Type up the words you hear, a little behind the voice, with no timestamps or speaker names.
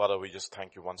Father, we just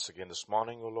thank you once again this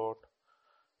morning, O Lord.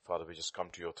 Father, we just come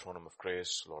to your throne room of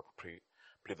grace, Lord. Plead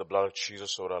the blood of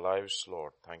Jesus over our lives,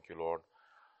 Lord. Thank you, Lord.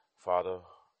 Father,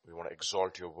 we want to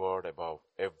exalt your word above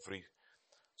every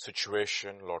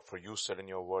situation. Lord, for you said in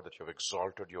your word that you have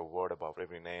exalted your word above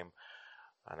every name.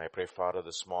 And I pray, Father,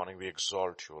 this morning we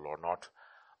exalt you, Lord, not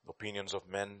the opinions of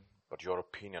men, but your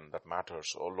opinion that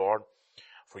matters. O Lord,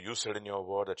 for you said in your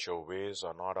word that your ways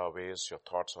are not our ways, your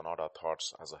thoughts are not our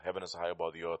thoughts. As the heaven is high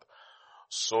above the earth,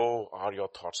 so are your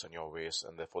thoughts and your ways.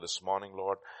 And therefore this morning,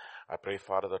 Lord, I pray,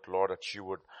 Father, that you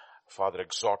would, Father,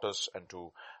 exhort us and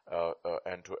to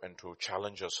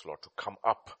challenge us, Lord, to come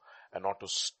up and not to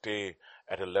stay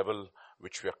at a level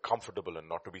which we are comfortable in,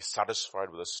 not to be satisfied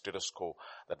with the status quo,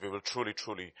 that we will truly,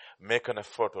 truly make an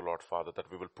effort, O Lord, Father,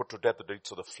 that we will put to death the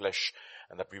deeds of the flesh,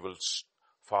 and that we will,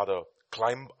 Father,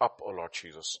 climb up, O Lord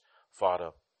Jesus.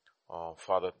 Father,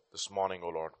 this morning, O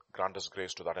Lord, grant us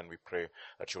grace to that, and we pray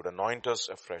that you would anoint us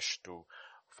afresh to,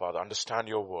 Father, understand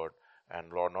your word,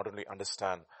 and Lord, not only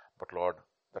understand, but Lord,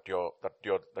 that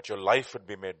your life would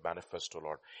be made manifest, O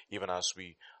Lord, even as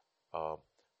we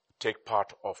take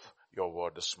part of your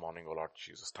word this morning, O Lord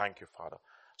Jesus. Thank you, Father.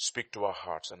 Speak to our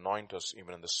hearts, anoint us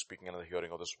even in the speaking and the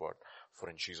hearing of this word. For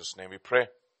in Jesus' name we pray.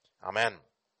 Amen.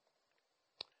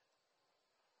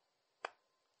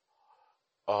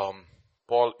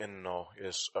 Paul in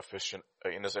his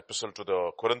epistle to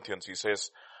the Corinthians, he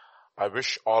says, I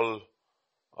wish all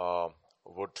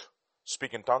would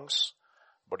speak in tongues,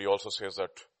 but he also says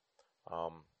that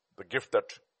the gift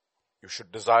that you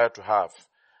should desire to have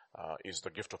is the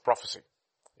gift of prophecy.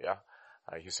 Yeah,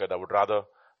 he said, I would rather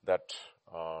that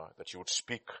you would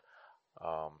speak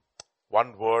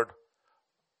one word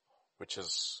which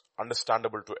is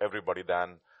understandable to everybody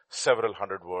than several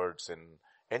hundred words in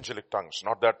angelic tongues.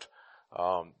 Not that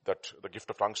the gift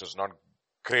of tongues is not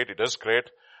great. It is great,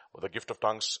 but the gift of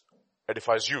tongues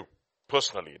edifies you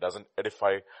personally. It doesn't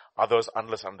edify others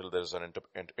until there is an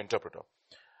interpreter.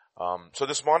 So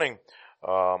this morning,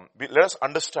 let us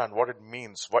understand what it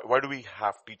means. Why do we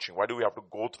have teaching? Why do we have to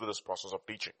go through this process of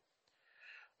teaching?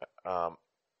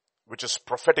 Which is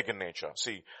prophetic in nature.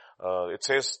 See, it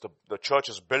says the church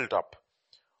is built up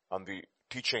on the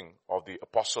teaching of the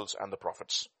apostles and the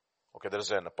prophets. Okay, there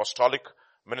is an apostolic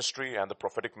ministry and the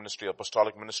prophetic ministry.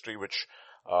 Apostolic ministry which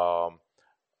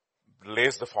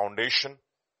lays the foundation.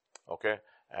 Okay,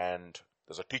 and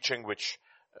there's a teaching which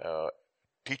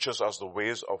teaches us the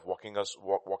ways of walking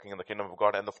in the kingdom of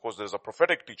God. And of course there's a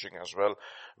prophetic teaching as well,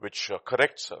 which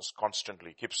corrects us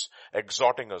constantly, keeps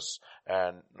exhorting us.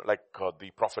 And like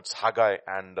the prophets Haggai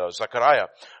and Zechariah,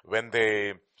 when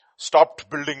they stopped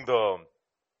building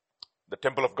the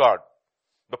temple of God,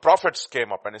 the prophets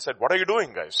came up and they said, what are you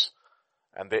doing, guys?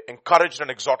 And they encouraged and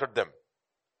exhorted them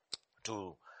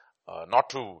to not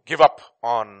to give up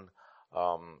on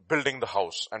building the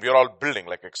house. And we are all building.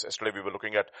 Like yesterday we were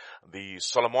looking at the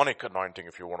Solomonic anointing,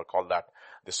 if you want to call that.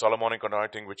 The Solomonic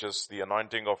anointing, which is the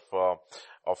anointing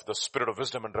of the spirit of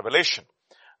wisdom and revelation.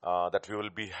 That we will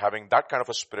be having that kind of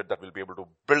a spirit that will be able to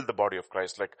build the body of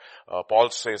Christ. Like Paul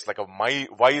says, like a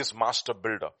wise master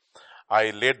builder.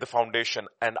 I laid the foundation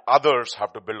and others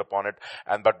have to build upon it,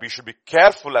 but we should be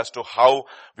careful as to how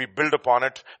we build upon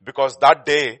it, because that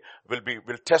day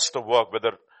will test the work,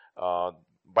 whether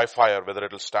by fire, whether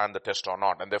it will stand the test or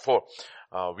not. And therefore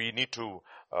we need to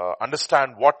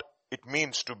understand what it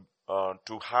means to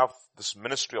have this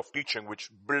ministry of teaching which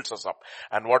builds us up,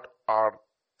 and what are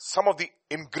some of the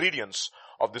ingredients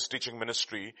of this teaching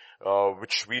ministry,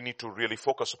 which we need to really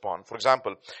focus upon. For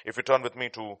example, if you turn with me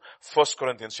to 1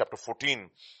 Corinthians chapter 14,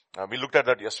 we looked at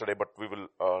that yesterday, but we will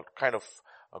kind of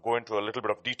go into a little bit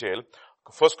of detail.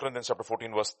 1 Corinthians chapter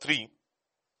 14 verse 3,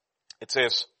 it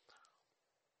says,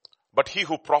 but he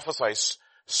who prophesies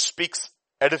speaks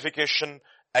edification,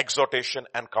 exhortation,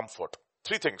 and comfort.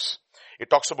 Three things. It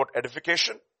talks about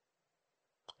edification,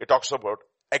 it talks about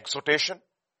exhortation,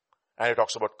 and it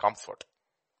talks about comfort.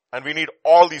 And we need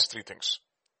all these three things.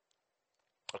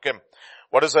 Okay.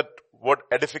 What does that word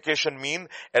edification mean?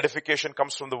 Edification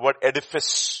comes from the word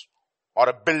edifice, or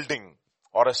a building,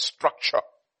 or a structure.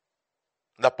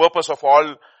 The purpose of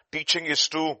all teaching is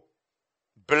to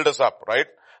build us up, right?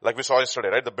 Like we saw yesterday,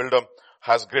 right? The builder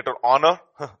has greater honor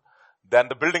than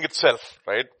the building itself,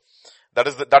 right?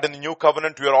 That in the new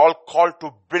covenant, we are all called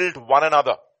to build one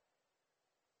another.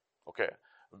 Okay.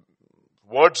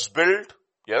 Words build,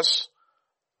 yes.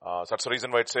 So that's the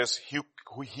reason why it says, he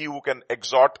who can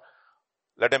exhort,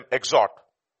 let him exhort.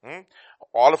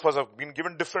 All of us have been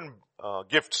given different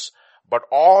gifts, but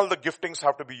all the giftings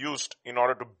have to be used in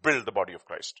order to build the body of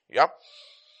Christ. Yeah.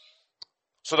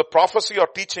 So the prophecy or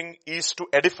teaching is to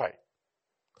edify.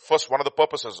 first, one of the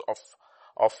purposes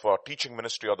of teaching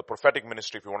ministry or the prophetic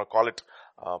ministry, if you want to call it,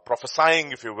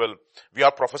 prophesying, if you will. We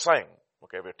are prophesying.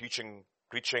 Okay, we're teaching,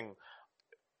 preaching.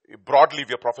 Broadly,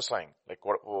 we are prophesying. Like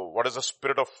what is the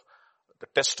spirit of the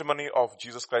testimony of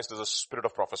Jesus Christ is a spirit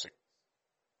of prophecy.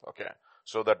 Okay.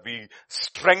 So that we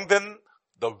strengthen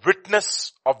the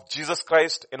witness of Jesus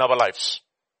Christ in our lives.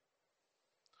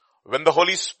 When the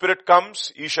Holy Spirit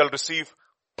comes, ye shall receive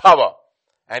power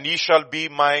and ye shall be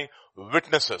my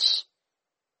witnesses.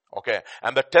 Okay.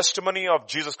 And the testimony of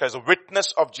Jesus Christ, the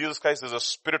witness of Jesus Christ is a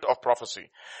spirit of prophecy.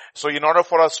 So in order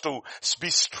for us to be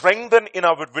strengthened in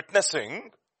our witnessing,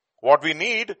 what we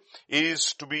need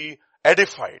is to be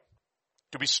edified,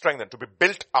 to be strengthened, to be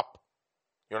built up.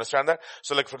 You understand that?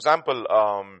 So like for example,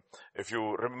 if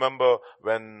you remember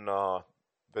when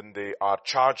they are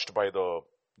charged by the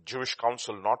Jewish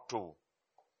council not to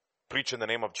preach in the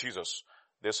name of Jesus,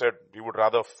 they said you would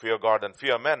rather fear God than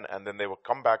fear men, and then they would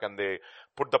come back and they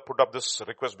put up this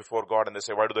request before God and they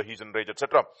say, why do the heathen rage,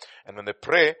 etc. And when they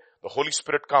pray, the Holy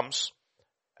Spirit comes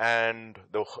and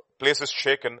the place is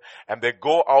shaken and they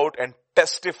go out and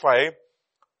testify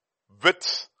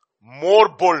with more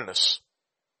boldness.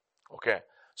 Okay.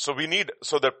 So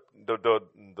the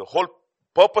whole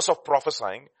purpose of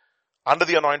prophesying under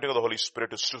the anointing of the Holy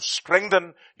Spirit is to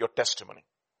strengthen your testimony.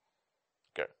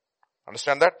 Okay.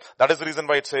 Understand that? That is the reason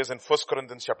why it says in 1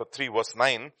 Corinthians chapter 3 verse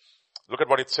 9, look at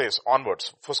what it says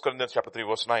onwards. 1 Corinthians chapter 3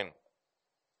 verse 9.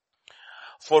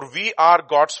 For we are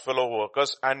God's fellow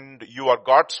workers and you are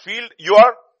God's field, you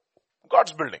are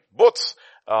God's building. Both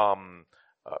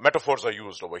metaphors are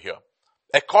used over here.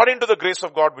 According to the grace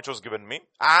of God which was given me,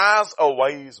 as a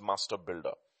wise master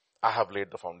builder, I have laid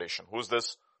the foundation. Who is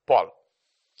this? Paul.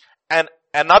 And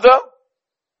another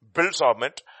builds on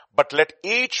it, but let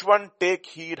each one take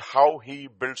heed how he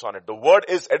builds on it. The word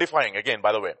is edifying again,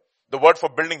 by the way. The word for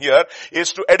building here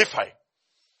is to edify.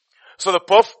 So the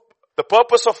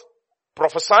purpose of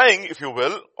prophesying, if you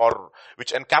will, or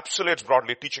which encapsulates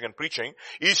broadly teaching and preaching,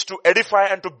 is to edify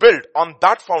and to build on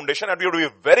that foundation, and we have to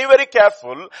be very, very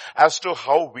careful as to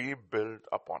how we build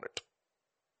upon it.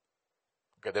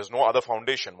 Okay, there's no other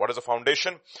foundation. What is a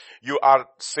foundation? You are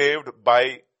saved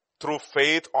through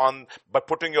faith by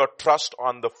putting your trust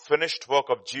on the finished work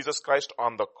of Jesus Christ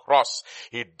on the cross.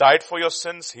 He died for your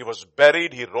sins. He was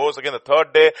buried. He rose again the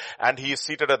third day, and he is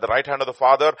seated at the right hand of the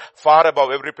Father, far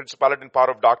above every principality and power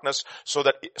of darkness, so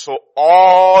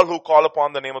all who call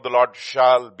upon the name of the Lord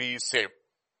shall be saved.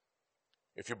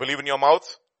 If you believe in your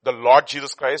mouth, the Lord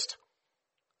Jesus Christ,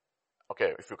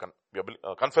 okay, if you can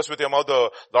confess with your mouth the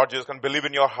Lord Jesus, can believe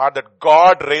in your heart that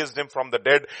God raised him from the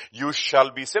dead, you shall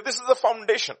be saved. This is the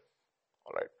foundation.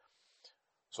 All right.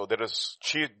 So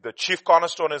the chief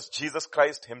cornerstone is Jesus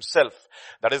Christ himself.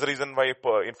 That is the reason why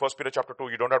in 1 Peter chapter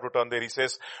 2, you don't have to turn there. He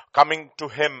says, coming to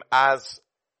him as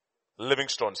living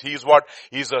stones. He is what?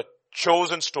 He is a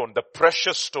chosen stone, the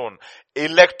precious stone,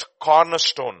 elect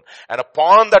cornerstone. And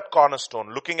upon that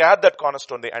cornerstone, looking at that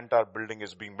cornerstone, the entire building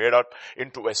is being made up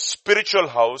into a spiritual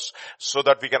house so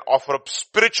that we can offer up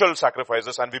spiritual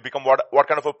sacrifices, and we become what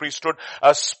kind of a priesthood?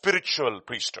 A spiritual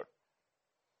priesthood.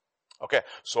 Okay,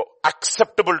 so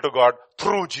acceptable to God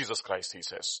through Jesus Christ, he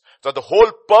says. So the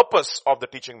whole purpose of the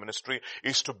teaching ministry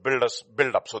is to build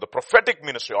up. So the prophetic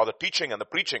ministry or the teaching and the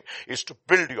preaching is to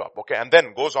build you up. Okay, and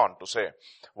then goes on to say,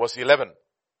 verse 11,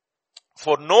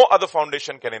 for no other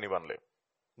foundation can anyone lay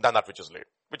than that which is laid,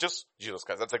 which is Jesus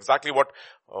Christ. That's exactly what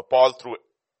Paul through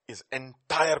his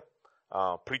entire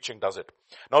preaching does it.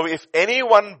 Now, if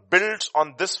anyone builds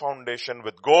on this foundation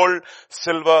with gold,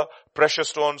 silver, precious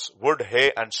stones, wood,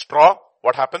 hay, and straw,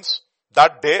 what happens?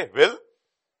 That day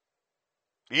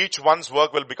each one's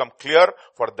work will become clear,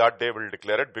 for that day will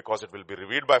declare it, because it will be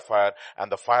revealed by fire, and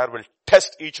the fire will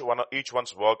test each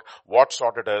one's work, what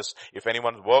sort it is. If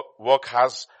anyone's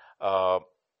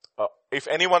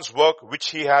work which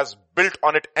he has built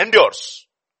on it endures,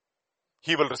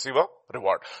 he will receive a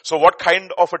reward. So what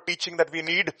kind of a teaching that we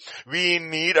need? We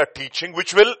need a teaching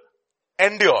which will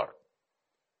endure.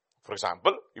 For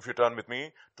example, if you turn with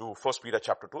me to 1 Peter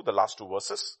chapter 2,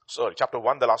 chapter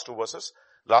 1, the last 2 verses,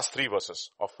 last 3 verses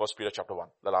of 1 Peter chapter 1,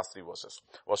 the last 3 verses,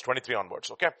 verse 23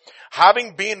 onwards, okay?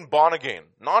 Having been born again,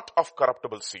 not of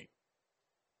corruptible seed,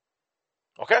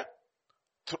 okay?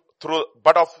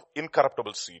 But of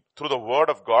incorruptible seed, through the word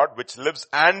of God which lives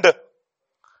and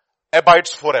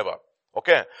abides forever.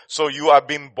 Okay, so you are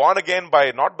being born again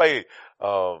not by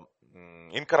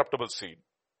incorruptible seed.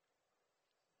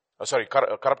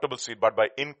 Corruptible seed, but by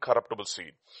incorruptible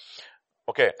seed.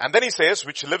 Okay, and then he says,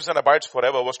 which lives and abides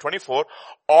forever. Verse 24,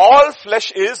 all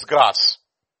flesh is grass.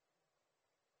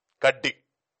 Kaddi.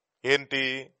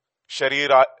 Enti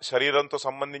శరీరంతో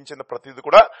సంబంధించిన ప్రతిది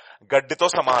కూడా గడ్డితో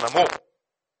సమానము.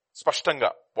 స్పష్టంగా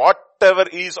what ever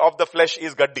is of the flesh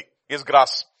is గడ్డి, is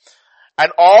gross.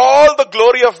 And all the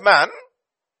glory of man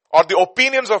or the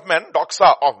opinions of men, doxa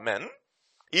of men,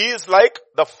 is like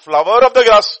the flower of the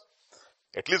grass.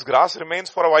 At least grass remains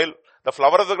for a while. The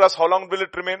flower of the grass, how long will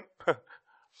it remain?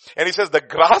 And he says, the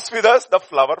grass withers, the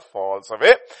flower falls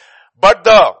away. But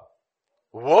the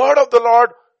word of the Lord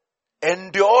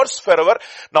endures forever.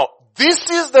 Now, this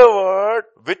is the word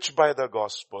which by the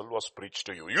gospel was preached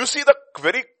to you. You see the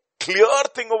very clear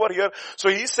thing over here. So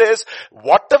he says,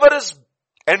 whatever is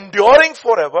enduring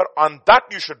forever, on that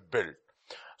you should build.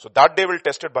 So that day will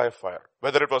test it by fire.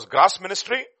 Whether it was grass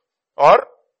ministry or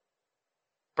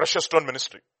precious stone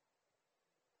ministry.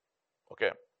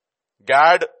 Okay.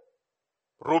 Gad,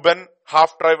 Reuben,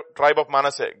 half tribe of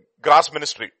Manasseh, grass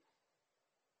ministry.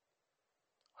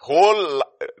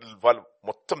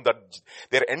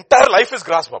 Their entire life is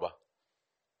grass, Baba.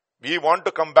 We want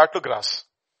to come back to grass.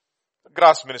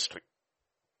 Grass ministry.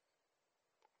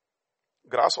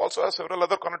 Grass also has several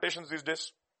other connotations these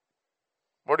days.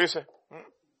 What do you say?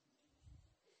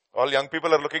 All young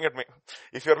people are looking at me.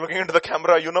 If you're looking into the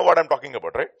camera, you know what I'm talking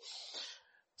about, right?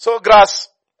 So grass,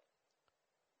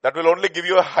 that will only give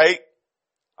you a high.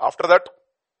 After that,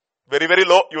 very, very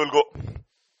low, you will go.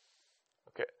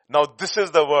 Okay. Now this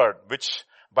is the word which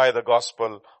by the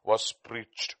gospel was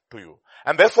preached to you.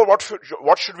 And therefore what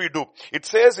should we do? It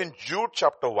says in Jude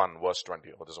chapter 1 verse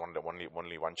 20. Oh, this is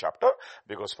only one chapter,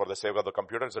 because for the sake of the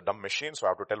computer it's a dumb machine, so I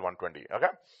have to tell 120.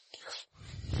 Okay?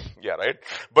 Yeah, right?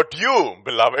 But you,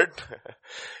 beloved,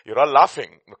 you're all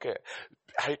laughing. Okay.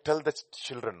 I tell the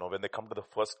children, when they come to the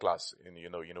first class in,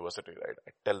 university, right?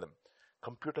 I tell them,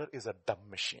 computer is a dumb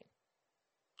machine.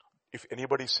 If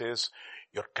anybody says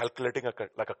you're calculating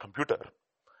like a computer,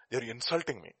 they're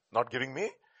insulting me, not giving me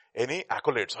any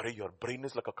accolades. Sorry, your brain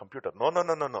is like a computer. No.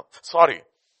 Sorry.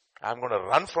 I'm going to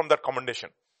run from that commendation.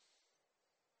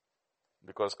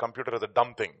 Because computer is a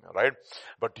dumb thing, right?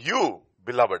 But you,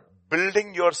 beloved,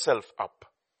 building yourself up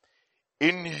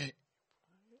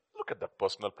look at that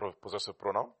personal possessive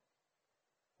pronoun.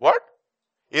 What?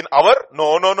 In our?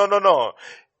 No.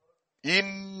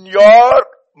 In your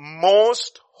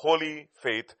most holy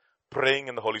faith, praying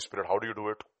in the Holy Spirit. How do you do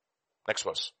it? Next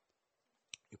verse.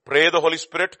 You pray the Holy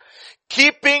Spirit,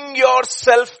 keeping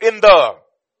yourself in the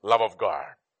love of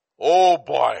God. Oh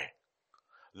boy.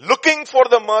 Looking for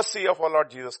the mercy of our Lord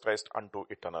Jesus Christ unto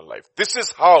eternal life. This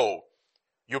is how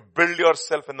you build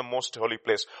yourself in the most holy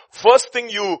place. First thing,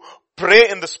 you pray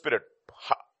in the Spirit.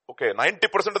 Okay,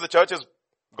 90% of the church is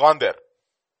gone there.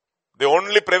 They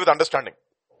only pray with understanding.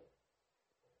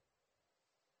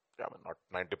 Yeah, not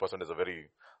 90% is a very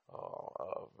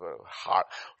hard.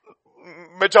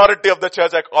 Majority of the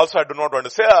church, I do not want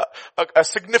to say a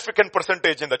significant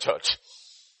percentage in the church.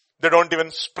 They don't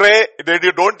even pray. They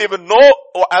don't even know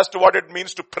as to what it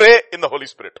means to pray in the Holy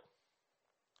Spirit.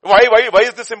 Why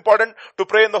is this important to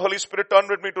pray in the Holy Spirit? Turn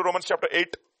with me to Romans chapter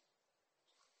 8.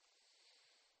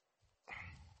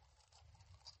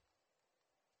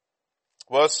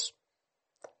 Verse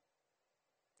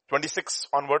 26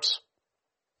 onwards.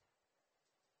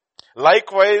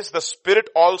 Likewise, the Spirit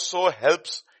also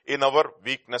helps in our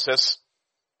weaknesses.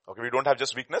 Okay, we don't have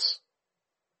just weakness.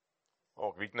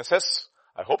 Oh, weaknesses.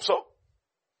 I hope so.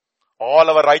 All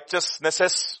our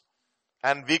righteousnesses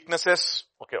and weaknesses.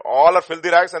 Okay, all are filthy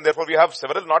rags, and therefore we have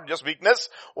several, not just weakness.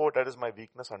 Oh, that is my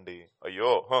weakness, andi.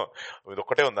 Ayyo,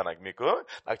 idokkate unda nak meeku.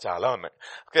 Nak chaala unnai.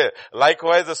 Okay,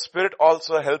 likewise the Spirit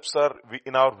also helps us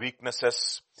in our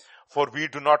weaknesses. For we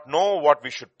do not know what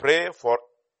we should pray for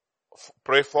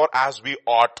as we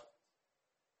ought.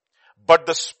 But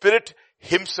the Spirit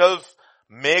himself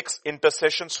makes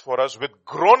intercessions for us with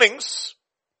groanings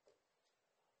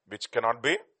which cannot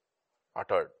be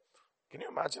uttered. Can you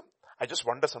imagine? I just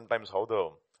wonder sometimes how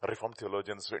the Reformed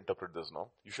theologians interpret this,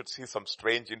 no? You should see some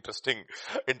strange, interesting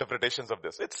interpretations of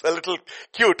this. It's a little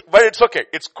cute, but it's okay.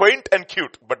 It's quaint and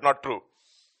cute, but not true.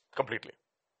 Completely.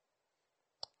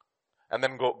 And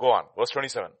then go on. Verse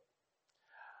 27.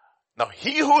 Now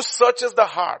he who searches the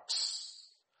hearts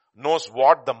knows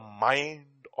what the mind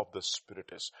of the Spirit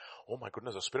is. Oh my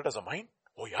goodness, the Spirit has a mind?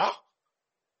 Oh yeah?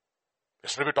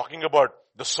 Yesterday we were talking about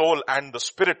the soul and the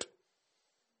Spirit.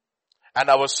 And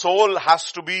our soul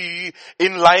has to be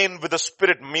in line with the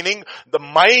Spirit, meaning the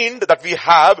mind that we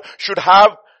have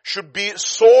should be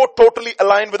so totally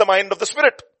aligned with the mind of the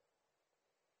Spirit.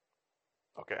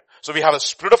 Okay. So we have the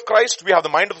Spirit of Christ, we have the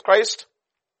mind of Christ,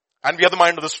 and we have the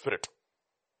mind of the Spirit.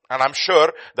 And I'm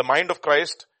sure the mind of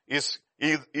Christ was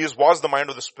the mind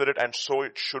of the Spirit, and so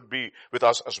it should be with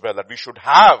us as well, that we should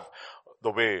have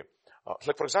the way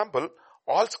Like for example,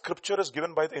 all scripture is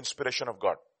given by the inspiration of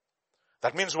God.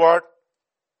 That means what?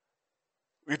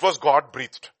 It was God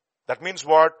breathed. That means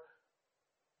what?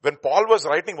 When Paul was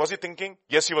writing, was he thinking?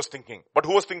 Yes, he was thinking. But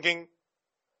who was thinking?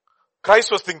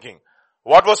 Christ was thinking.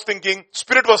 What was thinking?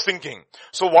 Spirit was thinking.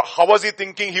 So how was he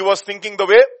thinking? He was thinking the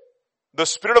way the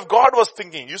Spirit of God was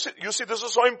thinking. You see, this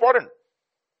is so important.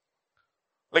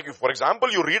 Like if, for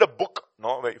example, you read a book,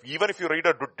 no, even if you read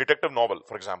a detective novel,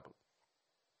 for example,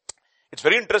 it's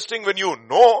very interesting when you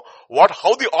know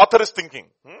how the author is thinking.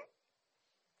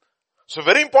 So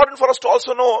very important for us to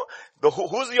also know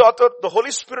who's the author. The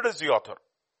Holy Spirit is the author.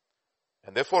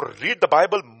 And therefore read the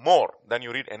Bible more than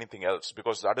you read anything else,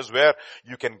 because that is where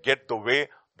you can get the way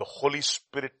the Holy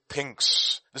Spirit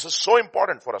thinks. This is so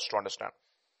important for us to understand.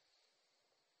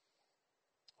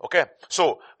 Okay,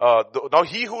 so now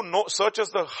he who searches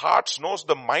the hearts knows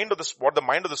the mind of what the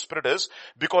mind of the Spirit is,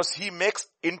 because he makes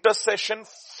intercession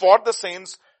for the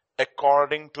saints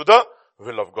according to the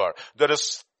will of God. There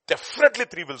is definitely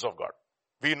 3 wills of God.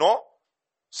 We know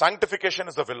sanctification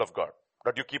is the will of God,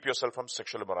 that you keep yourself from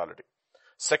sexual immorality.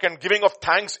 Second, giving of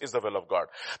thanks is the will of God.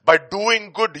 By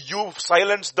doing good, you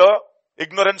silence the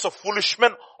ignorance of foolish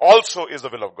men, also is the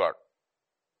will of God.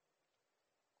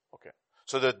 Okay.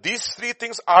 So these 3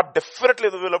 things are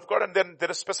definitely the will of God, and then there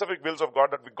are specific wills of God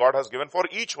that God has given for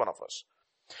each one of us.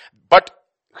 But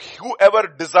whoever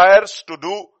desires to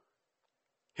do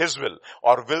His will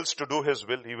or wills to do His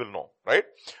will, he will know, right?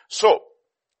 So,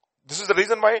 this is the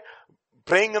reason why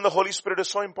praying in the Holy Spirit is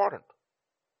so important.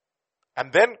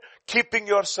 And then keeping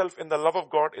yourself in the love of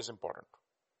God is important.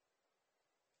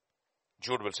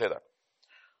 Jude will say that.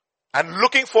 And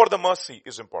looking for the mercy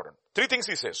is important. 3 things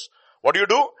he says. What do?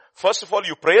 First of all,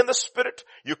 you pray in the Spirit.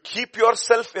 You keep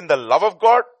yourself in the love of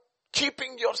God.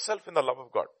 Keeping yourself in the love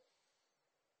of God.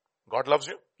 God loves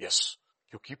you? Yes.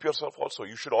 You keep yourself also.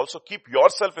 You should also keep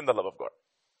yourself in the love of God.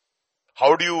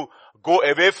 How do you go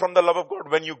away from the love of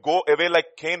God? When you go away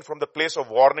like Cain from the place of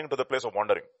warning to the place of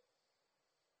wandering.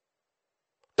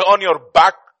 Turn your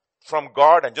back from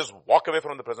God and just walk away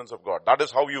from the presence of God. That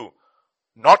is how you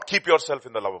not keep yourself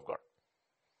in the love of God.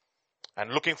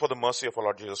 And looking for the mercy of our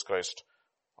Lord Jesus Christ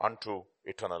unto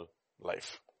eternal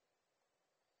life.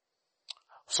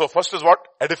 So first is what?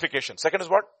 Edification. Second is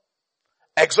what?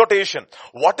 Exhortation.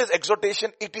 What is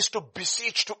exhortation? It is to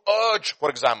beseech, to urge. For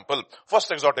example, first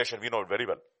exhortation, we know it very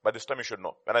well. By this time you should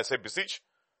know. When I say beseech,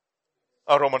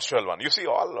 Romans 12:1. You see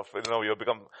all of, you have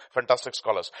become fantastic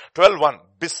scholars. 12:1.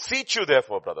 Beseech you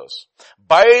therefore, brothers,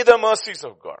 by the mercies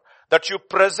of God, that you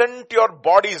present your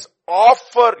bodies,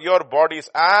 offer your bodies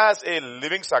as a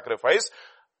living sacrifice.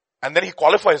 And then he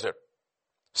qualifies it.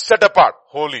 Set apart,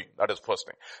 holy. That is first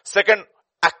thing. Second,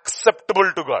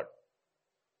 acceptable to God.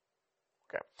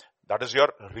 Okay. That is your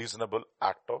reasonable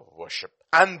act of worship.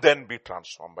 And then be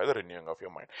transformed by the renewing of your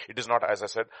mind. It is not, as I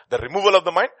said, the removal of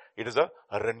the mind. It is a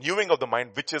renewing of the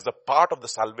mind, which is the part of the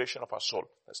salvation of our soul.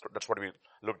 That's what we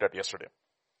looked at yesterday.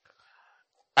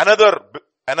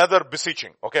 Another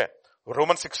beseeching. Okay.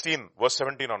 Romans 16 verse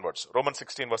 17 onwards. Romans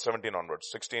 16 verse 17 onwards.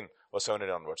 16 verse 17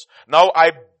 onwards. Now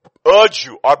I urge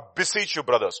you or beseech you,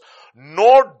 brothers,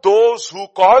 note those who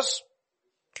cause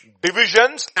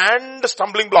divisions and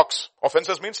stumbling blocks.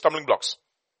 Offenses means stumbling blocks.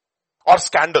 Or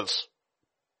scandals.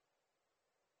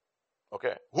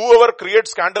 Okay. Whoever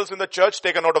creates scandals in the church,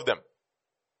 take a note of them.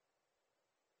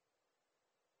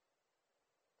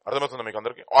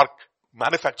 Or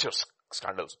manufactures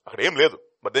scandals.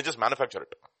 But they just manufacture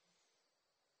it.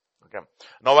 Okay.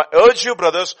 Now I urge you,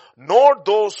 brothers, note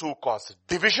those who cause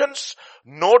divisions,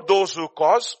 note those who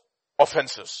cause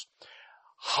offenses.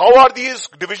 How are these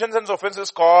divisions and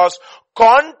offenses caused?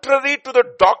 Contrary to the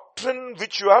doctrine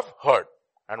which you have heard.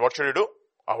 And what should you do?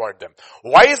 Avoid them.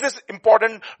 Why is this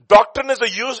important? Doctrine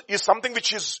is something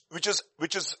which is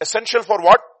essential for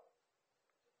what?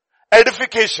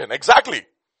 Edification. Exactly.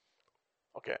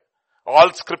 Okay.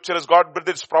 All scripture is God, but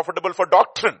it's profitable for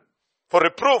doctrine, for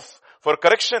reproof, for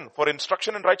correction, for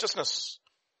instruction in righteousness.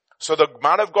 So the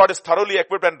man of God is thoroughly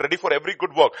equipped and ready for every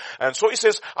good work. And so he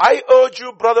says, I urge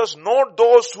you, brothers, note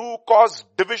those who cause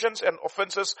divisions and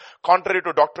offenses contrary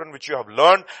to doctrine which you have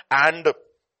learned, and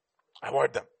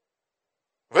avoid them.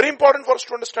 Very important for us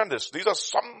to understand this. These are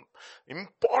some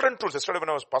important truths. Yesterday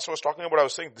when Pastor was talking about, I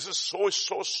was saying this is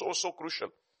so crucial.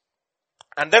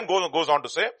 And then goes on to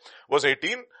say, verse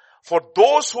 18, for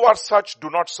those who are such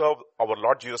do not serve our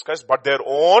Lord Jesus Christ, but their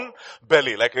own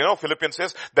belly. Like, Philippians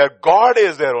says, their God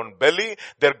is their own belly,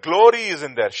 their glory is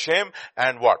in their shame,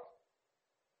 and what?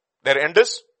 Their end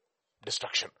is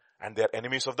destruction. And they are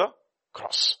enemies of the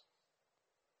cross.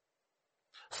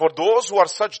 For those who are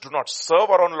such do not serve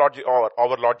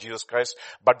our Lord Jesus Christ,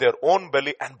 but their own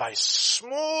belly, and by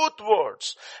smooth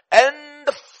words and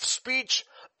speech,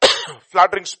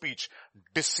 flattering speech,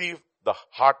 deceive the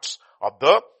hearts of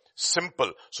the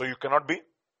simple. So you cannot be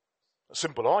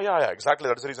simple. Oh yeah, exactly.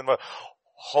 That's the reason why.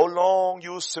 How long,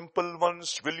 you simple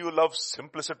ones, will you love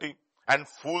simplicity? And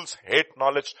fools hate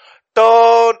knowledge.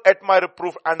 Turn at my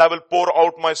reproof, and I will pour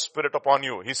out my spirit upon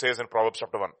you, he says in Proverbs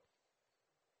chapter 1.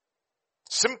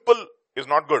 Simple is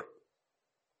not good.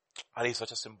 And he's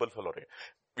such a simple fellow.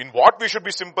 In what we should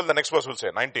be simple, the next verse will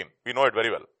say, 19. We know it very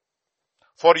well.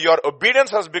 For your obedience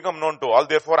has become known to all,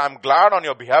 therefore I am glad on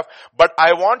your behalf, but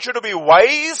I want you to be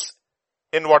wise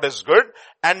in what is good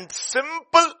and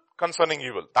simple concerning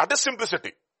evil. That is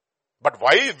simplicity. But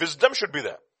why wisdom should be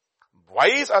there?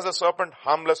 Wise as a serpent,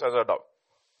 harmless as a dove.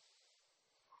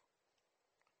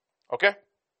 Okay?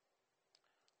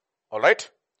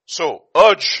 Alright? So,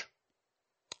 urge,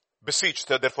 beseech.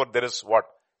 Therefore there is what?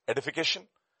 Edification.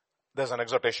 There's an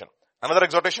exhortation. Another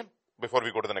exhortation before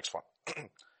we go to the next one.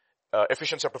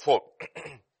 Ephesians chapter 4.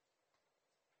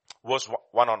 Verse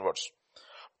 1 onwards.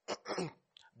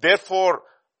 Therefore,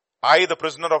 I, the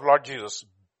prisoner of Lord Jesus,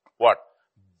 what?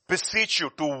 Beseech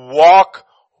you to walk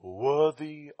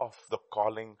worthy of the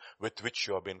calling with which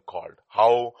you have been called.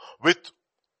 How? With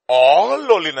all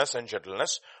lowliness and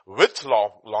gentleness, with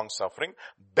long suffering,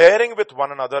 bearing with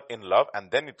one another in love.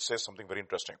 And then it says something very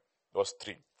interesting. Verse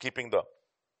 3.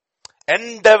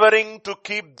 Endeavoring to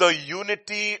keep the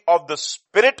unity of the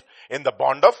Spirit in the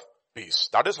bond of peace.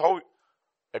 That is how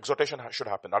exhortation should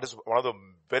happen. That is one of the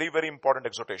very, very important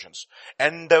exhortations.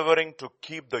 Endeavoring to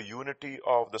keep the unity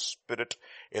of the Spirit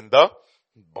in the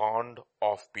bond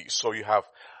of peace. So you have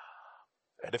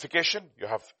edification, you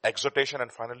have exhortation,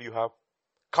 and finally you have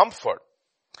comfort.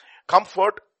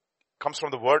 Comfort comes from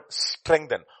the word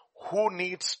strengthen. Who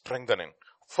needs strengthening?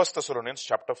 1 Thessalonians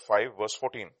chapter 5 verse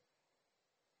 14.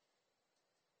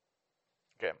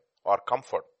 Okay. Or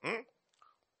comfort.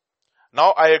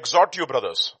 Now I exhort you,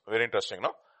 brothers. Very interesting,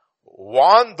 no?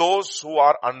 Warn those who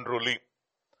are unruly.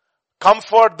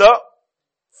 Comfort the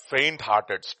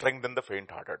faint-hearted. Strengthen the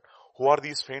faint-hearted. Who are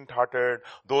these faint-hearted?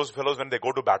 Those fellows when they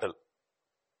go to battle.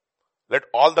 Let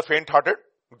all the faint-hearted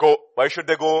go. Why should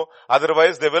they go?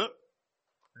 Otherwise they will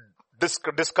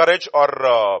discourage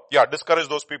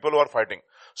those people who are fighting.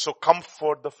 So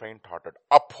comfort the faint-hearted.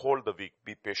 Uphold the weak.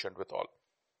 Be patient with all.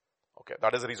 Okay,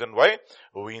 that is the reason why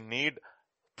we need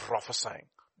prophesying,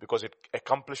 because it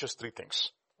accomplishes three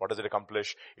things. What does it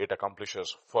accomplish? It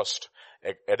accomplishes first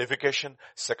edification,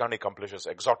 second it accomplishes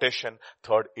exhortation,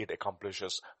 third it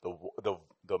accomplishes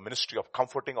the ministry of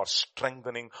comforting or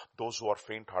strengthening those who are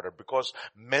faint-hearted, because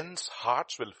men's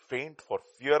hearts will faint for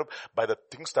fear by the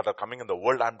things that are coming in the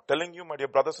world. I'm telling you, my dear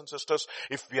brothers and sisters,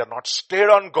 if we are not stayed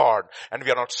on God and we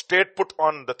are not stayed put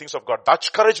on the things of God, that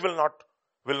courage will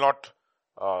not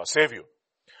save you.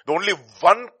 The only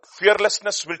one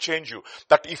fearlessness will change you.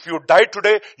 That if you die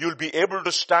today, you'll be able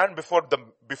to stand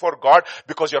before God,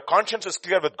 because your conscience is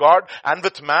clear with God and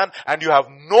with man, and you have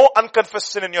no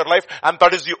unconfessed sin in your life, and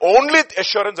that is the only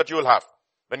assurance that you will have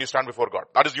when you stand before God.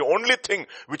 That is the only thing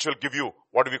which will give you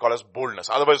what we call as boldness.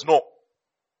 Otherwise, no.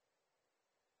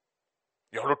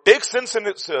 You have to take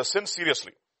sin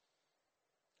seriously.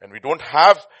 And we don't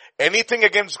have anything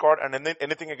against God and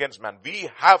anything against man. We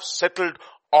have settled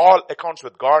all accounts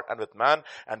with God and with man,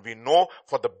 and we know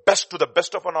to the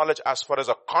best of our knowledge, as far as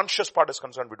our conscious part is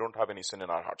concerned, we don't have any sin in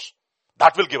our hearts.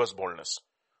 That will give us boldness.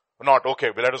 Not,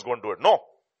 okay, well, let us go and do it. No.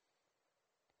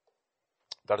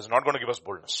 That is not going to give us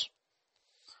boldness.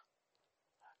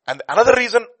 And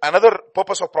another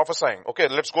purpose of prophesying. Okay,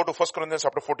 let's go to 1 Corinthians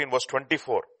chapter 14 verse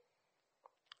 24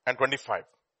 and 25.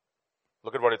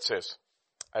 Look at what it says.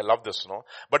 I love this, no?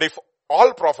 But if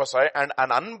all prophesy and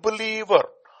an unbeliever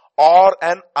or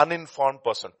an uninformed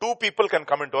person, two people can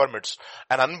come into our midst.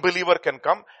 An unbeliever can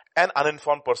come, an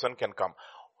uninformed person can come.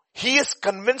 He is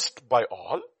convinced by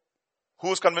all.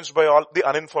 Who is convinced by all? The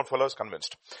uninformed fellow is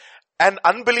convinced. An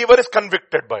unbeliever is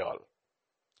convicted by all.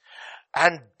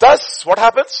 And thus, what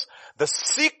happens? The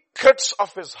secrets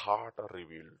of his heart are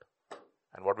revealed.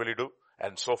 And what will he do?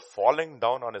 And so falling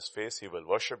down on his face, he will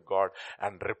worship God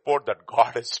and report that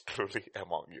God is truly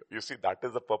among you. You see, that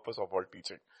is the purpose of all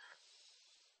teaching.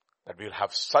 That we'll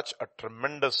have such a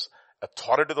tremendous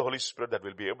authority of the Holy Spirit that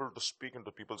we'll be able to speak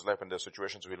into people's life and their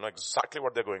situations. We'll know exactly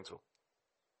what they're going through.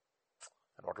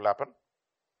 And what will happen?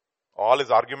 All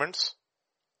his arguments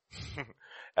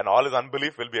and all his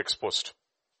unbelief will be exposed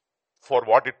for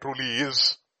what it truly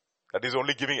is. That he's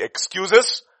only giving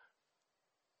excuses,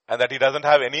 and that he doesn't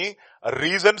have any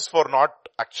reasons for not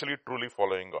actually truly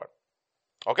following God.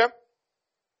 Okay?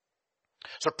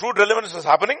 So true deliverance is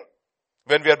happening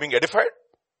when we are being edified.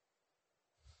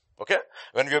 Okay.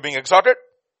 When we are being exhorted.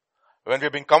 When we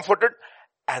are being comforted.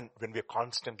 And when we are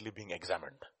constantly being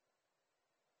examined.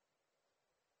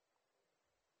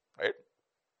 Right?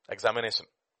 Examination.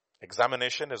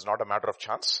 Examination is not a matter of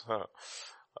chance.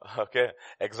 Okay.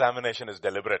 Examination is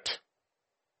deliberate.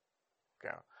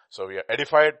 Okay. So we are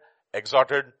edified,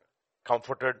 exhorted,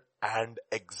 comforted, and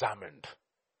examined.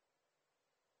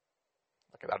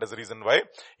 Okay. That is the reason why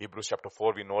Hebrews chapter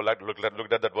 4, we know that,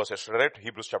 looked at that verse yesterday, right?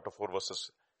 Hebrews chapter 4 verses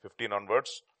 15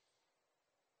 onwards.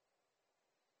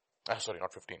 Sorry,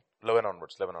 not 15. 11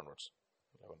 onwards. 11 onwards.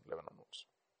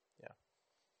 Yeah.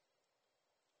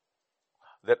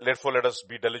 Therefore, let us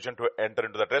be diligent to enter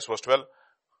into that rest. Verse 12.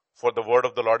 For the word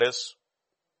of the Lord is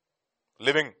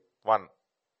living, one.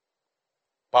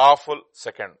 Powerful,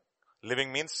 second.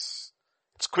 Living means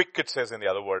it's quick, it says in the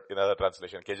other word, in other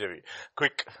translation, KJV.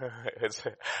 Quick.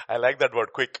 I like that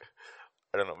word, quick.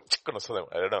 I don't know.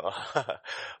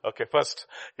 Okay, first,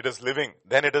 it is living.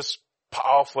 Then it is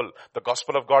powerful. The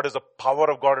gospel of God is the power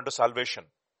of God into salvation.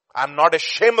 I'm not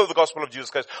ashamed of the gospel of Jesus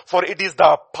Christ, for it is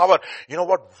the power. You know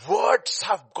what? Words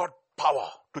have got power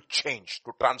to change,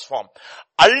 to transform.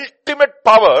 Ultimate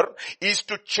power is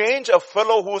to change a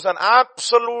fellow who's an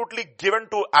absolutely given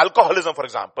to alcoholism, for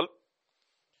example.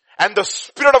 And the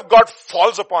Spirit of God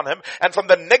falls upon him. And from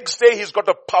the next day, he's got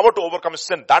the power to overcome his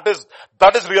sin. That is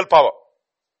real power.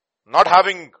 Not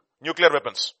having nuclear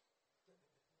weapons.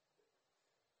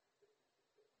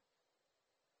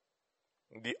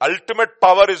 The ultimate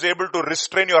power is able to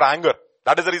restrain your anger.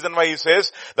 That is the reason why he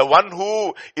says the one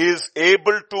who is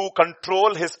able to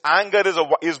control his anger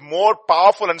is more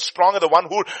powerful and stronger than the one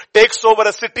who takes over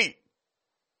a city.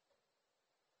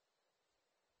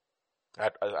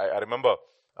 I remember,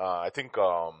 I think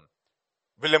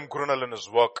William Grunel in his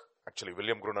work,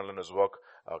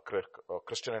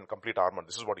 Christian in Complete Armor,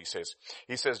 this is what he says.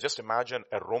 He says, just imagine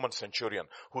a Roman centurion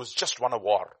who's just won a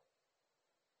war.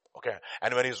 Okay.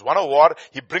 And when he's won a war,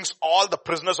 he brings all the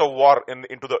prisoners of war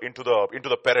into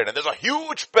the parade. And there's a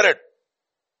huge parade.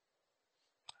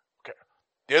 Okay.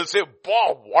 They'll say,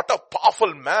 wow, what a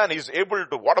powerful man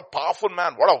what a powerful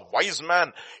man, what a wise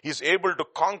man. He's able to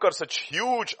conquer such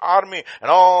huge army and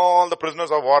all the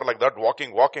prisoners of war like that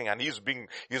walking. And he's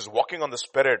walking on this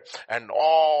parade. And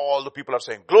all the people are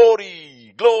saying,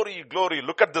 glory, glory, glory.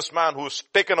 Look at this man who's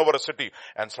taken over a city.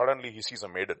 And suddenly he sees a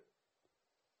maiden.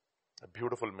 A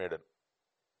beautiful maiden.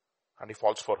 And he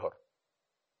falls for her.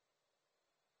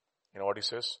 You know what he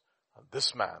says?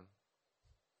 This man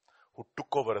who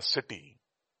took over a city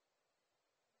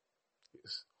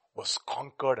was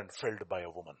conquered and felled by a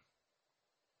woman.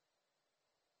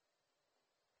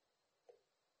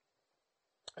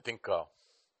 I think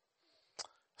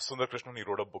Sundar Krishnan, he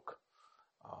wrote a book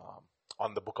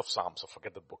on the book of Psalms. I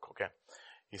forget the book, okay?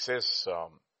 He says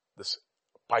this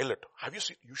pilot.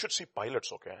 You should see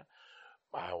pilots, okay?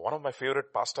 One of my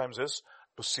favorite pastimes is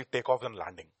to see takeoff and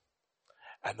landing.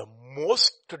 And the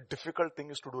most difficult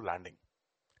thing is to do landing.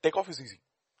 Takeoff is easy.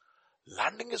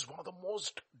 Landing is one of the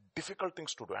most difficult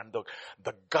things to do. And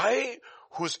the guy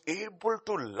who's able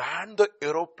to land the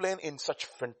aeroplane in such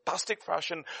fantastic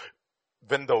fashion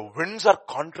when the winds are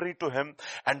contrary to him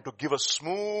and to give a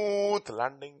smooth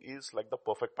landing is like the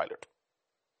perfect pilot.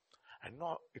 And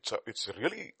now it's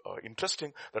really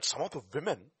interesting that some of the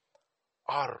women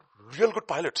are real good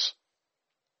pilots.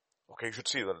 Okay, you should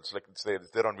see that. It's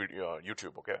there on video,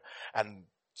 YouTube. Okay, and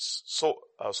so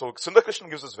Sundar Krishnan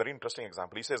gives this very interesting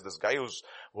example. He says this guy who's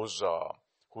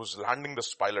landing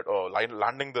this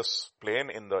landing this plane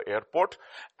in the airport,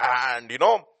 and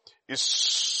is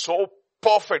so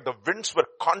perfect. The winds were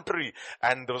contrary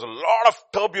and there was a lot of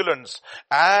turbulence,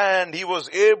 and he was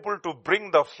able to bring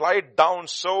the flight down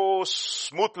so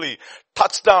smoothly.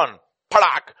 Touchdown,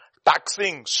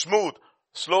 taxiing, smooth.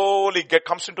 Slowly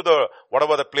comes into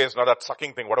whatever the place, now that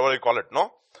sucking thing, whatever you call it,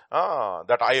 no?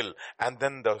 That aisle. And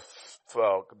then the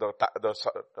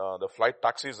flight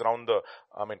taxis on the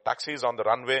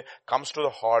runway, comes to the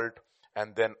halt,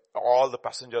 and then all the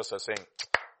passengers are saying,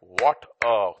 what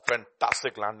a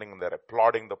fantastic landing. They're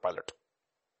applauding the pilot.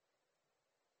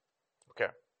 Okay.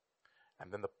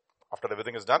 And then after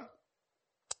everything is done,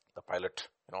 the pilot,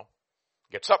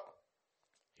 gets up.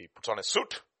 He puts on his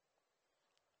suit.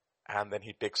 And then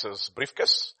he takes his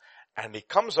briefcase and he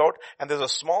comes out, and there's a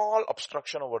small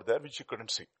obstruction over there which you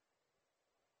couldn't see.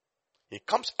 He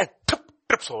comes and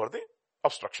trips over the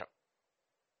obstruction.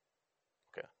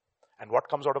 Okay. And what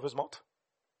comes out of his mouth?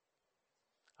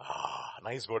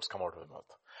 Nice words come out of his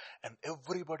mouth. And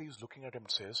everybody is looking at him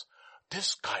and says,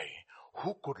 this guy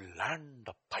who could land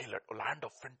a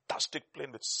fantastic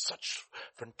plane with such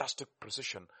fantastic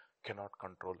precision cannot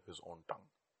control his own tongue.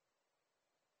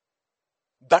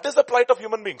 That is the plight of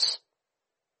human beings.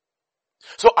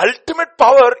 So ultimate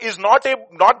power is not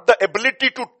the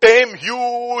ability to tame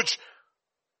huge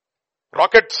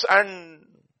rockets and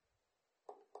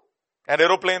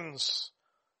aeroplanes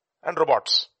and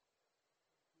robots.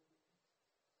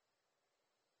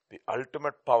 The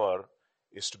ultimate power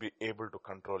is to be able to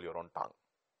control your own tongue.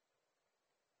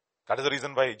 That is the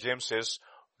reason why James says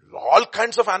all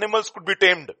kinds of animals could be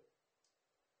tamed.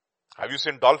 Have you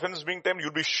seen dolphins being tamed?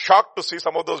 You'll be shocked to see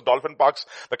some of those dolphin parks,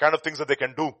 the kind of things that they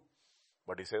can do.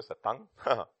 But he says the tongue,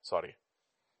 sorry,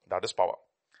 that is power.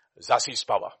 Das ist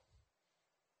power.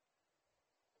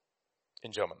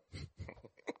 In German.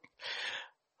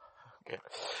 Okay.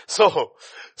 So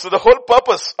the whole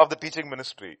purpose of the teaching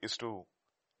ministry is to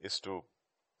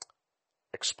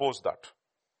expose that.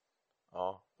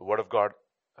 The word of God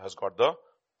has got the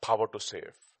power to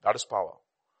save. That is power.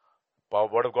 The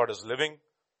word of God is living,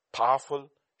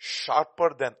 powerful,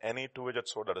 sharper than any two-edged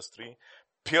sword, that is three,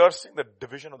 piercing the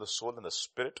division of the soul and the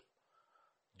spirit,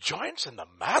 joints in the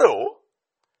marrow.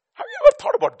 Have you ever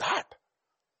thought about that?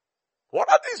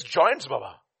 What are these joints,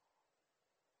 Baba?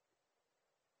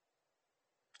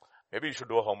 Maybe you should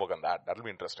do a homework on that. That'll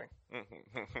be interesting.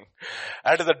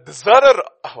 And is a discerner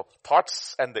of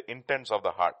thoughts and the intents of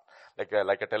the heart.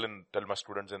 Like I tell my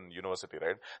students in university,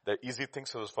 right? The easy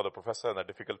things is for the professor and the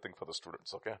difficult thing for the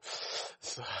students, okay?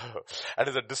 So, and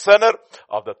is a discerner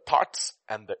of the thoughts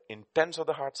and the intents of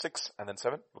the heart, 6, and then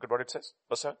 7. Look at what it says,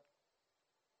 verse 7.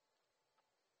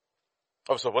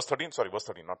 Oh, so verse 13,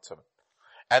 not 7.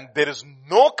 And there is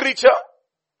no creature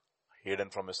hidden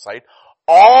from his sight.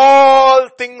 All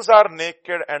things are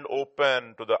naked and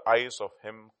open to the eyes of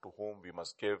him to whom we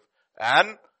must give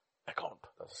an account.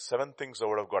 The 7 things the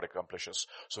word of God accomplishes.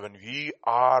 So when we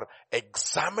are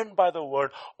examined by the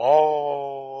word,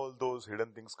 all those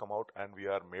hidden things come out and we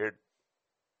are made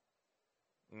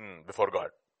before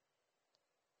God.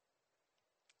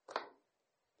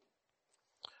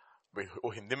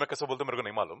 वो हिंदी में कैसे बोलते मेरे को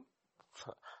नहीं मालूम,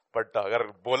 but अगर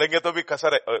बोलेंगे तो भी कैसा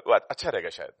अच्छा रहेगा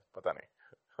शायद, पता नहीं.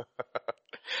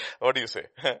 What do you say?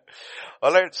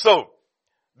 Alright, so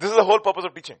this is the whole purpose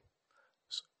of teaching.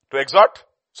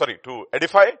 To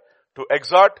edify, to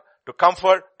exhort, to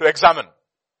comfort, to examine.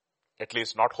 At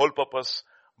least not whole purpose,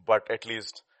 but at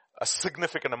least a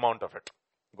significant amount of it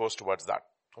goes towards that.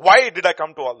 Why did I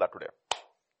come to all that today?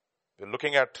 We're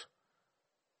looking at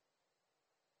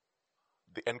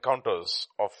the encounters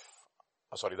of,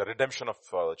 the redemption of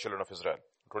the children of Israel.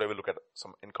 Today we'll look at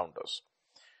some encounters.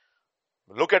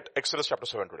 We'll look at Exodus chapter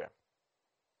 7 today.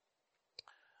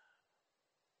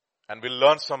 And we'll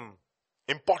learn some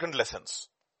important lessons.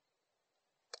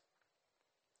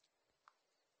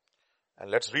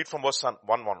 And let's read from verse 1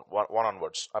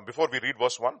 onwards. And before we read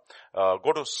verse 1,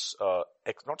 go to,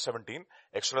 not 17,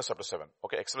 Exodus chapter 7.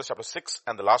 Okay, Exodus chapter 6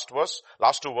 and the last 2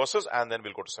 verses, and then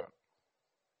we'll go to 7.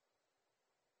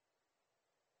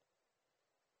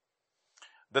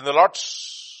 Then the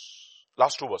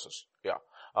last 2 verses,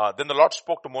 then the Lord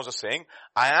spoke to Moses saying,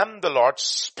 I am the Lord,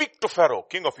 speak to Pharaoh,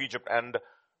 king of Egypt, and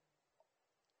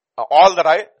all that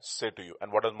I say to you.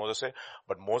 And what does Moses say?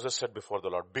 But Moses said before the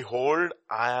Lord, behold,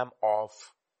 I am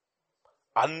of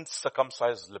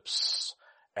uncircumcised lips,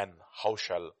 and how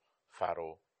shall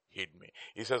Pharaoh heed me?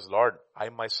 He says, Lord, I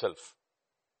myself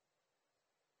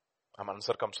am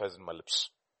uncircumcised in my lips.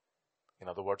 In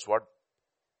other words, what?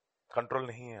 Control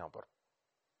nahi hai yahan par.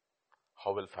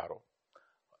 How will Pharaoh?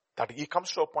 That he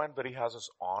comes to a point where he has his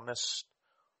honest,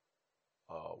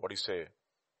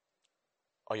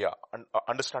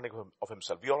 understanding of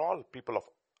himself. We are all people of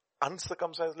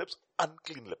uncircumcised lips,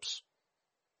 unclean lips.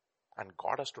 And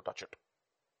God has to touch it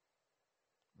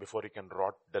before he can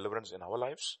wrought deliverance in our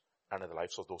lives and in the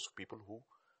lives of those people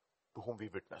to whom we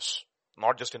witness.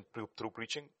 Not just through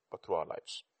preaching, but through our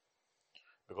lives.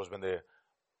 Because when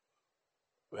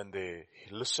they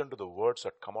listen to the words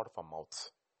that come out of our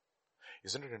mouth,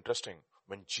 isn't it interesting?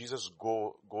 When Jesus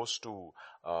goes to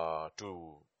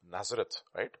Nazareth,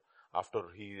 right? After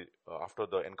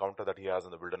the encounter that he has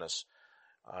in the wilderness,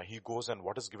 he goes and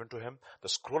what is given to him? The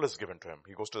scroll is given to him.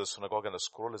 He goes to the synagogue and the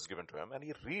scroll is given to him and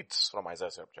he reads from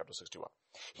Isaiah chapter 61.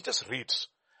 He just reads.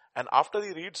 And after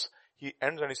he reads, he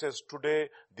ends and he says, today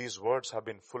these words have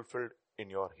been fulfilled in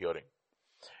your hearing.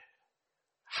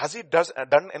 Has he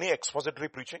done any expository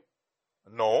preaching?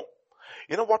 No.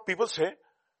 You know what people say?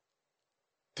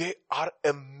 They are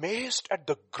amazed at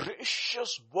the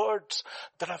gracious words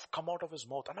that have come out of his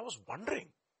mouth. And I was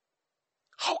wondering,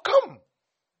 how come?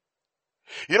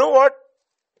 You know what?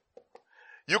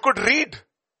 You could read.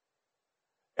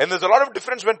 And there's a lot of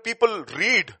difference when people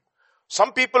read.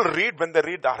 Some people read when they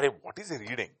read, what is he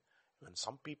reading? When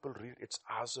some people read, it's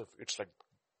as if it's like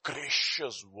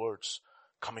gracious words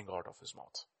coming out of his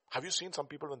mouth. Have you seen some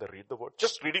people when they read the word?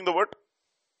 Just reading the word.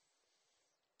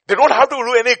 They don't have to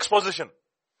do any exposition.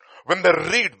 When they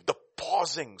read, the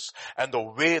pausings and the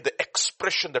way, the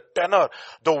expression, the tenor,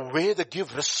 the way they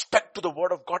give respect to the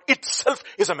word of God itself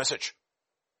is a message.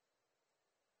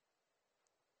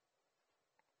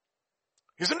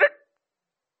 Isn't it?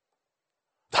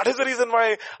 That is the reason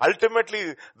why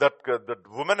ultimately that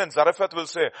woman in Zarephath will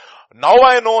say, now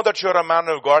I know that you're a man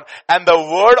of God and the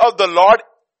word of the Lord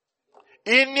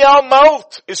in your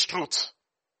mouth is truth.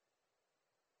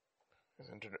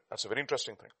 That's a very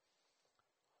interesting thing.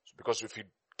 Because if we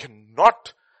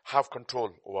cannot have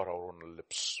control over our own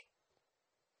lips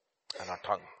and our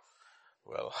tongue,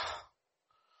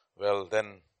 well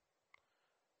then,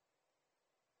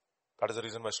 that is the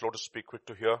reason why slow to speak, quick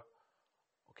to hear.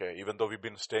 Okay, even though we've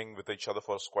been staying with each other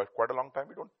for quite a long time,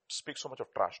 we don't speak so much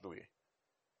of trash, do we?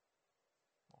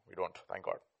 We don't, thank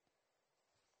God.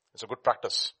 It's a good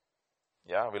practice.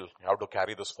 Yeah, we'll have to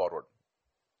carry this forward.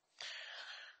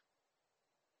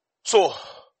 So,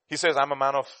 he says, I'm a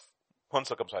man of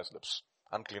uncircumcised lips,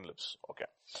 unclean lips. Okay.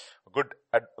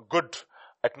 Good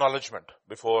acknowledgement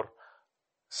before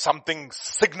something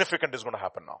significant is going to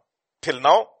happen now. Till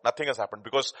now, nothing has happened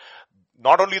because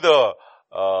not only the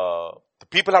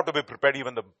people have to be prepared,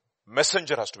 even the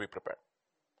messenger has to be prepared.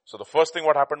 So the first thing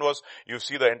what happened was, you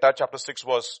see the entire chapter 6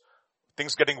 was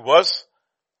things getting worse,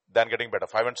 then getting better.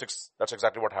 5 and 6, that's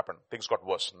exactly what happened. Things got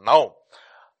worse. Now,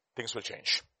 things will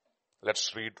change.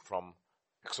 Let's read from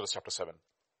Exodus chapter 7,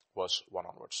 verse 1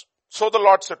 onwards. So the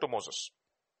Lord said to Moses,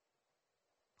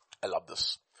 I love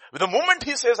this. With the moment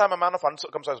he says, I'm a man of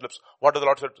uncircumcised lips, what did the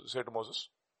Lord say to Moses?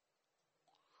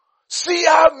 See,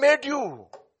 I have made you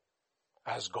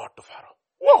as God to Pharaoh.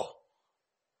 Whoa!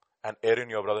 And Aaron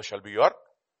your brother shall be your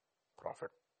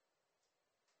prophet.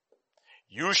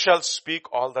 You shall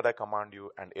speak all that I command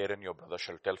you, and Aaron your brother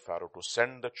shall tell Pharaoh to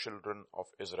send the children of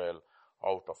Israel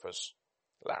out of his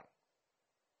land.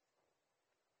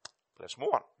 Let's move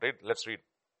on. Right? Let's read.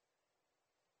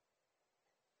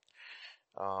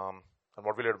 And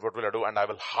what will I do? And I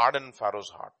will harden Pharaoh's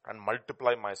heart and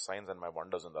multiply my signs and my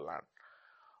wonders in the land.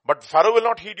 But Pharaoh will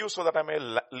not heed you, so that I may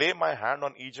lay my hand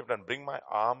on Egypt and bring my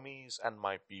armies and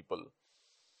my people.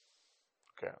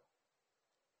 Okay.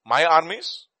 My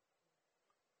armies,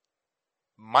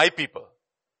 my people.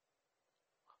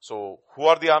 So who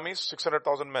are the armies?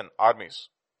 600,000 men, armies.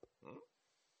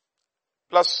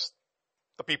 Plus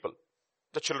the people,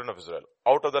 the children of Israel,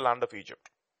 out of the land of Egypt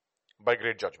by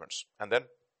great judgments. And then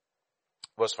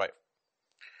verse 5.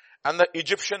 And the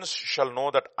Egyptians shall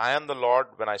know that I am the Lord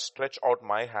when I stretch out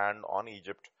my hand on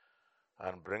Egypt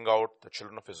and bring out the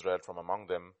children of Israel from among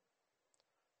them.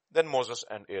 Then Moses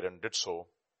and Aaron did so,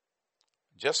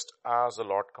 just as the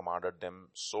Lord commanded them,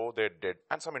 so they did.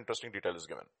 And some interesting detail is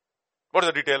given. What is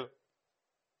the detail?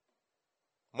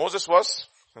 Moses was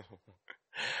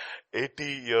 80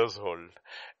 years old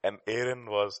and Aaron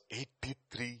was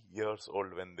 83 years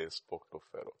old when they spoke to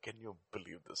Pharaoh. Can you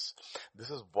believe this? This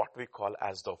is what we call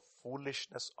as the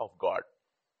foolishness of God.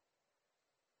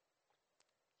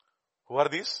 Who are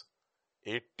these?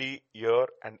 80-year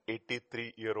and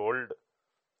 83-year-old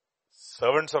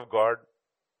servants of God,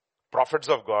 prophets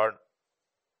of God,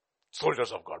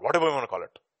 soldiers of God, whatever you want to call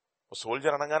it. A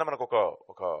soldier anangane manaku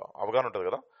oka avagana untadi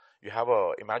kada. You have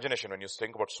a imagination when you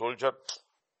think about soldier,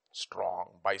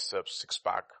 strong biceps, six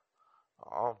pack,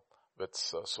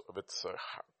 with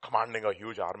commanding a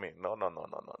huge army. No.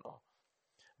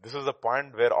 This is the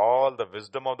point where all the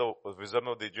wisdom of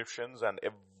the Egyptians and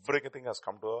everything has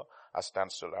come to a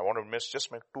standstill. I want to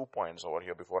just make 2 points over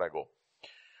here before I go.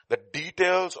 The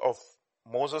details of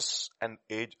Moses and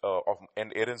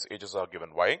Aaron's ages are given.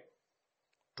 Why?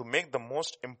 To make the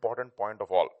most important point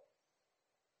of all,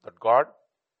 that God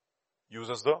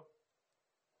uses the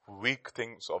weak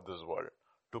things of this world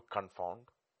to confound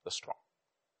the strong,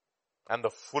 and the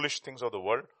foolish things of the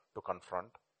world to confront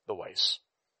the wise,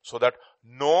 so that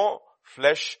no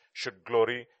flesh should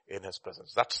glory in his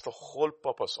presence. That's the whole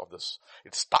purpose of this.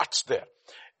 It starts there.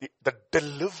 The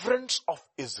deliverance of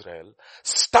Israel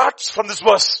starts from this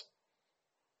verse,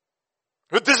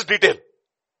 with this detail.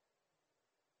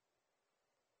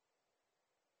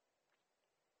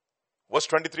 Verse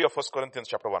 23 of 1 Corinthians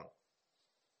chapter 1.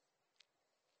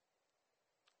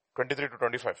 23 to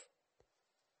 25.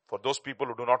 For those people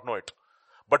who do not know it.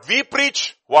 But we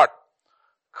preach what?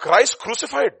 Christ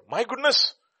crucified. My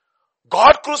goodness.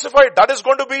 God crucified. That is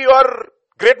going to be your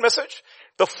great message.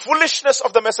 The foolishness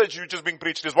of the message which is being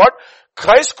preached is what?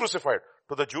 Christ crucified.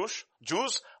 To the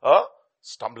Jews, a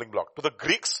stumbling block. To the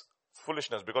Greeks,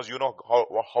 foolishness. Because you know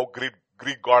how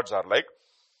Greek gods are like.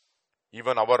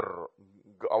 Even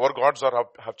our gods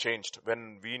have changed.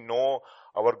 When we know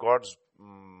our gods,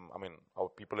 our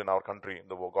people in our country,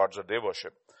 the gods that they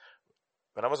worship.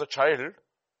 When I was a child,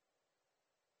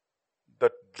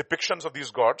 the depictions of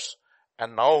these gods,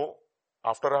 and now,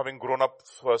 after having grown up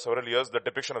for several years, the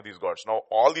depiction of these gods. Now,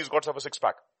 all these gods have a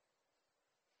six-pack.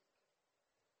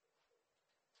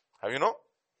 Have you know?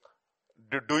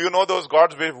 Do you know those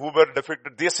gods who were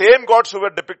depicted? The same gods who were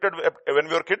depicted when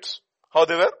we were kids? How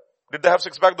they were? Did they have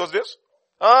six-pack those days?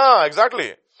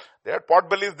 Exactly. They had pot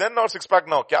bellies then or six-pack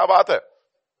now. Kya baat hai?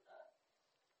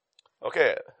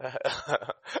 Okay.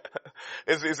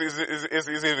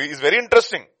 It's very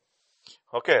interesting.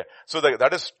 Okay. So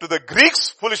that is to the Greeks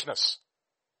foolishness.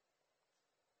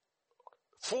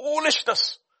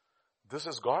 Foolishness. This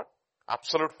is God.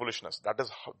 Absolute foolishness. That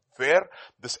is where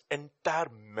this entire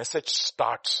message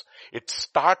starts. It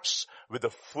starts with the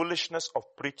foolishness of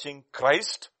preaching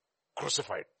Christ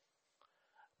crucified.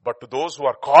 But to those who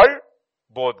are called,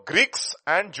 both Greeks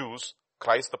and Jews,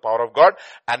 Christ the power of God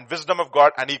and wisdom of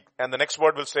God. And the next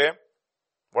word will say,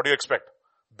 what do you expect?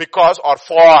 Because or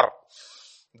for.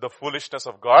 The foolishness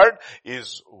of God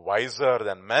is wiser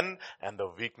than men and the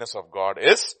weakness of God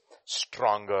is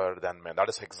stronger than men. That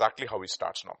is exactly how he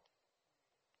starts now.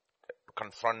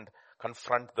 Confront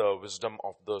the wisdom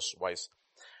of those wise.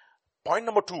 Point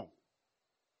number 2.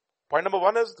 Point number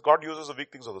 1 is God uses the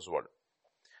weak things of this world.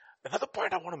 Another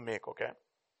point I want to make, okay?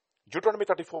 Deuteronomy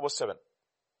 34 verse 7.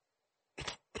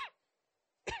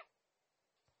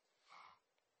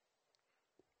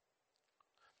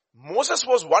 Moses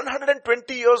was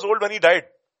 120 years old when he died.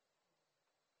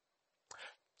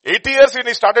 80 years when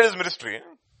he started his ministry.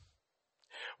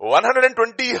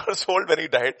 120 years old when he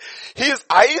died. His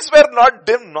eyes were not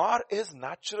dim, nor his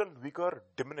natural vigor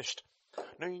diminished.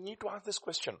 Now you need to ask this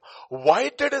question. Why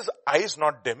did his eyes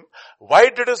not dim? Why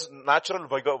did his natural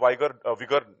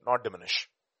vigor not diminish?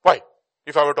 Why?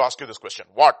 If I were to ask you this question,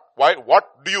 what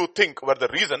do you think were the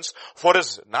reasons for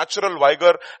his natural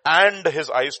vigor and his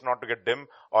eyes not to get dim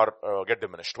or get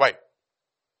diminished? Why?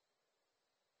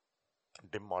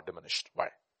 Dim or diminished. Why?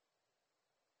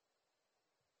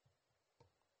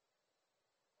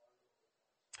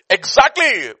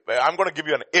 Exactly. I'm going to give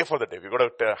you an A for the day. We're going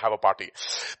to have a party.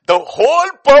 The whole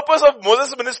purpose of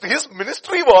Moses' ministry, his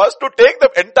ministry was to take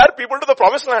the entire people to the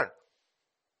promised land.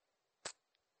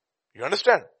 You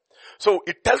understand? So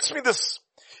it tells me this.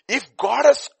 If God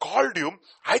has called you,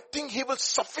 I think he will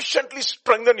sufficiently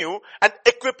strengthen you and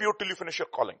equip you till you finish your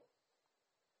calling.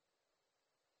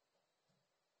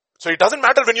 So it doesn't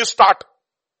matter when you start.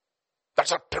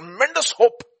 That's a tremendous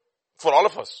hope for all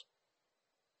of us.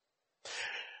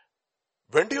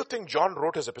 When do you think John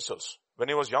wrote his epistles? When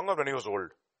he was young or when he was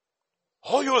old?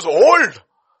 Oh, he was old.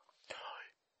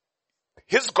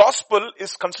 His gospel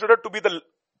is considered to be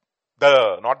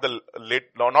not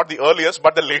the earliest,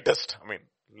 but the latest.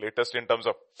 Latest in terms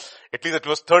of, at least it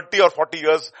was 30 or 40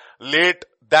 years late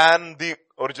than the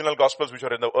original gospels, which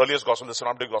are in the earliest gospel, the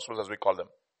synoptic gospels as we call them.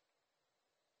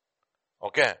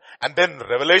 Okay. And then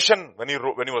Revelation, when he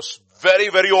was very,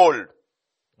 very old.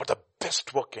 But the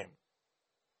best work came.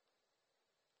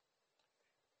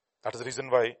 That is the reason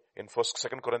why in 2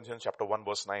 Corinthians chapter 1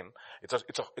 verse 9, it's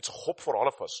a hope for all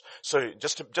of us. So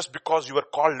just because you were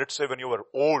called, let's say when you were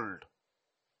old,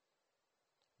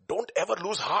 don't ever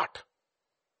lose heart.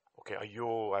 Okay,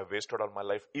 I wasted all my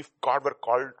life. If God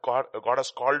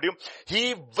has called you,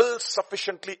 he will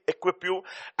sufficiently equip you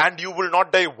and you will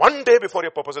not die one day before your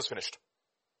purpose is finished.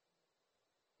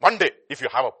 One day, if you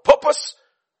have a purpose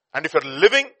and if you're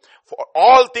living, for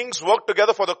all things work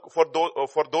together for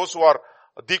those who are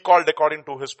called according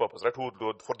to his purpose, right?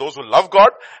 For those who love God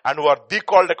and who are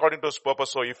called according to his purpose.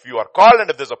 So if you are called and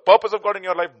if there's a purpose of God in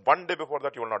your life, one day before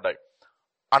that you will not die.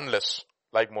 Unless,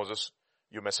 like Moses,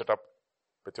 you mess it up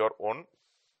with your own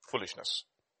foolishness.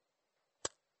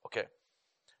 Okay.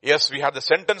 Yes, we have the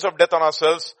sentence of death on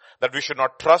ourselves that we should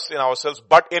not trust in ourselves,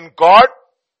 but in God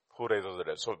who raises the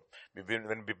dead. So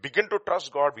when we begin to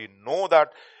trust God, we know that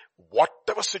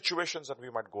whatever situations that we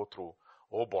might go through,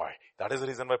 oh boy, that is the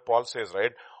reason why Paul says,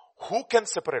 right, who can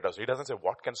separate us? He doesn't say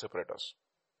what can separate us.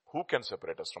 Who can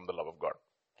separate us from the love of God?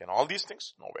 Can all these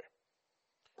things? No way.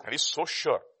 And he's so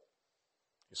sure.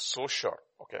 He's so sure.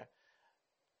 Okay.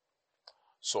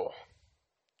 So,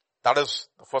 that is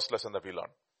the first lesson that we learn.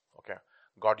 Okay.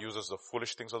 God uses the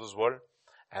foolish things of this world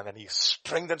and then he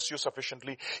strengthens you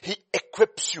sufficiently. He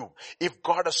equips you. If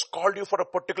God has called you for a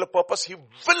particular purpose, he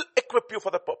will equip you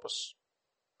for that purpose.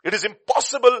 It is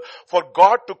impossible for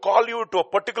God to call you to a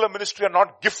particular ministry and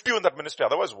not gift you in that ministry.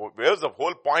 Otherwise, where's the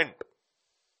whole point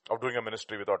of doing a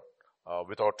ministry without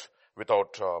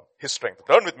His strength?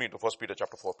 Turn with me to 1 Peter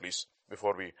chapter 4, please,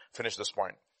 before we finish this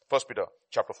point. 1 Peter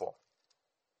chapter 4.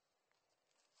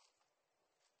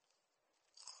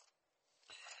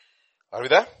 Are we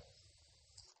there?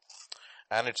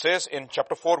 And it says in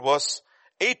chapter 4 verse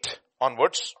 8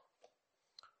 onwards,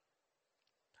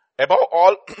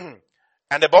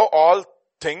 above all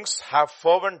things have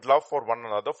fervent love for one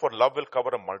another, for love will cover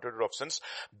a multitude of sins.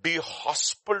 Be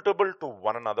hospitable to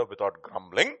one another without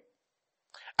grumbling.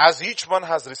 As each one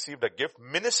has received a gift,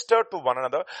 minister to one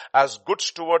another as good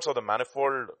stewards of the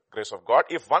manifold grace of God.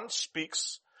 If one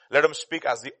speaks, let him speak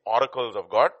as the oracles of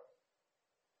God.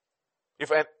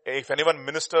 If anyone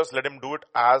ministers, let him do it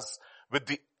as with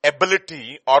the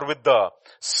ability or with the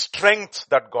strength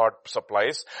that God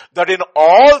supplies, that in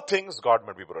all things God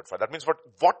may be glorified. That means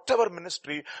whatever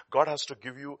ministry, God has to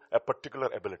give you a particular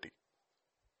ability.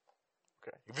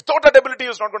 Okay. Without that ability,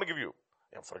 He's not going to give you.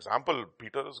 For example,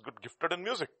 Peter is gifted in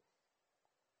music.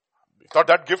 Without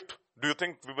that gift, do you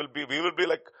think we will be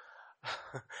like,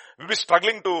 we'll be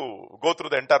struggling to go through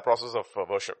the entire process of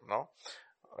worship, no?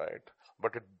 Right?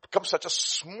 But it becomes such a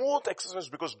smooth exercise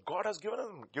because God has given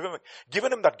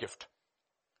him that gift.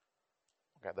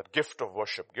 Okay, that gift of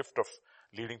worship, gift of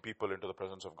leading people into the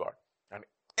presence of God. And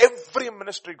every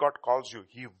ministry God calls you,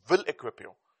 He will equip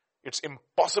you. It's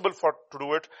impossible to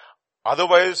do it.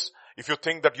 Otherwise, if you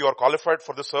think that you are qualified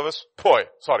for the service,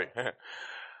 sorry.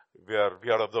 We are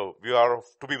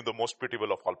to be the most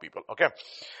pitiable of all people. Okay.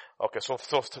 So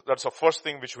that's the first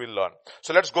thing which we'll learn.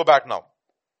 So let's go back now.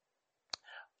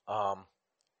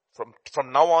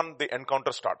 From now on, the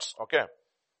encounter starts. Okay.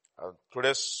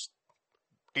 Today's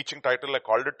teaching title, I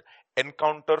called it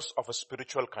Encounters of a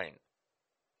Spiritual Kind.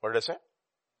 What did I say?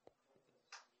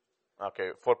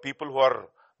 Okay. For people who are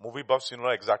movie buffs, you know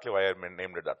exactly why I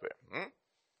named it that way.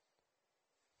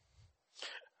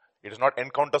 It is not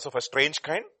encounters of a strange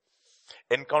kind.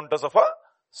 Encounters of a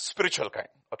spiritual kind.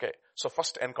 Okay. So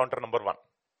first encounter number 1.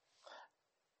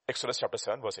 Exodus chapter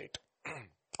 7 verse 8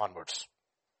 onwards.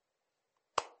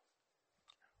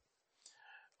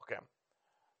 Okay.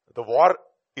 The war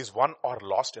is won or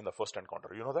lost in the first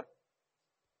encounter. You know that?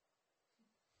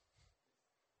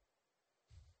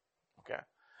 Okay.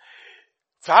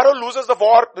 Pharaoh loses the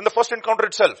war in the first encounter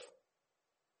itself.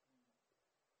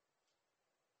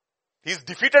 He's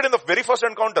defeated in the very first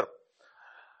encounter.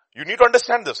 You need to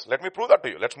understand this. Let me prove that to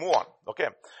you. Let's move on. Okay.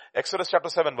 Exodus chapter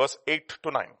 7 verse 8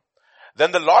 to 9.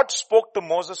 Then the Lord spoke to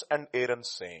Moses and Aaron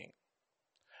saying,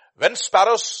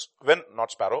 Pharaoh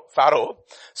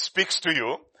speaks to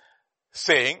you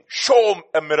saying, show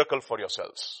a miracle for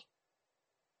yourselves.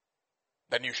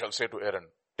 Then you shall say to Aaron,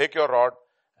 take your rod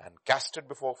and cast it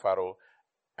before Pharaoh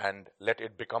and let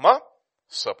it become a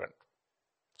serpent.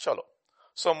 Chalo.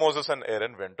 So Moses and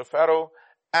Aaron went to Pharaoh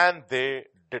and they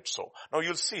did so. Now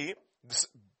you'll see,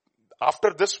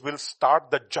 after this will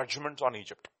start the judgments on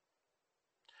Egypt.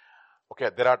 Okay,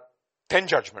 there are 10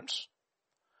 judgments.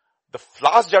 The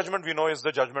last judgment we know is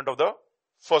the judgment of the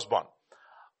firstborn.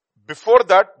 Before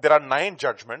that, there are 9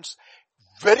 judgments,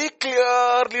 very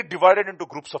clearly divided into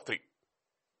groups of 3.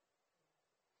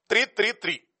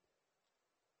 3.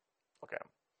 Okay.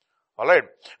 Alright.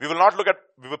 We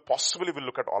will possibly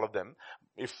look at all of them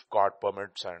if God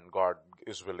permits and God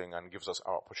is willing and gives us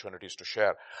opportunities to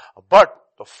share. But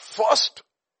the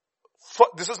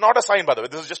this is not a sign, by the way.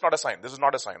 This is just not a sign. This is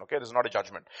not a sign, okay? This is not a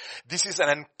judgment. This is an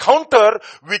encounter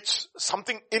which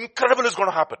something incredible is going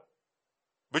to happen,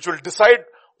 which will decide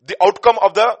the outcome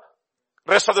of the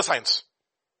rest of the signs.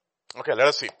 Okay, let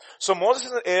us see. So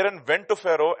Moses and Aaron went to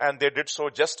Pharaoh and they did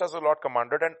so just as the Lord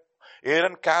commanded, and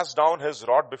Aaron cast down his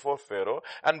rod before Pharaoh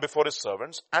and before his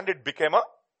servants, and it became a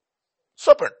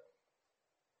serpent.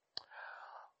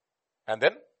 And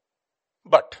then,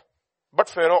 but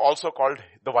Pharaoh also called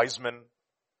the wise men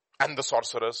and the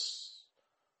sorcerers.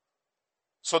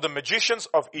 So the magicians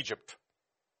of Egypt,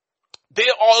 they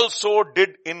also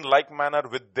did in like manner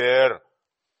with the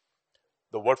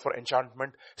word for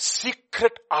enchantment,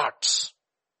 secret arts,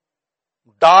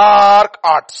 dark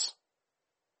arts.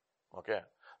 Okay.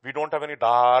 We don't have any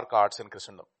dark arts in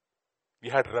Christendom. We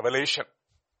had revelation.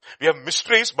 We have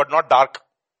mysteries, but not dark.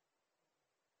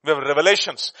 We have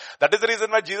revelations. That is the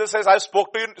reason why Jesus says, I have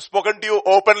spoken to you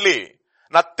openly.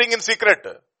 Nothing in secret.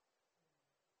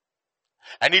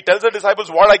 And He tells the disciples,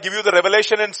 what I give you the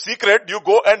revelation in secret, you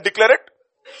go and declare it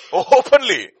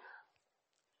openly.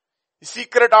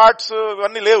 Secret arts,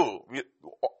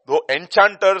 the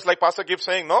enchanters, like Pastor keeps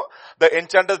saying, no? The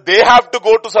enchanters, they have to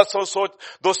go to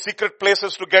those secret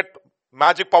places to get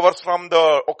magic powers from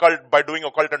the occult by doing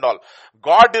occult and all.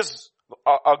 God is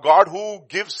a God who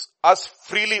gives us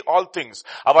freely all things.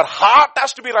 Our heart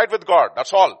has to be right with God.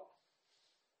 That's all.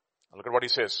 Look at what he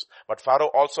says. But Pharaoh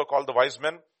also called the wise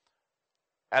men.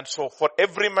 And so for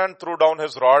every man threw down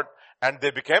his rod and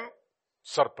they became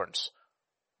serpents.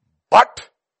 But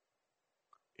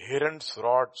Aaron's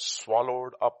rod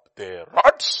swallowed up their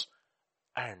rods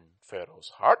and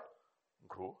Pharaoh's heart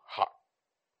grew hard.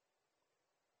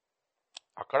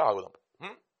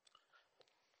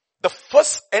 The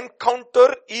first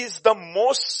encounter is the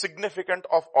most significant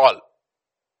of all.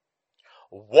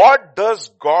 What does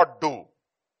God do?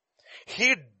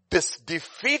 He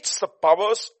defeats the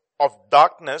powers of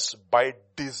darkness by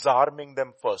disarming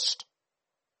them first.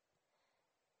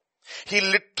 He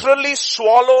literally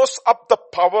swallows up the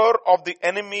power of the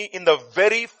enemy in the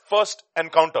very first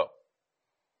encounter.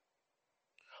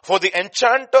 For the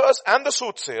enchanters and the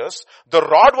soothsayers, the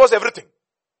rod was everything.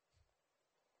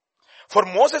 For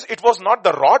Moses, it was not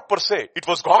the rod per se. It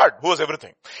was God who was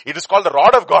everything. It is called the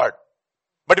rod of God.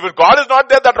 But if God is not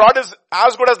there, that rod is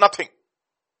as good as nothing.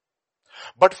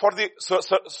 But for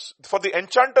the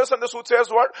enchanters and the soothsayers,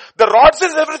 what? The rod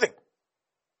says everything.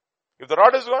 If the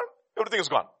rod is gone, everything is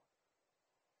gone.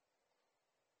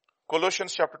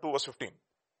 Colossians chapter 2 verse 15.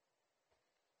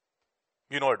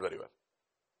 You know it very well.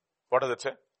 What does it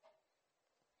say?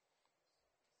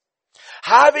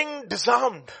 Having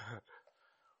disarmed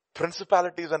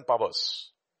principalities and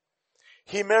powers,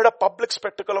 he made a public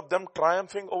spectacle of them,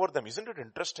 triumphing over them. Isn't it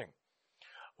interesting?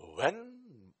 When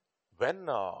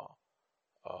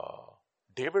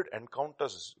David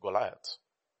encounters Goliath,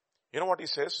 you know what he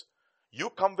says? You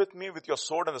come with me with your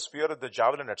sword and the spear and the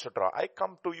javelin, etc. I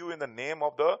come to you in the name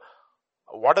of the,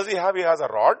 what does he have? He has a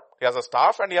rod, he has a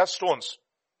staff, and he has stones.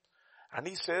 And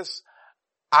he says,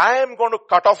 I am going to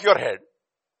cut off your head.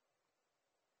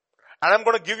 And I'm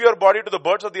going to give your body to the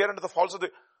birds of the air and to the fowls of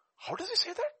the... How does he say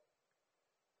that?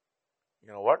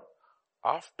 You know what?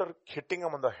 After hitting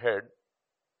him on the head,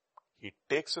 he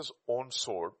takes his own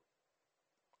sword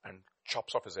and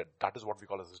chops off his head. That is what we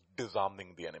call as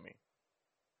disarming the enemy.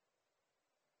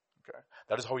 Okay.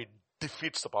 That is how he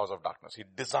defeats the powers of darkness. He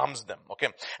disarms them. Okay.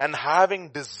 And having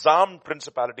disarmed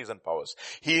principalities and powers,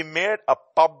 he made a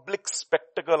public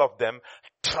spectacle of them,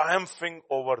 triumphing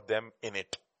over them in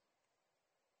it.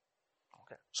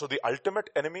 Okay. So the ultimate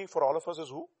enemy for all of us is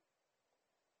who?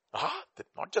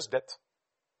 Not just death.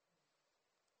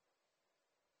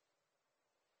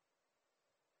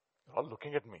 You're all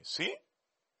looking at me. See,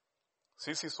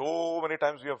 so many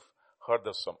times we have heard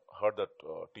that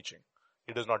teaching.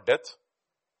 It is not death,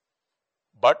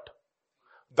 but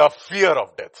the fear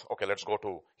of death. Okay, let's go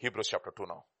to Hebrews chapter 2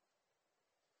 now.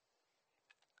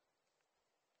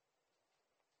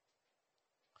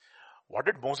 What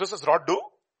did Moses' rod do?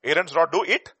 Aaron's rod do?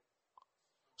 It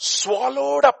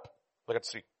swallowed up.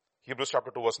 Let's see. Hebrews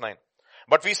chapter 2 verse 9.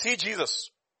 But we see Jesus,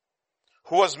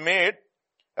 who was made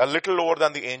a little lower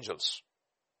than the angels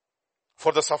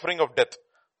for the suffering of death,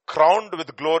 crowned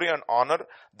with glory and honor,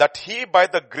 that he by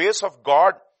the grace of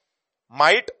God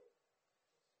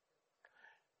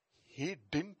he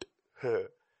didn't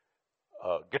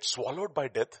get swallowed by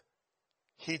death.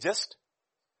 He just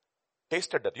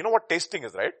tasted death. You know what tasting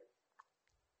is, right?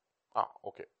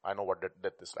 Okay. I know what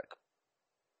death is like.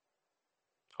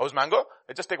 How's mango?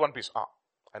 I just take one piece.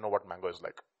 I know what mango is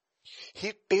like.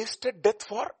 He tasted death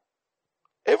for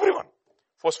everyone.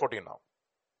 Verse 14 now.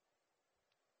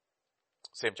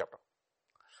 Same chapter.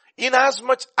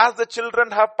 Inasmuch as the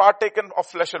children have partaken of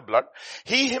flesh and blood,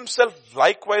 he himself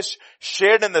likewise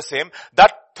shared in the same,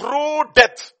 that through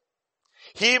death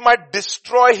he might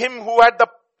destroy him who had the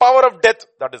power of death,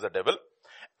 that is the devil,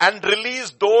 and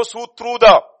release those who through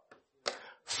the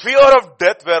fear of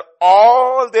death were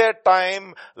all their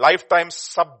lifetime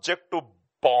subject to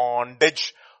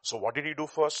bondage. So what did he do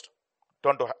first?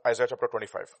 Turn to Isaiah chapter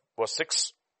 25, verse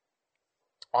 6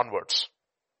 onwards.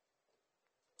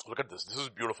 Look at this. This is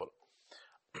beautiful.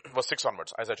 Verse 6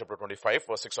 onwards. Isaiah chapter 25,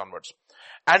 verse 6 onwards.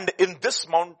 And in this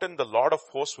mountain, the Lord of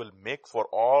hosts will make for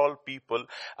all people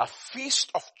a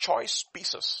feast of choice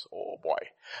pieces. Oh boy.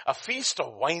 A feast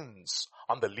of wines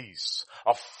on the lees,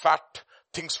 of fat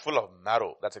things full of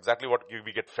marrow. That's exactly what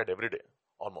we get fed every day,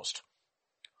 almost.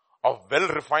 Of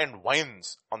well-refined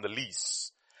wines on the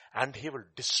lees. And he will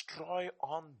destroy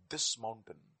on this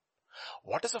mountain.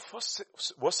 What does the first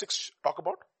verse 6 talk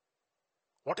about?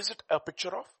 What is it a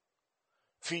picture of?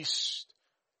 Feast,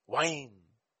 wine,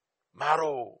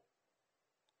 marrow.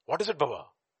 What is it, Baba?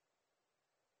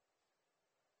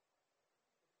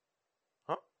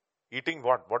 Eating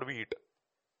what? What do we eat?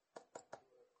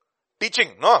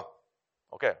 Teaching, no?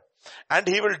 Okay. And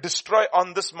he will destroy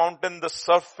on this mountain the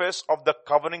surface of the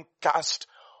covering cast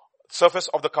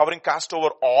over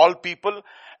all people,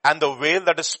 and the veil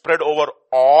that is spread over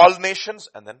all nations.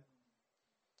 And then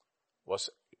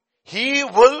he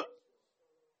will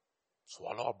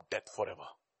swallow up death forever.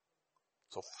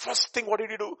 So first thing, what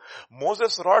did he do?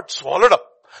 Moses' rod swallowed up.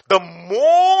 The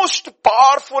most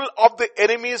powerful of the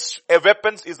enemy's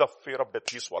weapons is the fear of death.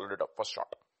 He swallowed it up. First shot.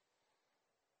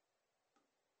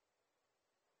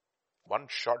 One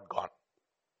shot gone.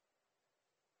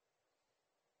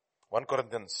 1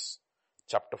 Corinthians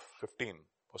chapter 15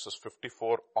 verses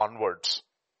 54 onwards.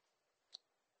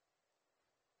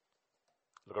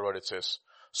 Look at what it says.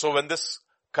 So when this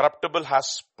corruptible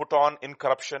has put on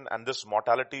incorruption, and this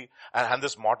mortality, and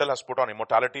this mortal has put on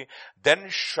immortality, then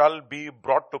shall be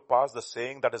brought to pass the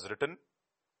saying that is written,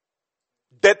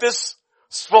 death is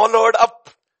swallowed up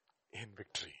in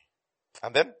victory.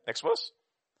 And then, next verse.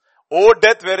 O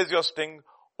death, where is your sting?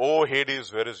 O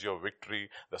Hades, where is your victory?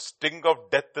 The sting of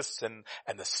death is sin,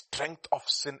 and the strength of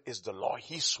sin is the law.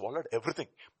 He swallowed everything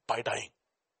by dying.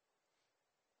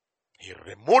 He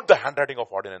removed the handwriting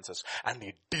of ordinances, and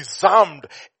he disarmed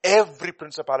every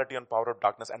principality and power of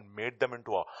darkness and made them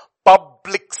into a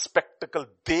public spectacle.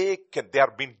 They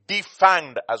are being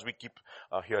defanged, as we keep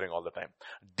hearing all the time.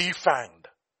 Defanged.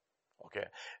 Okay.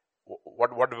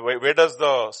 Where does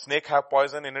the snake have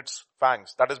poison? In its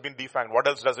fangs. That has been defanged. What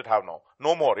else does it have now?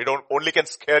 No more. It only can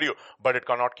scare you, but it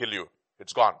cannot kill you.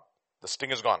 It's gone. The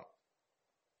sting is gone.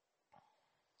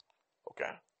 Okay.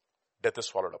 Death is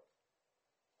swallowed up.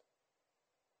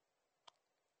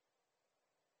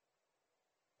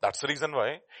 That's the reason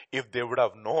why, if they would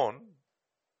have known,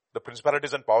 the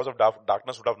principalities and powers of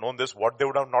darkness would have known this, what they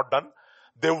would have not done?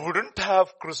 They wouldn't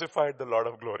have crucified the Lord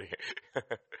of glory.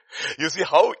 You see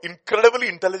how incredibly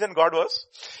intelligent God was?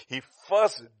 He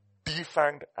first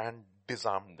defanged and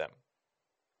disarmed them.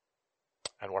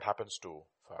 And what happens to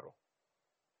Pharaoh?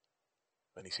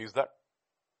 When he sees that,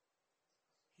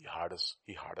 he hardens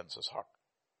his heart.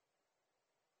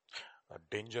 A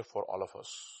danger for all of us.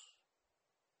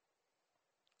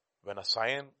 When a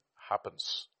sign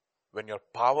happens, when your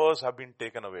powers have been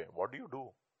taken away, what do?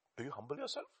 Do you humble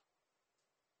yourself?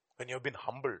 When you have been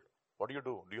humbled, what do?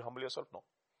 Do you humble yourself? No.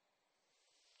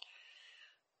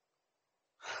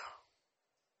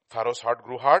 Pharaoh's heart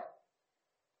grew hard,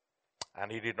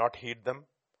 and he did not heed them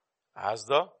as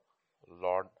the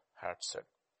Lord had said.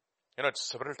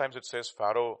 Several times it says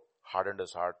Pharaoh hardened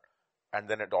his heart, and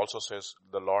then it also says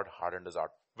the Lord hardened his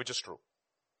heart. Which is true?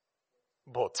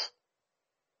 Both.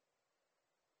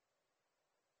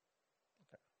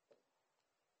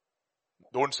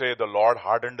 Don't say the Lord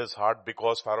hardened his heart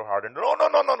because Pharaoh hardened. No.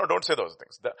 Don't say those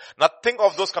things. Nothing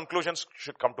of those conclusions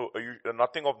should come to,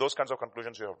 nothing of those kinds of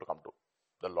conclusions you have to come to.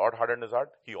 The Lord hardened his heart.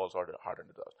 He also hardened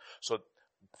his heart. So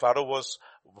Pharaoh was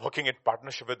working in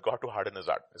partnership with God to harden his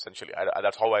heart, essentially.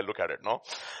 That's how I look at it, no?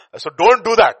 So don't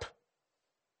do that,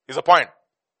 is the point.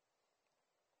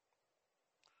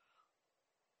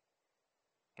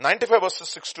 95 verses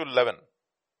 6 to 11.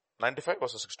 95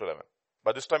 verses 6 to 11.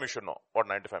 By this time you should know what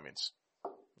 95 means.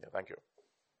 Yeah, thank you.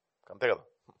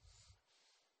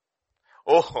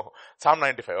 Oh, Psalm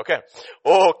 95, okay.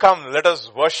 Oh, come, let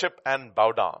us worship and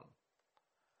bow down.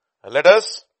 Let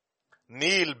us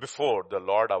kneel before the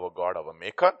Lord our God, our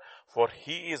Maker, for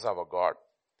He is our God.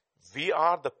 We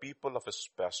are the people of His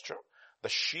pasture, the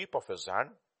sheep of His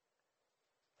hand.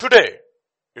 Today,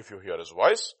 if you hear His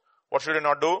voice, what should you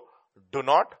not do? Do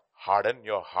not harden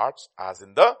your hearts as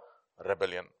in the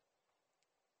rebellion.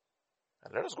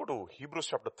 And let us go to Hebrews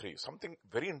chapter 3. Something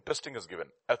very interesting is given.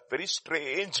 A very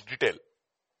strange detail.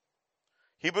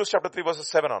 Hebrews chapter 3 verses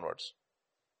 7 onwards.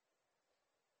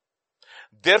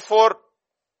 Therefore,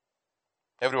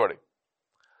 everybody,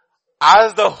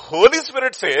 as the Holy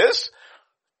Spirit says,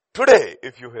 today,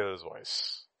 if you hear His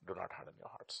voice, do not harden your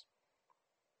hearts.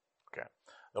 Okay.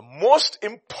 The most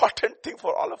important thing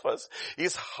for all of us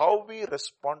is how we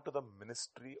respond to the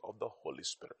ministry of the Holy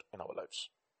Spirit in our lives.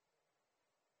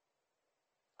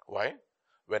 Why?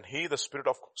 When the Spirit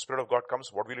of God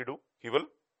comes, what will He do? He will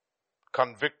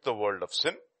convict the world of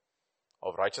sin,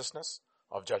 of righteousness,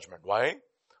 of judgment. Why?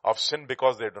 Of sin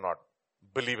because they do not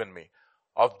believe in me.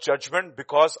 Of judgment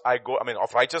because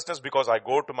of righteousness because I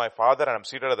go to my Father and I'm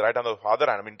seated at the right hand of the Father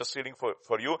and I'm interceding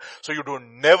for you. So you do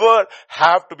never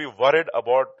have to be worried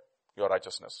about your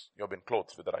righteousness. You have been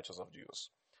clothed with the righteousness of Jesus.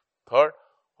 Third,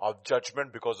 of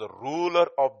judgment because the ruler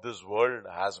of this world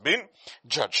has been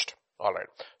judged. Alright.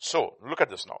 So, look at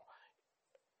this now.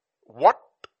 What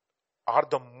are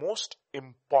the most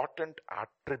important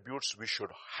attributes we should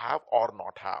have or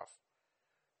not have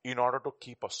in order to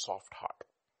keep a soft heart?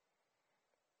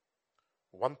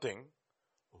 one thing,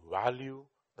 value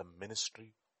the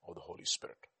ministry of the Holy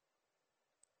Spirit.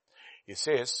 He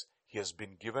says he has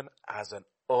been given as an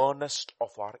earnest of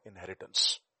our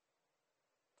inheritance.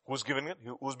 Who's given it?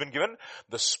 Who's been given?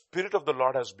 The Spirit of the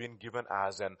Lord has been given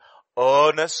as an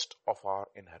earnest of our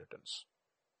inheritance.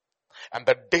 And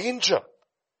the danger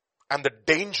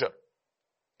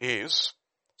is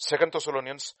 2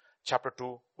 Thessalonians chapter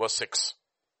 2 verse 6.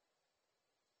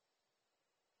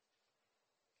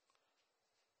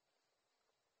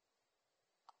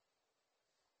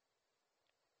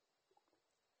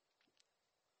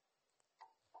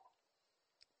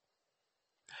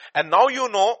 And now you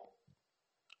know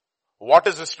what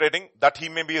is restraining, that he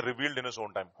may be revealed in his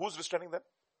own time. Who's restraining them?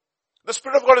 The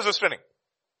Spirit of God is restraining.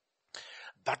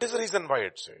 That is the reason why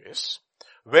it says,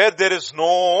 where there is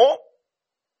no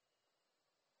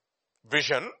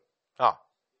vision,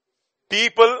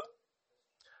 people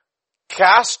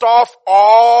cast off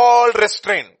all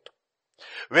restraint.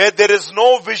 Where there is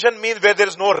no vision means where there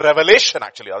is no revelation.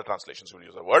 Actually, other translations will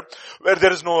use the word. Where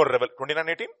there is no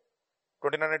 29:18?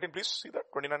 29:18, please see that.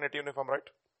 29:18 if I'm right.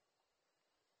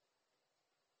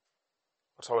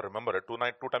 That's how I remember it. 2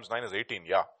 times 9 is 18.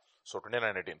 Yeah. So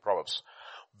 29:18, Proverbs.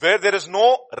 Where there is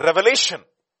no revelation.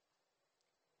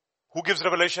 Who gives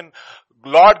revelation?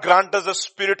 Lord grant us the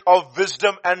spirit of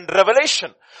wisdom and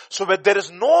revelation. So where there is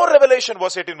no revelation,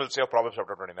 verse 18 will say of Proverbs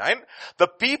chapter 29, the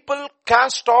people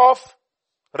cast off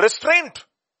restraint.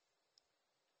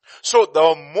 So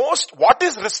what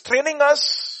is restraining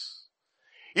us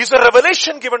is a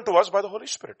revelation given to us by the Holy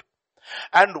Spirit.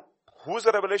 And who is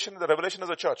the revelation? The revelation is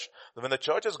the church. When the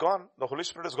church is gone, the Holy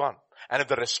Spirit is gone. And if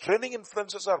the restraining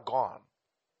influences are gone,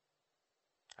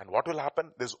 and what will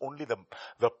happen? There's only the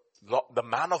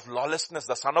man of lawlessness,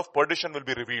 the son of perdition will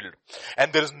be revealed.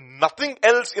 And there is nothing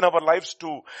else in our lives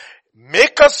to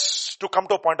make us to come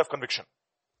to a point of conviction.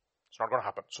 It's not going to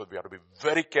happen. So we have to be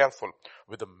very careful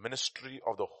with the ministry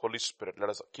of the Holy Spirit. Let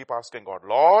us keep asking God,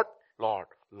 Lord, Lord,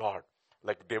 Lord.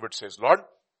 Like David says, Lord,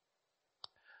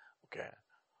 okay,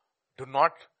 do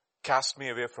not cast me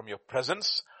away from your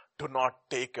presence. Do not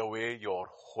take away your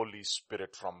Holy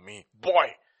Spirit from me.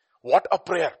 Boy, what a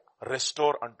prayer.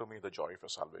 Restore unto me the joy of your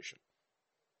salvation.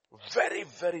 Very,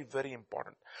 very, very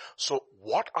important. So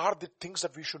what are the things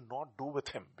that we should not do with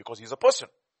him? Because he's a person.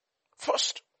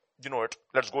 First, you know it.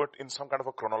 Let's go it in some kind of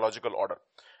a chronological order.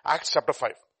 Acts chapter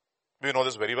 5. We know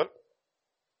this very well.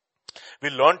 We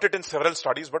learned it in several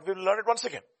studies, but we will learn it once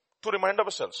again to remind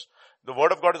ourselves. The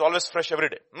word of God is always fresh every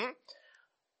day.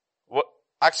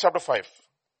 Acts chapter 5.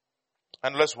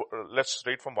 And let's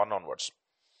read from 1 onwards.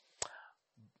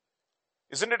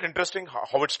 Isn't it interesting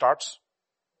how it starts?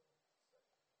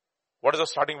 What is the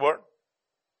starting word?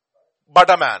 But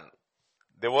a man.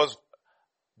 There was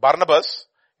Barnabas.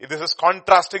 This is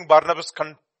contrasting Barnabas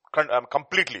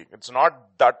completely. It's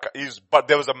not that but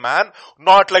there was a man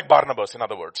not like Barnabas, in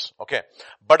other words. Okay.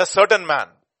 But a certain man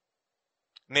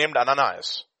named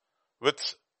Ananias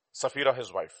with Sapphira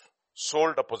his wife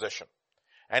sold a possession.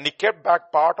 And he kept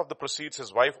back part of the proceeds,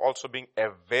 his wife also being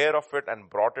aware of it, and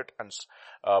brought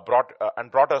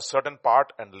a certain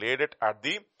part and laid it at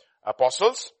the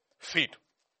apostles' feet.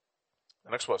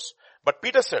 The next verse. But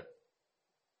Peter said,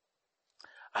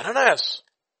 Ananias,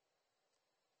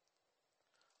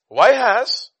 why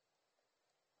has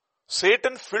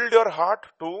Satan filled your heart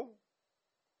to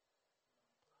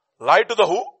lie to the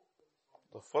who?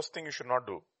 The first thing you should not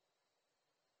do.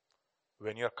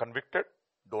 When you are convicted,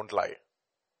 don't lie.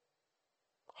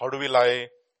 How do we lie?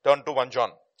 Turn to 1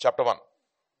 John chapter 1.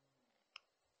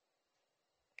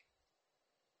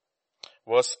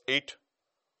 Verse 8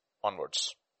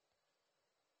 onwards.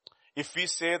 If we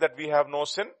say that we have no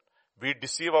sin, we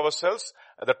deceive ourselves,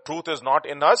 and the truth is not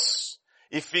in us.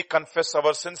 If we confess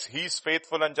our sins, he is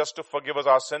faithful and just to forgive us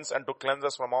our sins and to cleanse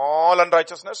us from all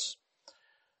unrighteousness.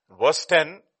 Verse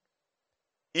 10.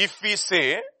 If we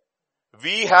say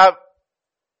we have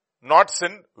not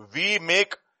sinned, we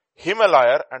make him a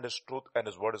liar, and his truth and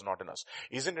his word is not in us.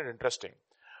 Isn't it interesting?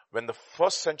 When the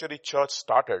first century church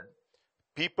started,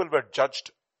 people were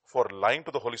judged for lying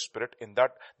to the Holy Spirit, in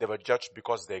that they were judged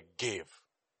because they gave.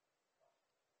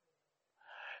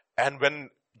 And when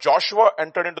Joshua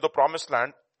entered into the promised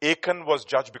land, Achan was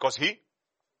judged because he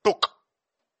took.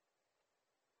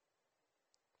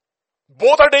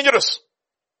 Both are dangerous.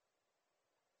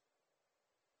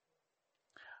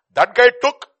 That guy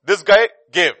took, this guy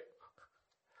gave.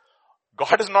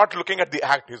 God is not looking at the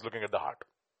act, he's looking at the heart.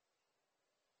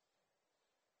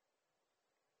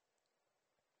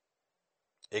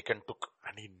 Achan took,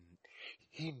 and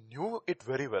he knew it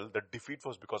very well that defeat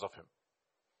was because of him.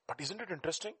 But isn't it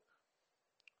interesting?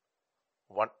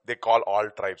 They call all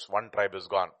tribes. One tribe is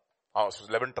gone. So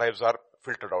 11 tribes are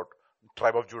filtered out.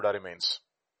 Tribe of Judah remains.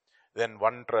 Then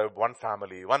one tribe, one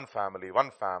family, that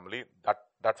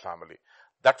family.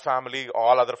 That family,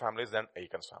 all other families, then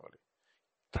Achan's family.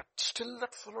 But still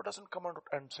that fellow doesn't come out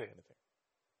and say anything.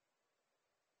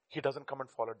 He doesn't come and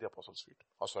fall at the apostles' feet.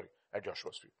 At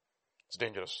Joshua's feet. It's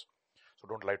dangerous. So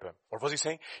don't lie to him. What was he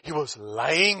saying? He was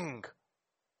lying.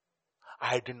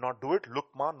 I did not do it. Look,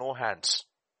 ma, no hands.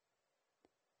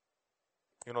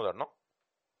 You know that, no?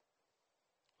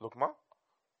 Look, ma,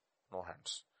 no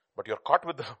hands. But you're caught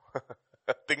with the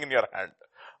thing in your hand.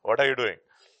 What are you doing?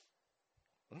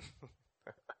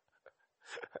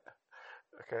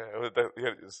 Okay,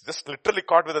 you're just literally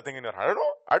caught with the thing in your hand.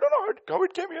 I don't know how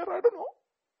it came here. I don't know.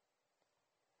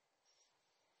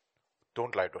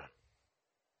 Don't lie to him.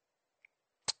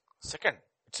 Second,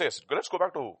 it says, let's go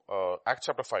back to Acts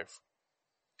chapter 5.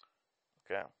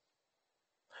 Okay.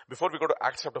 Before we go to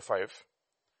Acts chapter 5,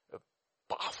 a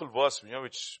powerful verse,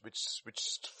 which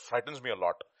frightens me a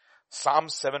lot. Psalm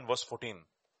 7 verse 14.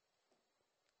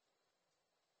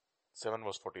 7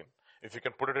 verse 14. If you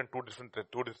can put it in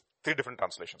three different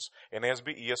translations.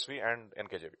 NASB, ESV and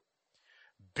NKJV.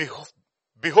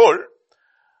 Behold,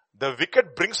 the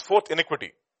wicked brings forth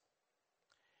iniquity.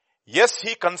 Yes,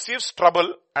 he conceives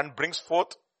trouble and brings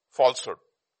forth falsehood.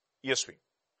 ESV.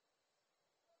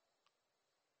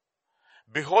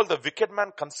 Behold, the wicked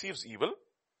man conceives evil,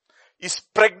 is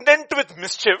pregnant with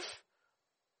mischief,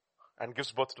 and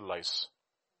gives birth to lies.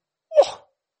 Oh!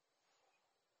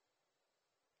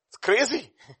 It's crazy.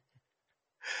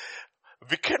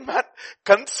 Wicked man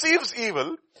conceives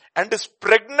evil and is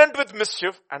pregnant with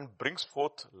mischief and brings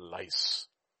forth lies.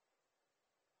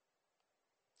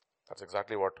 That's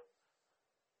exactly what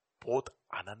both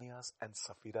Ananias and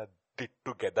Sapphira did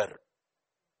together.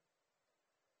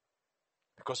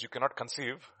 Because you cannot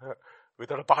conceive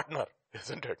without a partner,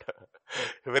 isn't it?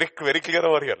 Very, very clear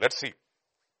over here. Let's see.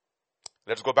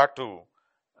 Let's go back to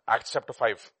Acts chapter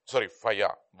 5.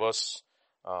 Verse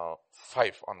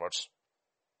 5 onwards.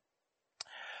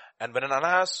 And when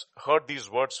Ananias heard these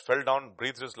words, fell down,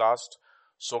 breathed his last.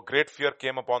 So great fear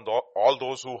came upon all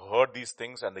those who heard these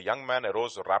things, and the young man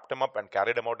arose, wrapped him up, and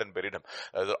carried him out and buried him.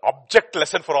 The object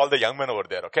lesson for all the young men over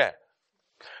there, okay?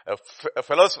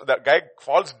 Fellows, the guy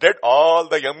falls dead, all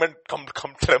the young men come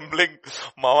trembling.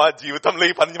 Mama, jeevitamlo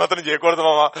ee pani matram cheyakodu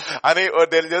mama. And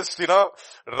they'll just,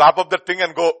 wrap up the thing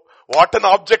and go. What an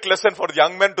object lesson for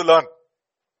young men to learn.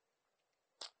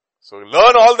 So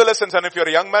learn all the lessons, and if you're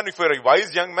a young man, if you're a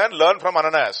wise young man, learn from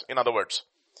Ananias, in other words.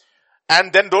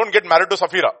 And then don't get married to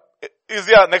Sapphira. Is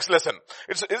the next lesson.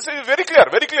 It's very clear,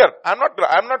 very clear. I'm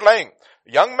not lying.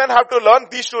 Young men have to learn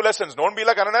these two lessons. Don't be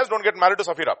like Ananias, don't get married to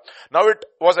Sapphira. Now it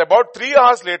was about 3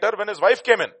 hours later when his wife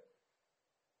came in.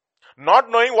 Not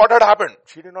knowing what had happened.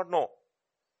 She did not know.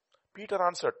 Peter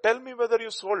answered, tell me whether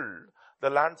you sold the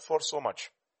land for so much.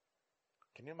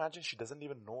 Can you imagine? She doesn't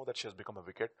even know that she has become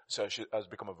she has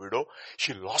become a widow.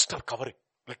 She lost her covering.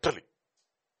 Literally.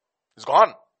 It's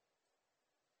gone.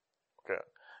 Okay.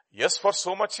 Yes, for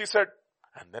so much, he said.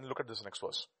 And then look at this next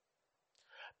verse.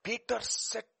 Peter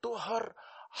said to her,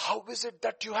 how is it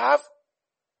that you have?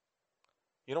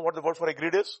 You know what the word for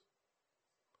agreed is?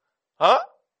 Huh?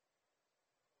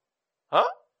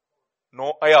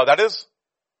 No, yeah, that is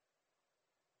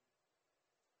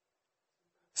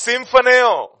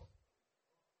symphoneo.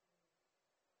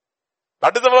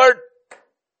 That is the word.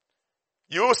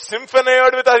 You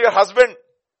symphoneoed with your husband.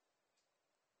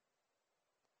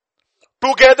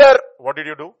 Together, what did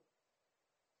you do?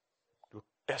 You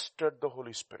tested the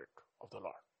Holy Spirit of the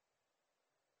Lord.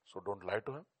 So don't lie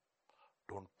to him.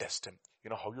 Don't test him. You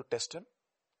know how you test him?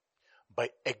 By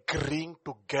agreeing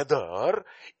together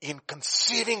in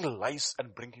conceiving lies and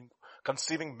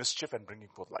conceiving mischief and bringing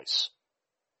forth lies.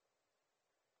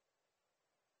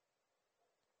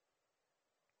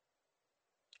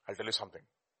 I'll tell you something.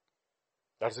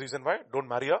 That's the reason why don't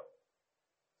marry a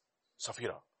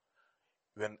Sapphira.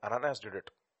 When Ananias did it,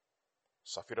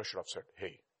 Sapphira should have said,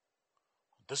 hey,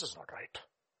 this is not right.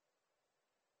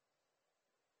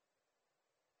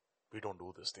 We don't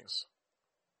do these things.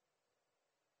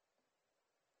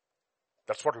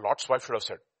 That's what Lot's wife should have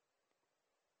said.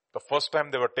 The first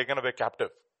time they were taken away captive.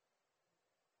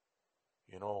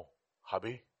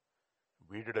 Hubby,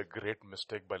 we did a great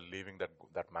mistake by leaving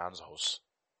that man's house.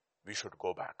 We should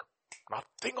go back.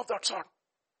 Nothing of that sort.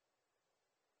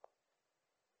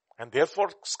 And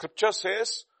therefore, scripture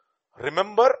says,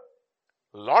 remember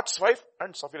Lot's wife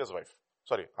and Sapphira's wife.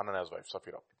 Sorry, Ananias' wife,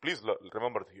 Sapphira. Please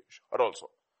remember her also.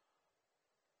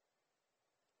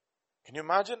 Can you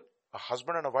imagine A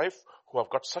husband and a wife who have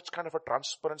got such kind of a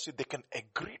transparency, they can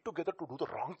agree together to do the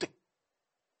wrong thing.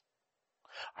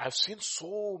 I've seen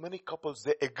so many couples,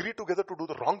 they agree together to do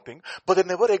the wrong thing, but they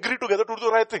never agree together to do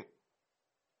the right thing.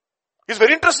 It's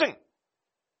very interesting.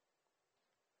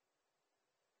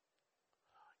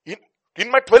 In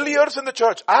my 12 years in the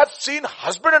church, I have seen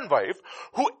husband and wife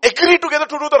who agree together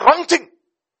to do the wrong thing.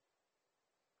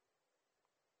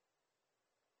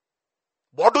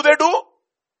 What do?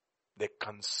 They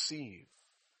conceive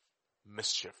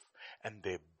mischief and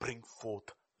they bring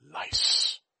forth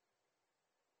lies.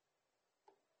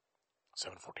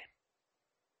 7:14.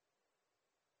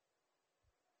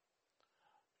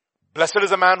 Blessed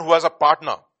is a man who has a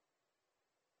partner,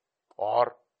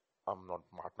 or not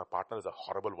partner. Partner is a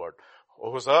horrible word.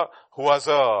 Who has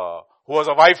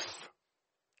a wife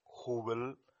who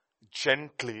will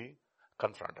gently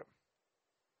confront him.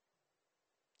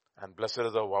 And blessed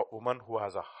is a woman who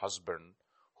has a husband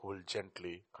who will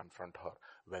gently confront her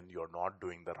when you're not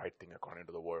doing the right thing according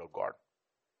to the word of God.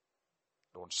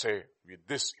 Don't say,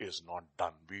 this is not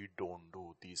done. We don't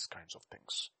do these kinds of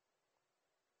things.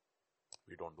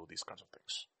 We don't do these kinds of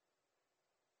things.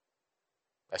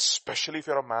 Especially if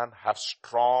you're a man, have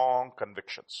strong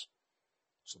convictions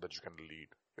so that you can lead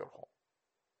your home.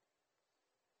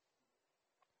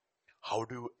 How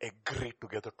do you agree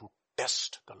together to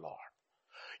test the Lord?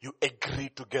 You agree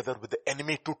together with the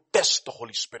enemy to test the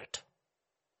Holy Spirit.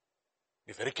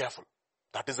 Be very careful.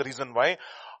 That is the reason why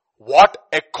what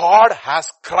accord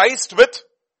has Christ with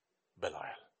Belial?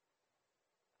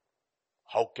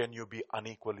 How can you be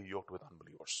unequally yoked with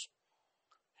unbelievers?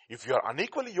 If you are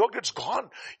unequally yoked, it's gone.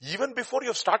 Even before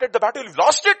you've started the battle, you've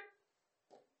lost it.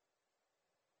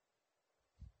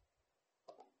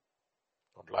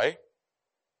 Don't lie.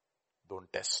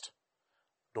 Don't test.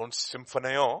 Don't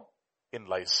symphoneo in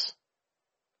lies.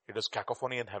 It is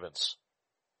cacophony in heavens.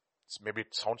 Maybe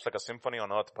it sounds like a symphony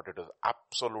on earth, but it is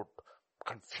absolute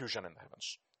confusion in the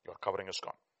heavens. Your covering is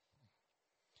gone.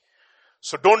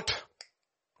 So don't,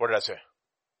 what did I say?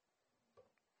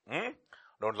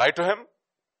 Don't lie to him.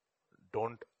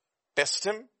 Don't test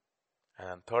him.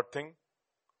 And third thing,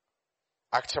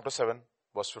 Acts chapter 7,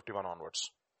 verse 51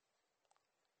 onwards.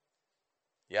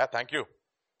 Yeah, thank you.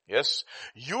 Yes.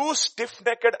 You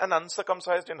stiff-necked and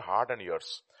uncircumcised in heart and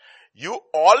ears. You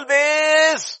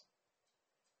always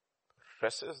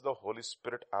resist the Holy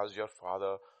Spirit as your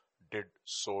Father did,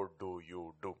 so do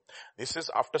you do. This is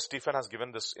after Stephen has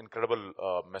given this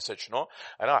incredible message, no?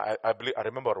 And I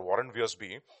remember Warren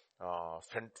Wiersbe,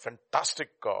 fantastic,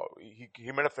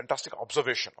 he made a fantastic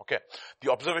observation, okay?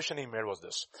 The observation he made was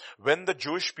this. When the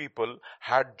Jewish people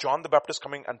had John the Baptist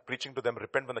coming and preaching to them,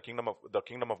 repent when the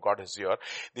kingdom of God is here,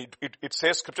 it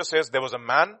says, scripture says, there was a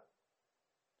man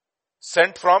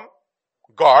sent from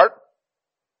God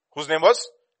whose name was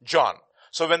John.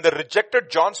 So when they rejected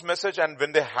John's message and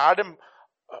when they had him,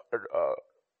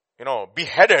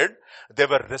 beheaded, they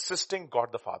were resisting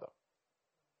God the Father.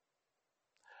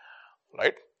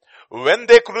 Right? When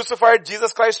they crucified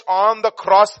Jesus Christ on the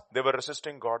cross, they were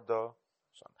resisting God the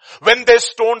Son. When they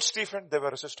stoned Stephen, they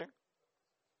were resisting.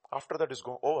 After that, it's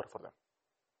over for them.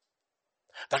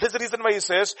 That is the reason why he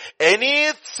says,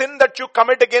 any sin that you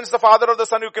commit against the Father or the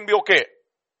Son, you can be okay.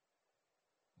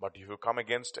 But if you come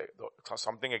against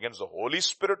something against the Holy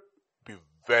Spirit, be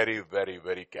very, very,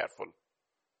 very careful.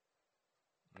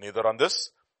 Neither on this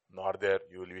nor there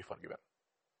you will be forgiven.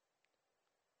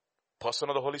 Person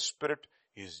of the Holy Spirit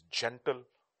is gentle.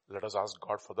 Let us ask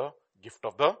God for the gift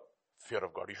of the fear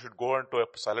of God. You should go into a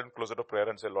silent closet of prayer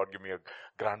and say, Lord,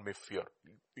 grant me fear.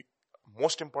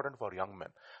 Most important for young men.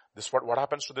 What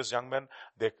happens to this young men?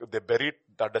 They bury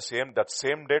that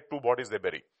same day, 2 bodies they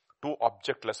bury. 2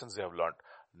 object lessons they have learned.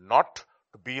 Not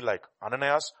to be like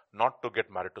Ananias, not to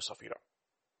get married to Sapphira.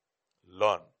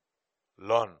 Learn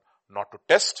not to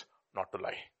test, not to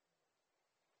lie.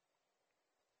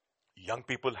 Young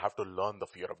people have to learn the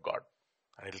fear of God,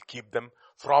 and it will keep them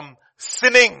from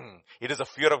sinning. It is the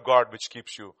fear of God which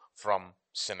keeps you from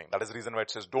sinning. That is the reason why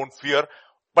it says, don't fear,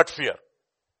 but fear.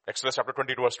 Exodus chapter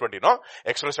 22 verse 20, no?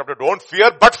 Exodus chapter, don't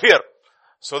fear, but fear.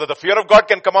 So that the fear of God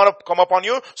can come upon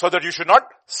you, so that you should not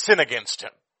sin against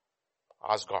him.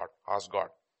 Ask God.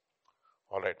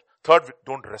 Alright. Third,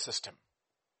 don't resist him.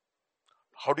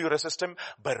 How do you resist him?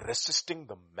 By resisting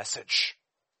the message.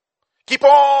 Keep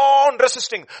on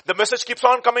resisting. The message keeps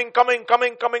on coming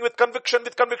with conviction.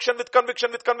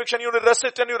 You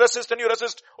resist and you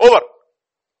resist. Over.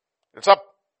 It's up.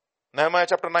 Nehemiah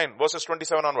chapter 9 verses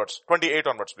 27 onwards. 28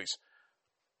 onwards, please.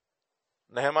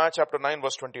 Nehemiah chapter 9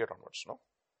 verse 28 onwards, no?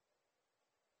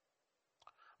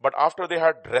 But after they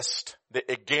had rest, they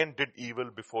again did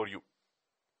evil before you.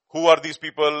 Who are these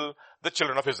people? The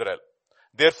children of Israel.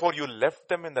 Therefore you left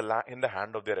them in the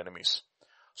hand of their enemies,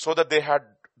 so that they had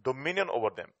dominion over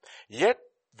them. Yet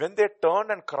when they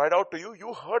turned and cried out to you,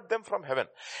 you heard them from heaven.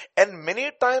 And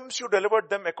many times you delivered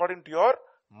them according to your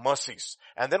mercies.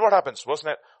 And then what happens? Verse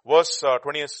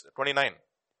 29.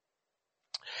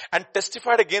 And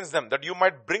testified against them that you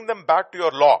might bring them back to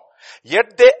your law.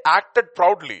 Yet they acted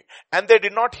proudly, and they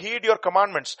did not heed your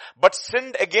commandments, but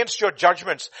sinned against your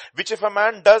judgments, which if a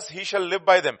man does, he shall live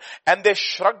by them. And they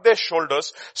shrugged their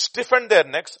shoulders, stiffened their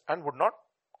necks, and would not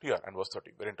hear. And verse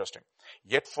 30, very interesting.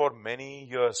 Yet for many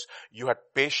years you had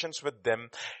patience with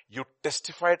them. You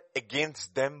testified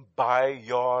against them by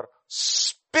your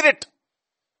spirit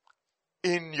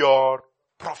in your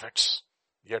prophets.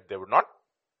 Yet they would not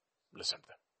listen to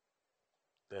them.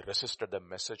 They resisted the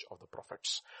message of the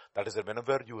prophets. That is,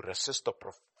 whenever you resist the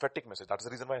prophetic message, that's the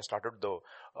reason why I started the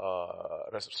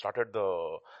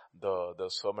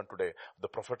sermon today. The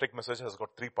prophetic message has got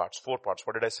 4 parts.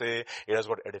 What did I say? It has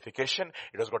got edification,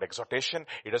 it has got exhortation,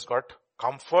 it has got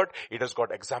comfort, it has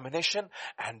got examination,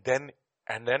 and then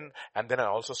I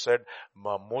also said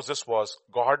Moses was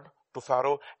God to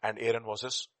Pharaoh and Aaron was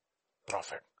his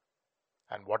prophet.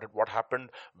 And what happened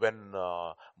when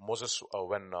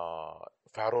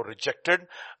Pharaoh rejected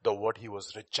the word? He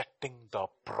was rejecting the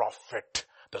prophet,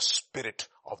 the spirit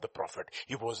of the prophet.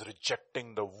 He was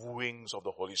rejecting the wooings of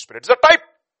the Holy Spirit. It's a type.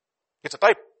 It's a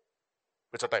type.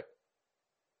 It's a type.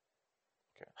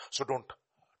 Okay. So don't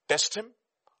test him.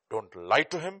 Don't lie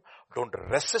to him. Don't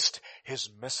resist his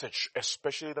message,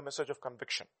 especially the message of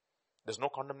conviction. There's no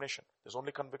condemnation. There's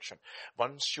only conviction.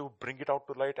 Once you bring it out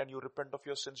to light and you repent of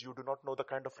your sins, you do not know the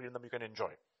kind of freedom you can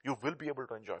enjoy. You will be able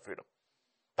to enjoy freedom.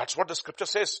 That's what the scripture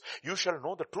says. You shall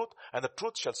know the truth and the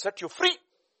truth shall set you free.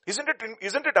 Isn't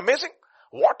it amazing?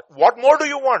 What more do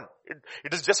you want?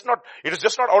 It is just not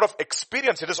out of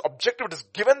experience. It is objective. It is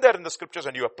given there in the scriptures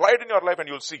and you apply it in your life and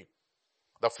you'll see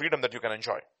the freedom that you can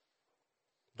enjoy.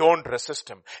 Don't resist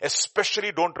him.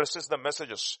 Especially don't resist the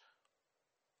messages.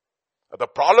 The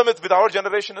problem with our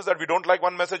generation is that we don't like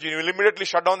one message. You will immediately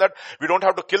shut down that. We don't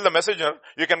have to kill the messenger.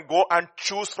 You can go and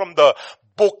choose from the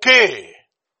bouquet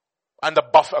and the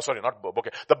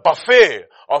the buffet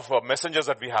of messengers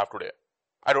that we have today.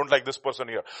 I don't like this person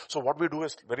here. So what we do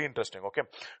is very interesting, okay?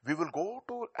 We will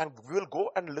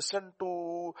go and listen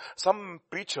to some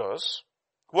preachers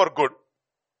who are good.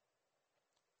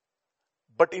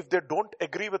 But if they don't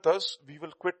agree with us, we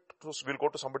will quit. We'll go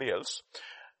to somebody else.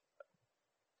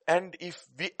 And if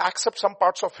we accept some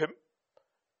parts of him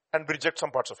and we reject some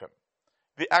parts of him.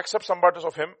 We accept some parts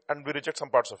of him and we reject some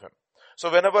parts of him.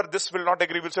 So whenever this will not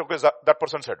agree, we'll say, okay, that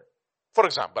person said. For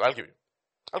example, I'll give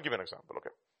you an example,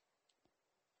 okay?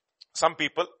 Some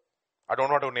people, I don't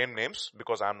want to name names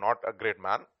because I'm not a great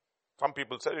man. Some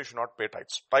people say you should not pay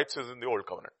tithes. Tithes is in the old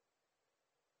covenant.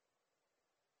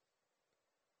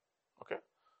 Okay?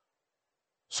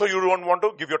 So you don't want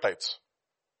to give your tithes.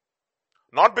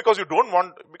 Not because you don't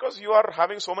want, because you are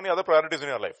having so many other priorities in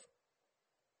your life.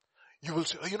 You will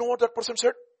say, oh, you know what that person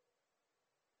said?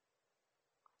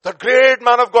 That great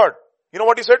man of God. You know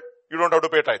what he said? You don't have to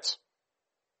pay tithes.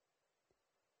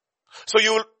 So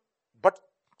but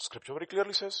scripture very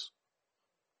clearly says,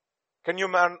 can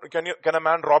a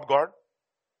man rob God?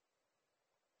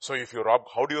 So if you rob,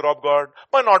 how do you rob God?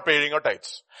 By not paying your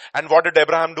tithes. And what did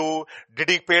Abraham do? Did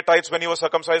he pay tithes when he was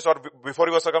circumcised or before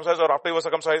he was circumcised or after he was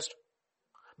circumcised?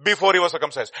 Before he was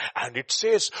circumcised. And it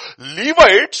says,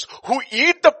 Levites who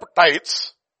eat the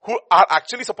tithes, who are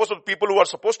actually people who are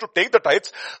supposed to take the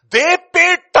tithes, they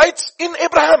paid tithes in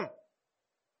Abraham.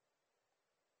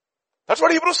 That's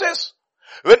what Hebrews says.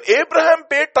 When Abraham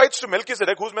paid tithes to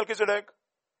Melchizedek, who's Melchizedek?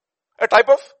 A type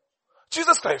of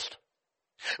Jesus Christ.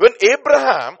 When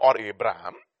Abraham,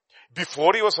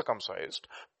 before he was circumcised,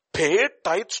 paid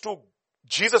tithes to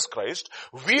Jesus Christ,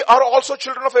 we are also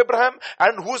children of Abraham,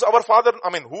 and who's our father,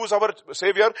 who's our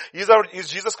savior, is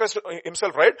Jesus Christ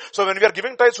himself, right? So when we are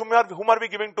giving tithes, whom are we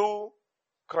giving to?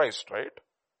 Christ, right?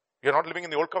 We are not living in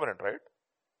the old covenant, right?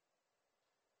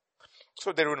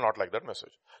 So they will not like that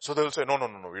message. So they will say, no,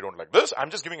 we don't like this. I'm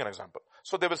just giving an example.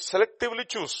 So they will selectively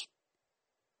choose.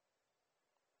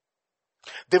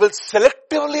 They will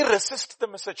selectively resist the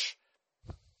message.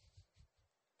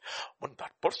 When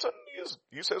that person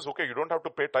he says, okay, you don't have to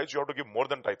pay tithes, you have to give more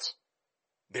than tithes.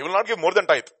 They will not give more than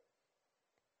tithe.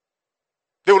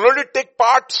 They will only take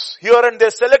parts here and there,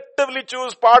 selectively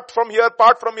choose part from here,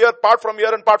 part from here, part from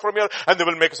here, and part from here, and they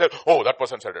will make say, oh, that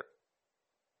person said it.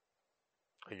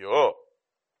 Ayyo.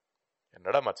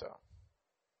 Ennada macha.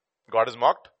 God is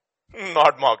mocked?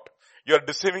 Not mocked. You are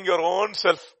deceiving your own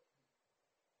self.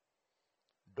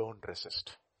 Don't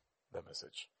resist the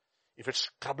message. If it's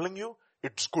troubling you,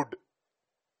 it's good.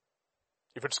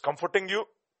 If it's comforting you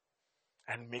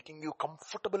and making you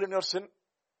comfortable in your sin,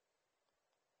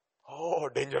 oh,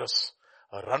 dangerous.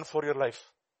 Run for your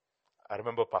life. I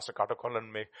remember Pastor Carter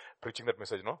Conlon preaching that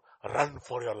message, run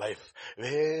for your life.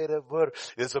 Wherever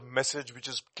is a message which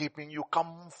is keeping you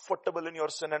comfortable in your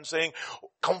sin and saying,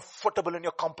 comfortable in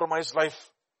your compromised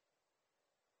life,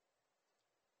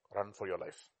 run for your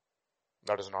life.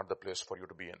 That is not the place for you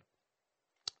to be in.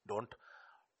 Don't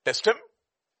test him.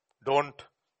 Don't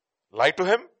lie to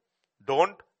him.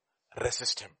 Don't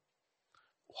resist him.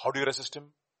 How do you resist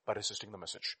him? By resisting the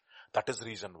message. That is the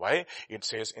reason why it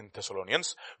says in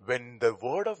Thessalonians, when the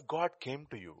word of God came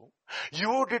to you,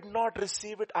 you did not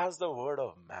receive it as the word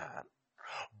of man,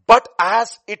 but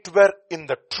as it were in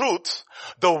the truth,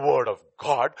 the word of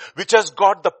God, which has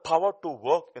got the power to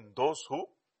work in those who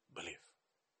believe.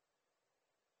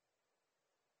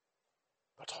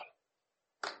 That's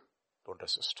all. Don't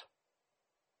resist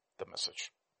the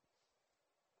message.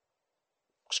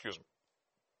 Excuse me.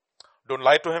 Don't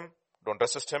lie to him. Don't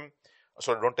resist him.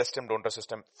 Sorry, don't test him, don't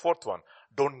resist him. Fourth one,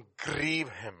 don't grieve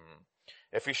him.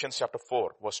 Ephesians chapter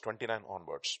 4, verse 29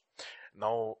 onwards.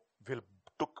 Now, we'll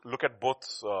look at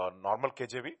both normal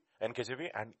KJV, NKJV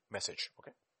and message.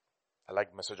 Okay? I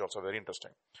like message also, very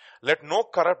interesting. Let no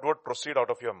corrupt word proceed out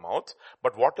of your mouth,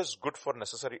 but what is good for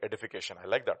necessary edification. I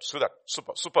like that. See that?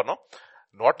 Super, no?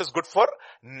 What is good for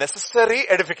necessary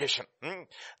edification?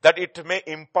 That it may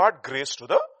impart grace to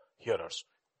the hearers.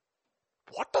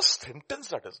 What a sentence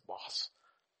that is, boss.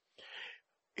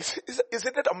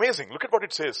 Isn't it amazing? Look at what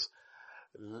it says.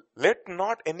 Let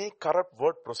not any corrupt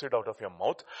word proceed out of your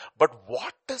mouth, but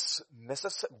what is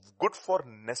good for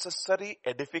necessary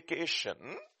edification.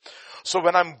 So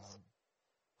when I'm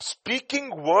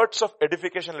speaking words of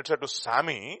edification, let's say to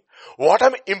Sammy, what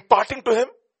I'm imparting to him?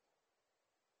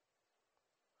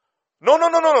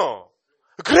 No.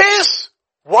 Grace!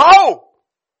 Wow!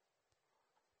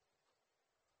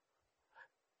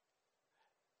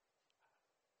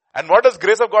 And what does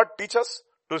grace of God teach us?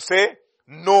 To say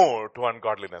no to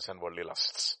ungodliness and worldly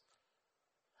lusts.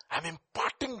 I'm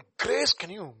imparting grace. Can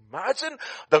you imagine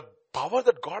the power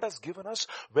that God has given us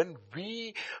when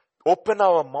we open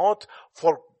our mouth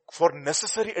for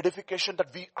necessary edification,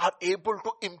 that we are able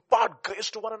to impart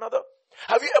grace to one another?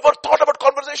 Have you ever thought about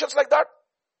conversations like that?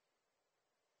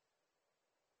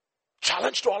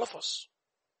 Challenge to all of us.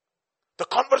 The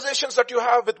conversations that you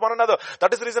have with one another.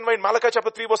 That is the reason why in Malachi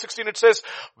chapter 3 verse 16 it says,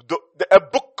 a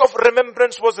book of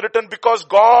remembrance was written because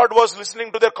God was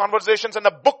listening to their conversations, and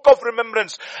a book of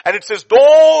remembrance. And it says,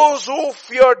 those who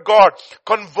feared God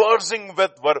were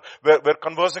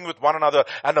conversing with one another,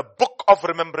 and a book of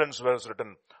remembrance was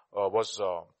written, was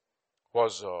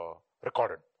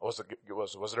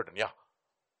written, yeah.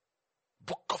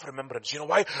 Book of remembrance. You know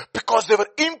why? Because they were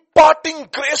imparting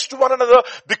grace to one another,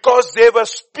 because they were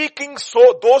speaking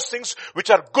those things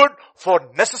which are good for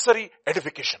necessary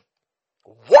edification.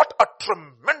 What a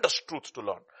tremendous truth to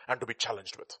learn and to be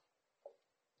challenged with.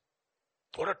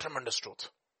 What a tremendous truth.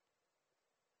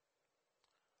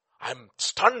 I'm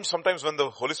stunned sometimes when the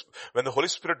Holy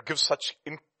Spirit gives such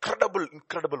incredible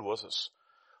verses.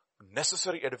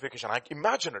 Necessary edification. I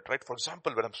imagine it, right? For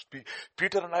example, when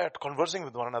Peter and I are conversing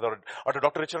with one another, or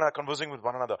Dr. Richard and I are conversing with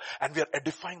one another, and we are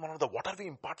edifying one another, what are we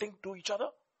imparting to each other?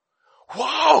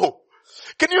 Wow!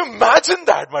 Can you imagine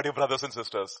that, my dear brothers and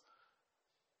sisters?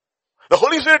 The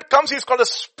Holy Spirit comes, He is called the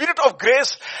Spirit of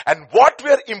grace, and what we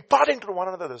are imparting to one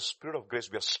another, the Spirit of grace,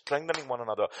 we are strengthening one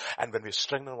another, and when we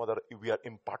strengthen one another, we are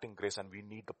imparting grace, and we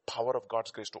need the power of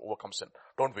God's grace to overcome sin,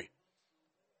 don't we?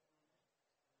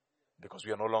 Because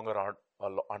we are no longer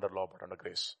under law but under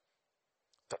grace.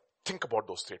 Think about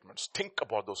those statements.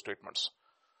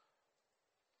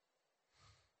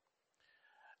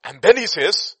 And then he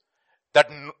says that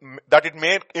it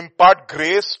may impart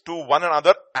grace to one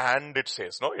another, and it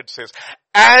says,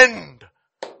 and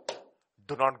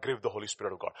do not grieve the Holy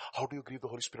Spirit of God. How do you grieve the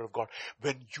Holy Spirit of God?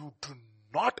 When you do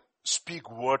not speak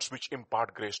words which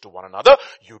impart grace to one another,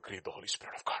 you grieve the Holy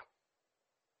Spirit of God,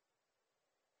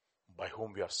 by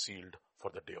whom we are sealed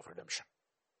for the day of redemption.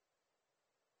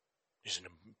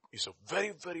 It's a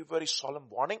very, very, very solemn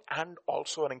warning, and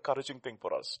also an encouraging thing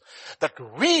for us. That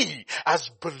we,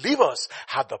 as believers,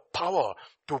 have the power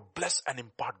to bless and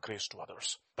impart grace to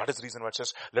others. That is the reason why it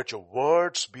says, let your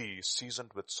words be seasoned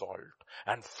with salt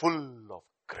and full of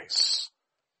grace.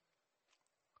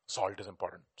 Salt is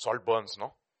important. Salt burns,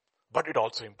 no? But it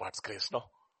also imparts grace, no?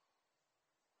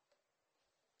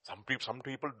 Some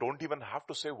people don't even have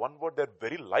to say one word. Their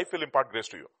very life will impart grace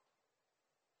to you.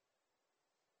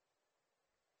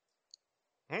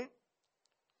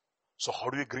 So how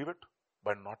do we grieve it?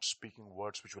 by not speaking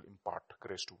words which will impart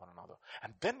grace to one another.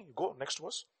 And then you go, next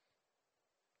verse.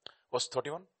 Verse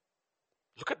 31.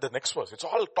 Look at the next verse. It's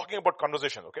all talking about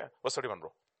conversation, okay? Verse 31,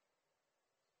 bro.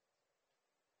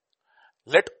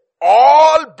 Let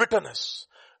all bitterness,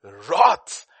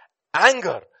 wrath,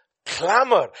 anger,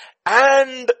 clamor,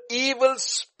 and evil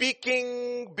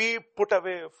speaking be put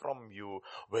away from you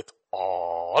with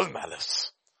all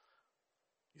malice.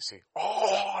 You see,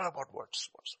 all about words.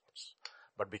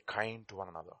 But be kind to one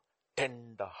another,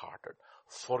 tender hearted,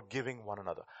 forgiving one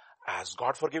another. As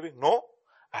God forgiving? No.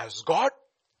 As God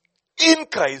in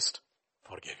Christ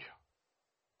forgive you.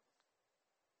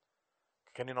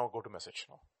 Can you now go to message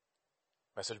now?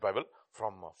 Message Bible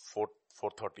from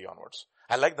 4:30 onwards.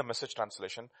 I like the Message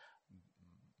translation.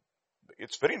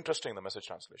 It's very interesting, the Message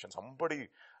translation. Somebody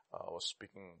was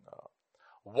speaking.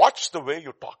 Watch the way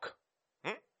you talk.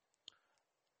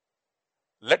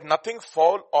 Let nothing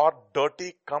foul or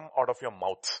dirty come out of your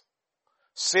mouth.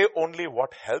 Say only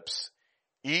what helps,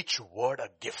 each word a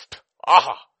gift.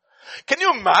 Aha! Can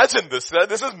you imagine this?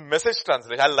 This is Message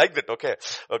translation. I like that, okay.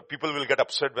 People will get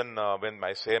upset when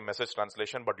I say Message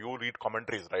translation, but you read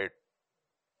commentaries, right?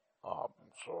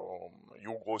 So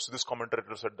you go, see this commentator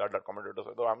said that commentator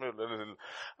said that.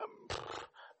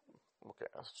 Okay,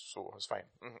 so it's fine.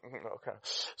 Okay.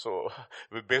 So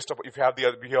based on, if you have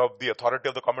the authority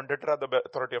of the commentator or the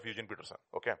authority of Eugene Peterson,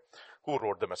 okay, who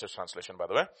wrote the Message translation, by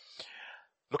the way.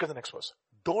 Look at the next verse.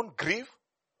 Don't grieve.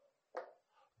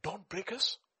 Don't break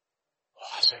us.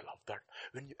 Oh, I love that.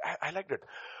 I like that.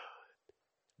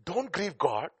 Don't grieve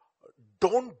God.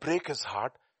 Don't break his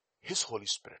heart, his Holy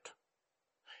Spirit.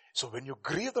 So when you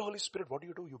grieve the Holy Spirit, what do?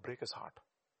 You break his heart.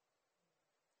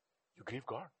 You grieve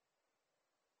God.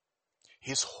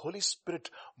 His Holy Spirit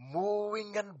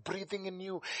moving and breathing in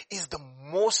you is the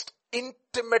most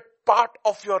intimate part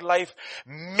of your life,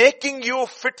 making you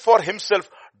fit for himself.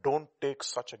 Don't take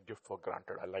such a gift for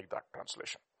granted. I like that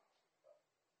translation.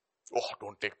 Oh,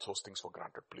 don't take those things for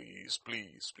granted. Please,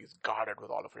 please, please guard it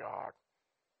with all of your heart.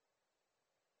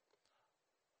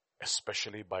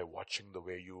 Especially by watching the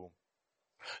way you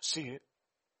see.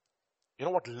 You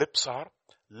know what lips are?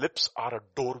 Lips are a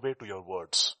doorway to your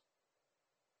words.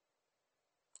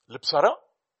 Lips are a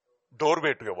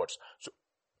doorway to your words. So,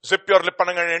 zip your lip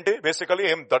and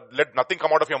basically let nothing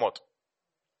come out of your mouth.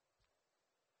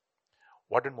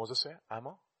 What did Moses say? I'm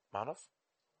a man of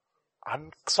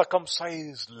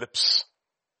uncircumcised lips.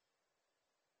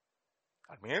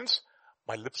 That means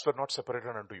my lips were not separated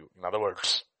unto you. In other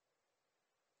words,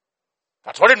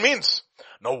 that's what it means.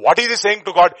 Now what is he saying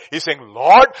to God? He's saying,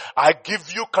 Lord, I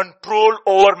give you control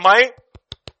over my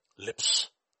lips.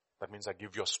 That means I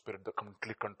give your spirit the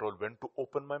complete control when to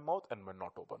open my mouth and when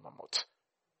not to open my mouth.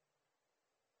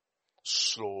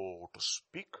 Slow to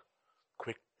speak,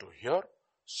 quick to hear,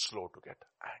 slow to get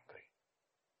angry.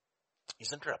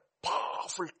 Isn't it a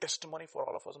powerful testimony for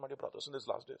all of us, my dear brothers, in these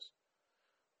last days?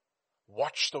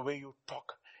 Watch the way you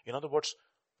talk. In other words,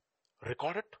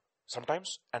 record it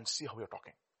sometimes and see how you're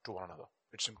talking to one another.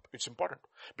 It's important.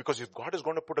 Because if God is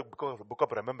going to put a book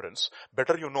of remembrance,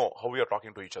 better you know how we are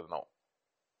talking to each other now.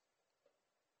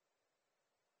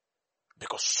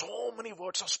 Because so many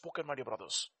words are spoken, my dear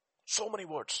brothers. So many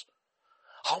words.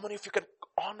 How many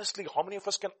of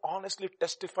us can honestly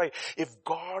testify if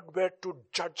God were to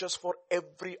judge us for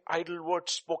every idle word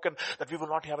spoken, that we will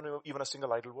not have even a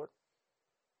single idle word?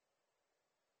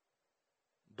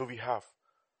 Do we have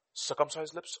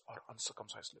circumcised lips or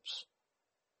uncircumcised lips?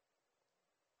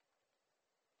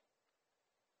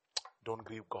 Don't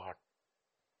grieve God.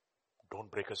 Don't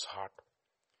break his heart.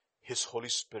 His Holy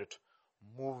Spirit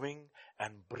moving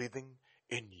and breathing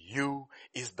in you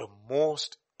is the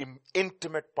most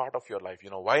intimate part of your life. You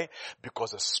know why?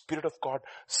 Because the Spirit of God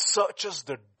searches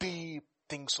the deep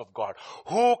things of God.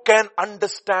 Who can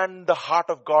understand the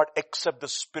heart of God except the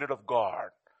Spirit of God?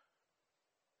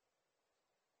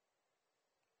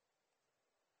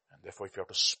 And therefore, if you have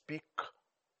to speak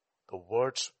the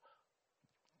words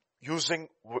using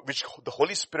which the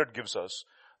Holy Spirit gives us,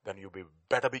 then you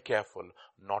better be careful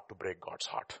not to break God's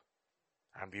heart.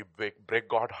 And we break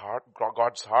God's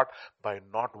heart by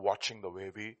not watching the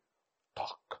way we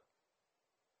talk.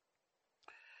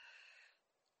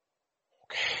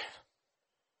 Okay.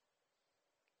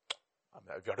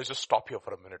 If you have to just stop here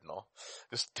for a minute now.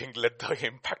 Just think, let the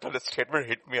impact of the statement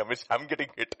hit me. I'm getting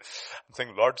hit. I'm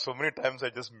saying, Lord, so many times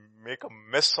I just make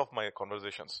a mess of my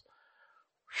conversations.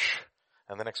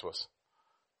 And the next verse.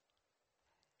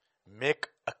 Make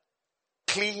a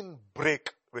clean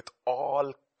break with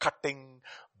all cutting,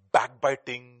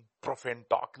 backbiting, profane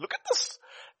talk. Look at this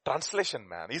translation,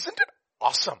 man. Isn't it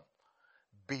awesome?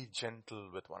 Be gentle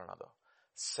with one another.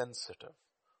 sensitive,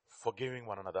 forgiving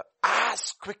one another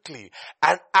as quickly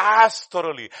and as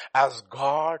thoroughly as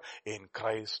God in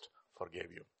Christ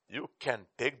forgave you. You can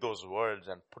take those words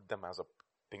and put them as a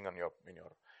thing in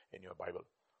your Bible.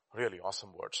 Really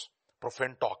awesome words.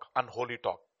 Profane talk, unholy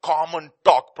talk, common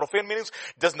talk. Profane means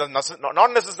just not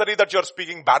necessary that you're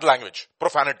speaking bad language,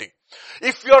 profanity.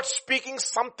 If you're speaking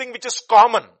something which is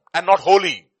common and not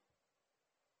holy,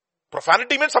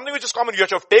 profanity means something which is common. You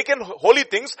have taken holy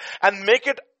things and make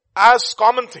it as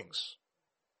common things.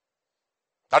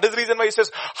 That is the reason why he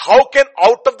says, how can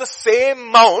out of the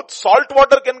same mouth salt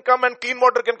water can come and clean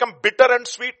water can come, bitter and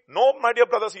sweet? No, my dear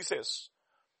brothers, he says.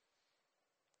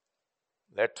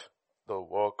 Let the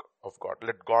work of God,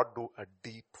 let God do a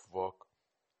deep work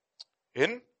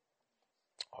in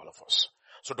all of us.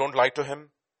 So don't lie to him,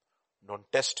 don't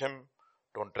test him,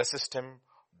 don't resist him,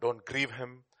 don't grieve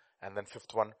him. And then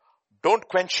fifth one, don't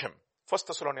quench him. 1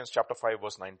 Thessalonians chapter 5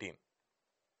 verse 19.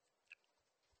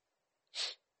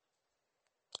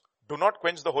 Do not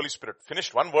quench the Holy Spirit.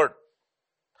 Finished, one word.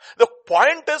 The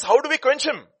point is, how do we quench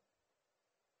him?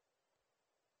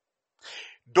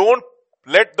 Don't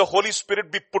let the Holy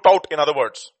Spirit be put out, in other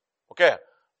words. Okay.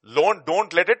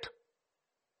 Don't let it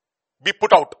be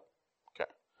put out. Okay.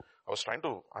 I was trying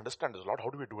to understand this, Lord. How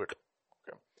do we do it?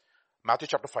 Okay. Matthew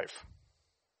chapter 5.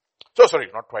 So sorry,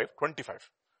 not 5, 25.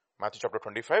 Matthew chapter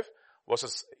 25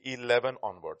 verses 11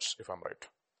 onwards, if I'm right.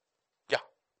 Yeah.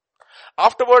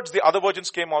 Afterwards, the other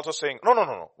virgins came also saying,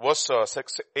 no. Verse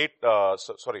 6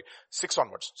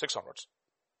 onwards.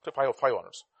 5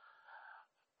 onwards.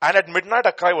 And at midnight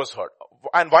a cry was heard.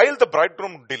 And while the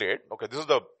bridegroom delayed, okay, this is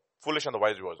the foolish and the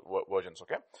wise virgins,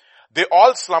 okay. They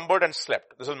all slumbered and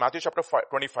slept. This is Matthew chapter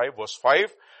 25 verse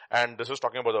 5. And this is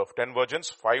talking about the 10 virgins,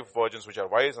 5 virgins which are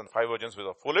wise and 5 virgins which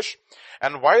are foolish.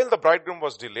 And while the bridegroom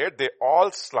was delayed, they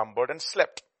all slumbered and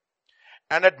slept.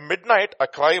 And at midnight a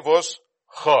cry was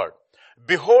heard.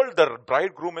 Behold, the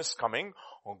bridegroom is coming.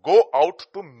 Go out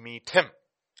to meet him.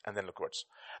 And then look words.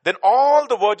 Then all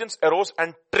the virgins arose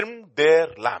and trimmed their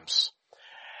lamps.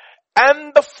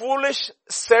 And the foolish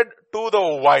said to the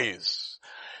wise,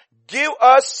 give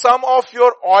us some of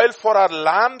your oil, for our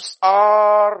lamps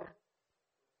are,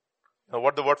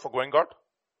 what the word for going out?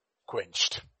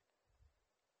 Quenched.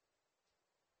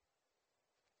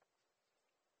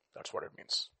 That's what it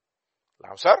means.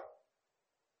 Lamps are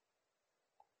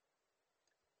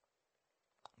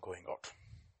going out.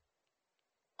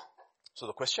 So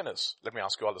the question is, let me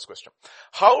ask you all this question.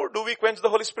 How do we quench the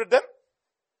Holy Spirit then?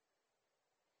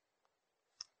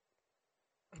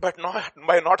 But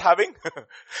by not having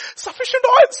sufficient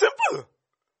oil. Simple.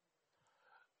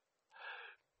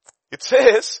 It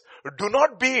says, do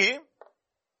not be,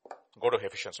 go to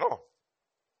Ephesians, no.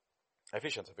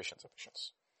 Ephesians.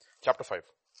 Chapter 5.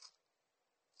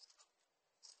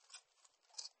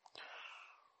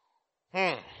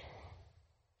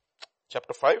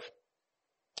 Chapter 5,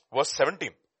 verse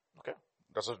 17. Okay.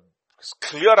 That's as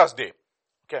clear as day.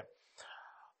 Okay.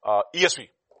 ESV.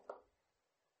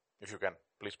 If you can,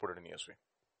 please put it in ESV.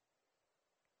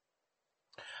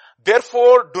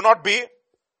 Therefore, do not be,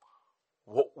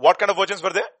 what kind of virgins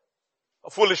were they?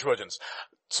 Foolish virgins.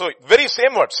 So, very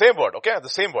same word, okay, the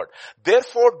same word.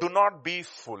 Therefore, do not be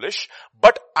foolish,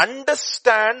 but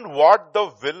understand what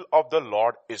the will of the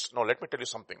Lord is. Now, let me tell you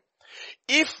something.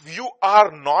 If you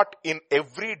are not in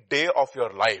every day of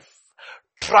your life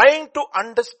trying to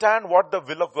understand what the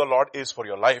will of the Lord is for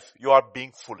your life, you are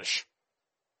being foolish.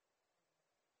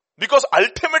 Because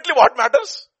ultimately what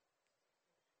matters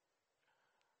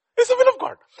is the will of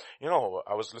God. You know,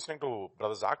 I was listening to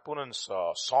Brother Zach Poonan's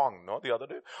song, the other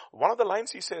day. One of the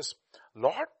lines he says,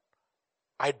 Lord,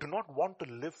 I do not want to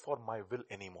live for my will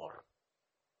anymore.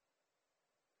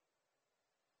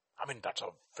 I mean, that's a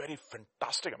very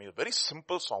fantastic, a very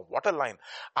simple song. What a line.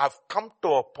 I've come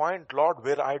to a point, Lord,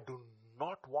 where I do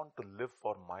not want to live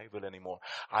for my will anymore.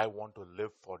 I want to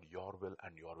live for your will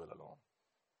and your will alone.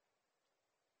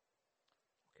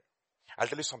 Okay. I'll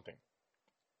tell you something.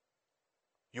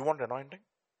 You want anointing?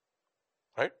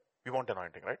 Right? We want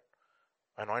anointing, right?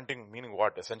 Anointing meaning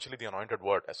what? Essentially the anointed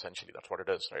word. Essentially, that's what it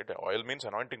is, right? Oil means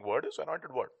anointing word is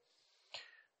anointed word.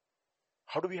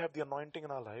 How do we have the anointing in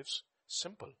our lives?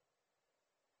 Simple.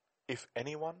 If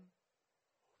anyone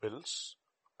wills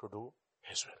to do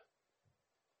his will,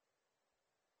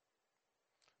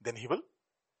 then he will?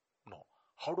 No.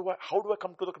 How do I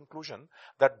come to the conclusion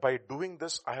that by doing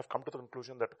this, I have come to the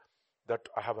conclusion that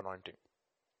I have anointing?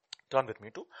 Turn with me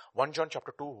to 1 John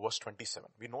chapter 2 verse 27.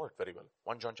 We know it very well.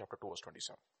 1 John chapter 2 verse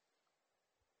 27.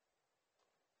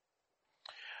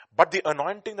 But the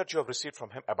anointing that you have received from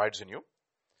him abides in you,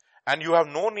 and you have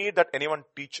no need that anyone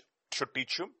should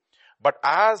teach you. But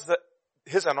as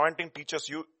his anointing teaches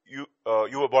you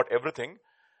about everything,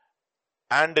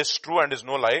 and is true and is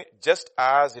no lie, just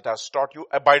as it has taught you,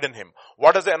 abide in him.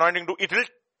 What does the anointing do? It will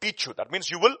teach you. That means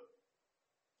you will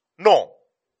know.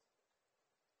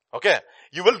 Okay?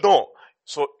 You will know.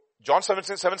 So, John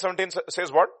 7:17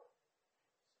 says what?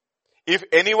 If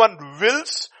anyone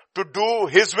wills to do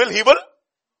his will, he will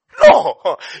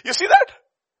know. You see that?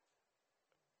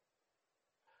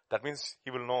 That means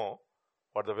he will know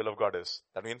what the will of God is.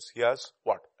 That means he has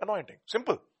what? Anointing.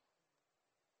 Simple.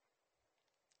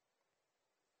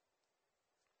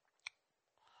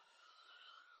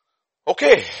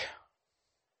 Okay.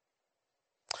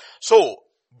 So,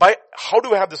 how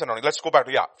do we have this anointing? Let's go back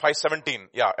to, 5:17.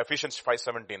 Ephesians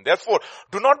 5:17. Therefore,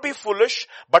 do not be foolish,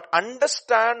 but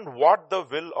understand what the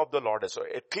will of the Lord is. So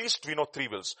at least we know three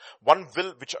wills. One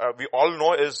will, which we all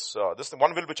know is, this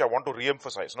one will which I want to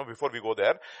re-emphasize, before we go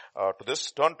there, to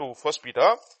this. Turn to 1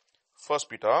 Peter,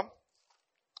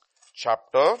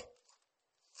 chapter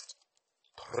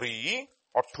 3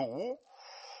 or 2.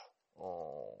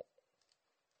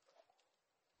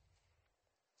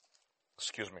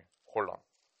 Excuse me. Hold on.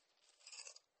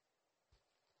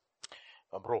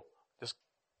 Bro, just,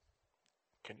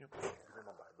 can you give me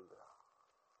my Bible there?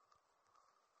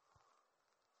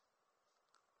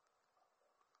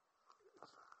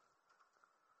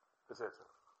 This is it, sir.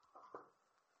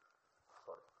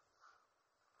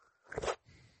 Sorry.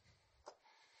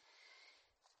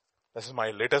 This is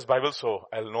my latest Bible, so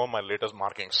I'll know my latest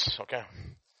markings. Okay.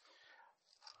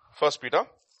 1 Peter,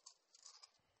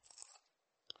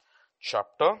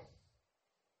 chapter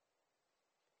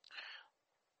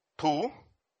 2,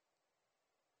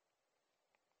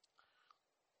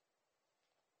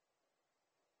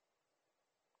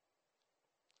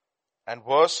 and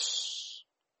verse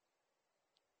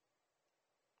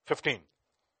 15.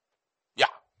 Yeah.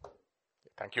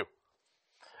 Thank you.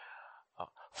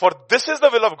 For this is the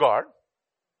will of God,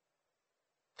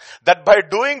 that by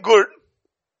doing good,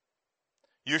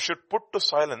 you should put to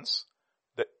silence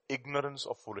the ignorance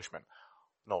of foolish men.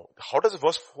 Now, how does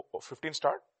verse 15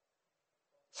 start?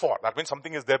 4. That means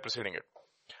something is there preceding it.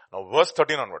 Now, verse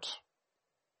 13 onwards.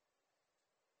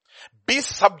 Be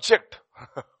subject.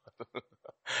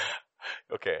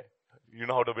 Okay. You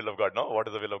know how the will of God, no? What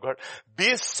is the will of God?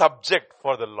 Be subject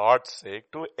for the Lord's sake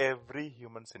to every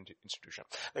human institution.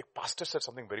 Like Pastor said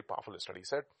something very powerful yesterday. He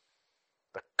said,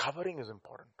 the covering is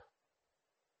important.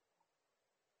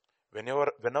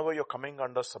 Whenever you're coming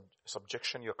under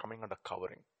subjection, you're coming under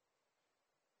covering.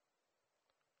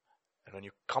 And when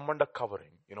you come under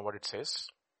covering, you know what it says?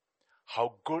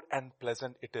 How good and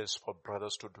pleasant it is for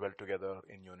brothers to dwell together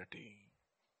in unity.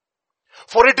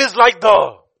 For it is like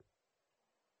the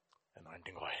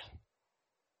anointing oil.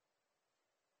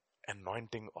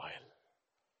 Anointing oil.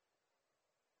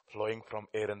 Flowing from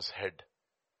Aaron's head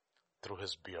through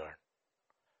his beard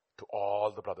to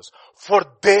all the brothers. For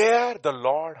there the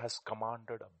Lord has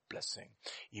commanded a blessing,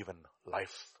 even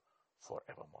life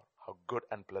forevermore. How good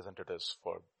and pleasant it is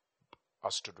for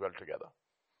us to dwell together.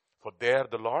 For there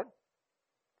the Lord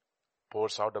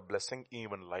pours out a blessing,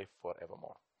 even life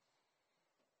forevermore.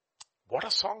 What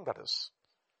a song that is.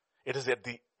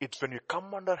 It's when we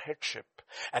come under headship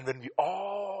and when we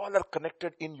all are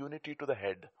connected in unity to the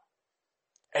head.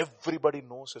 Everybody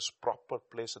knows his proper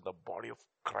place in the body of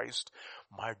Christ.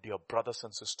 My dear brothers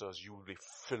and sisters, you will be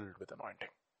filled with anointing.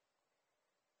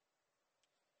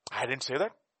 I didn't say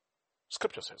that.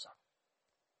 Scripture says that.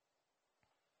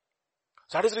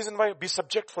 So that is the reason why be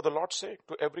subject for the Lord's sake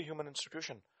to every human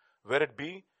institution, where it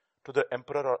be to the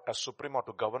emperor as supreme or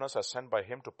to governors as sent by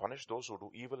him to punish those who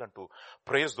do evil and to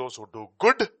praise those who do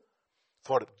good.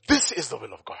 For this is the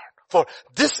will of God. For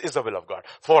this is the will of God.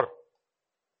 For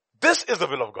this is the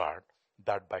will of God,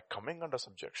 that by coming under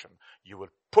subjection, you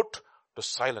will put to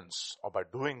silence, or by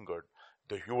doing good,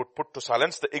 you would put to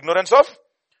silence the ignorance of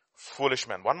foolish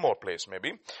men. One more place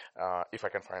maybe, if I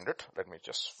can find it. Let me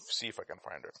just see if I can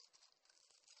find it.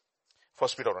 1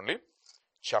 Peter only,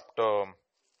 chapter,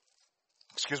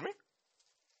 excuse me?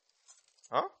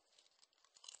 Huh?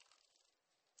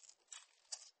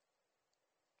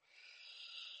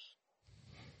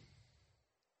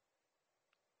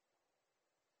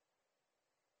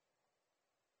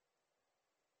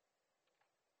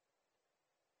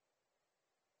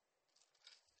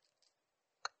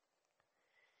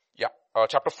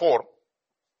 Chapter 4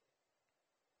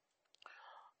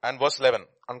 and verse 11.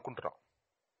 Ankuntra.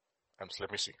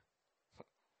 Let me see.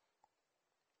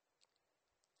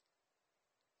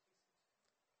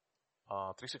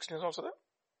 Uh, 3:16 is also there?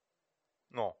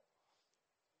 No.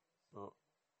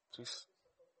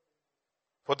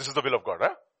 For this is the will of God,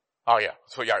 huh? Ah, yeah.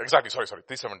 So yeah, exactly. Sorry.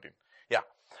 3:17. Yeah.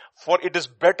 For it is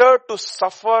better to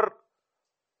suffer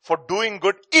for doing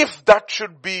good, if that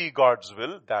should be God's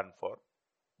will, than for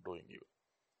doing evil.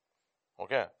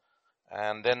 Okay.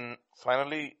 And then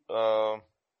finally,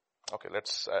 okay,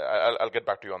 I'll get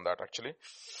back to you on that actually.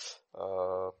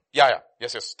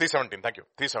 Yes, 317, thank you,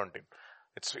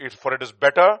 317. For it is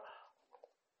better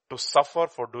to suffer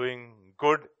for doing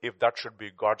good, if that should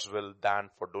be God's will, than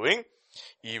for doing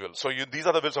evil. So these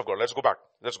are the wills of God. Let's go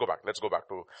back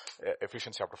to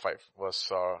Ephesians chapter 5,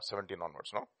 verse 17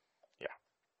 onwards, no? Yeah.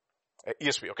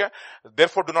 ESV, okay?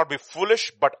 Therefore do not be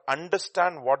foolish, but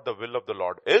understand what the will of the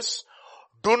Lord is.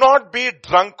 Do not be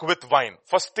drunk with wine.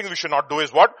 First thing we should not do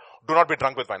is what? Do not be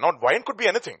drunk with wine. Now, wine could be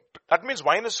anything. That means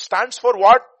wine stands for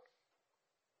what?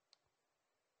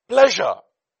 Pleasure.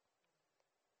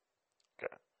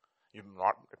 Okay.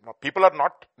 People are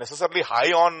not necessarily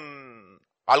high on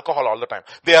alcohol all the time.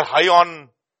 They are high on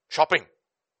shopping,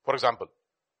 for example.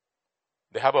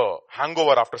 They have a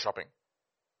hangover after shopping.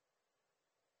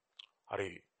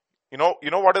 Hurry. You know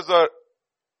what is the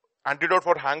antidote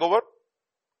for hangover?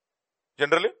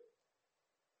 Generally?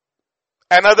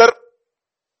 Another.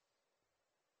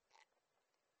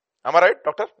 Am I right,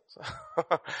 doctor?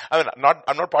 I'm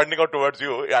not pointing out towards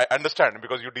you. I understand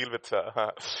because you deal with,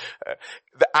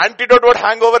 the antidote for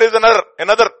hangover is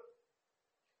another.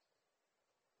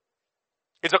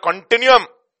 It's a continuum,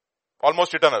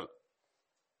 almost eternal.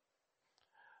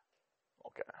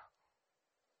 Okay.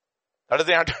 That is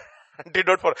the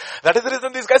antidote for, that is the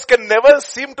reason these guys can never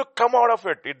seem to come out of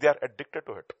it. They are addicted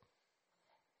to it.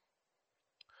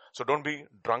 So don't be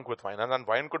drunk with wine. And then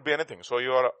wine could be anything. So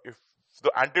if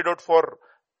the antidote for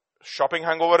shopping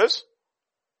hangover is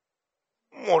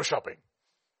more shopping.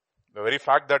 The very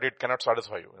fact that it cannot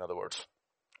satisfy you, in other words.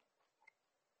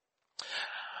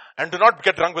 And do not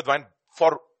get drunk with wine,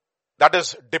 for that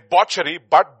is debauchery,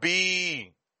 but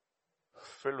be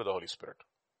filled with the Holy Spirit.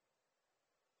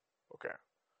 Okay.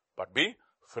 But be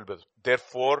filled with.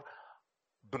 Therefore,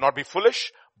 do not be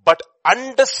foolish, but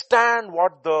understand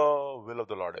what the will of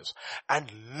the Lord is.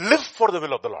 And live for the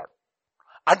will of the Lord.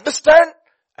 Understand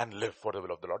and live for the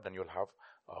will of the Lord. Then you'll have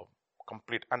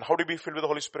complete. And how do you be filled with the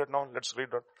Holy Spirit now? Let's read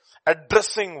that.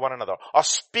 Addressing one another or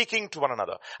speaking to one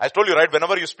another. I told you, right?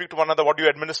 Whenever you speak to one another, what do you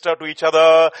administer to each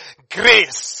other?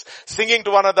 Grace. Singing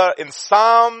to one another in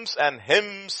psalms and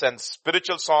hymns and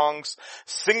spiritual songs.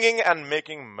 Singing and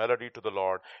making melody to the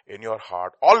Lord in your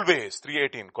heart. Always.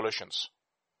 3:18 Colossians.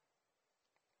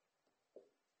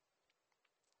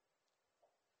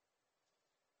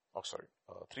 Oh, sorry.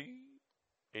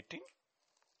 3:18?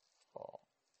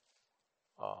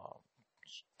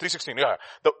 3:16, yeah.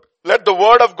 Let the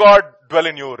word of God dwell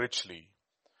in you richly.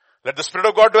 Let the Spirit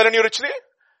of God dwell in you richly.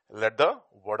 Let the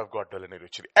word of God dwell in you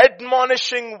richly.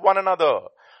 Admonishing one another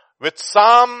with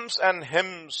psalms and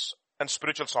hymns and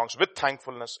spiritual songs with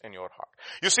thankfulness in your heart.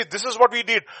 You see, this is what we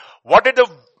did. What did the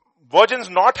virgins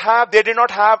not have? They did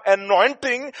not have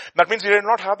anointing. That means they did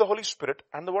not have the Holy Spirit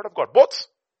and the word of God. Both.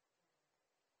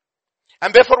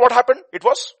 And therefore what happened? It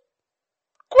was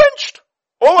quenched.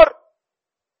 Over.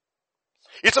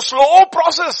 It's a slow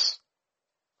process.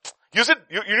 You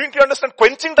need to understand,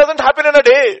 quenching doesn't happen in a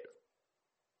day.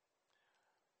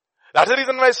 That's the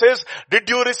reason why it says, did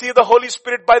you receive the Holy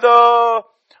Spirit by the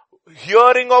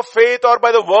hearing of faith or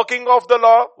by the working of the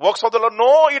law, works of the law?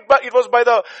 No, it was by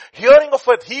the hearing of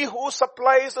faith. He who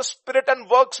supplies the Spirit and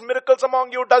works miracles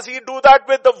among you, does he do that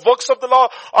with the works of the law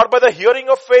or by the hearing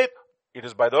of faith? It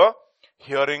is by the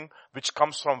hearing which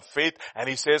comes from faith. And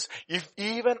he says, if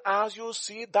even as you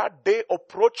see that day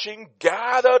approaching,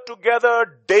 gather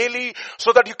together daily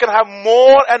so that you can have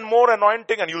more and more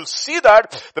anointing. And you'll see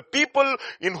that the people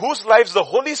in whose lives the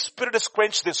Holy Spirit is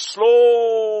quenched, they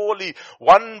slowly,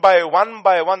 one by one,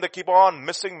 they keep on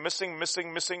missing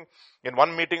in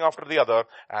one meeting after the other.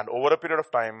 And over a period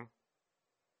of time,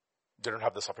 they don't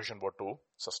have the sufficient word to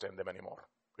sustain them anymore.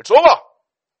 It's over.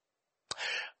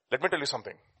 Let me tell you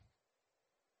something.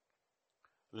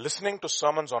 Listening to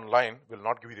sermons online will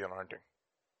not give you the anointing.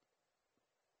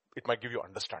 It might give you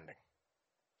understanding.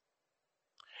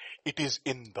 It is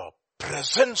in the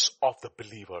presence of the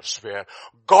believers where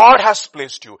God has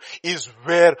placed you is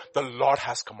where the Lord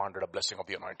has commanded a blessing of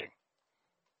the anointing.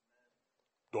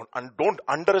 Don't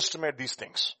underestimate these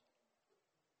things.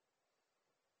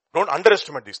 Don't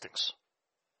underestimate these things.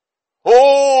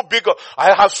 Oh, big,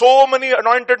 I have so many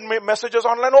anointed messages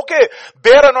online. Okay,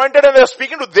 they're anointed and they're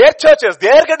speaking to their churches.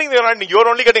 They're getting the anointing. You're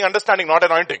only getting understanding, not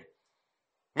anointing.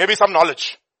 Maybe some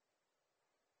knowledge.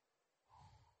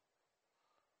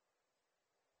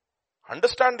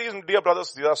 Understand these, dear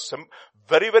brothers. These are some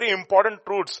very, very important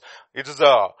truths. It is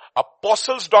the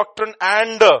apostles' doctrine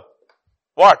and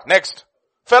What? Next.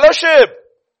 Fellowship.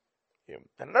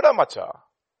 Ennada macha.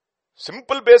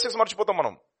 Simple basics marchipotam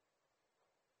manam.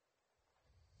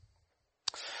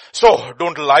 So,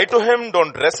 don't lie to him,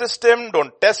 don't resist him,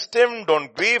 don't test him,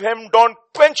 don't grieve him, don't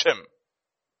quench him.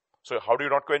 So how do you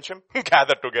not quench him?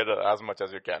 Gather together as much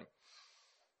as you can.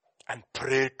 And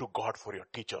pray to God for your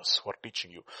teachers who are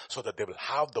teaching you, so that they will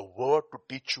have the word to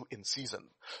teach you in season,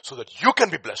 so that you can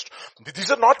be blessed.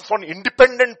 These are not for an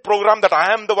independent program that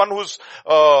I am the one who's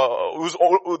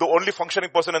the only functioning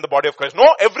person in the body of Christ.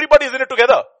 No, everybody is in it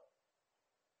together.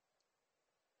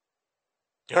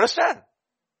 You understand?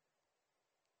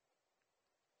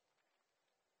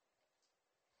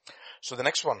 So the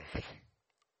next one,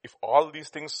 if all these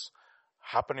things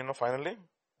happen, finally,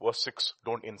 verse 6,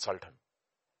 don't insult him.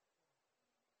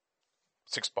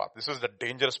 Sixth part. This is the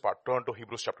dangerous part. Turn to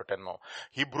Hebrews chapter 10 now.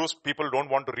 Hebrews people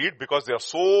don't want to read because there are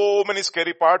so many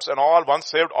scary parts, and all once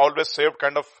saved, always saved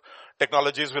kind of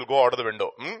technologies will go out of the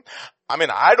window.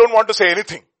 I don't want to say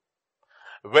anything.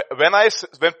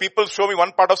 When people show me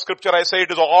one part of scripture, I say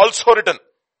it is also written.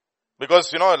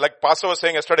 Because, like Pastor was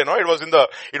saying yesterday, it was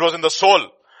in the soul.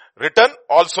 Written,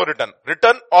 also written.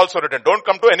 Written, also written. Don't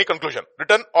come to any conclusion.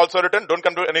 Written, also written. Don't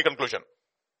come to any conclusion.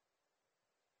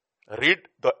 Read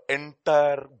the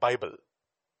entire Bible.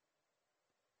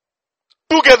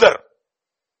 Together.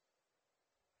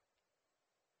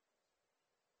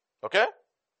 Okay?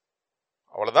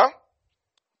 Avladha?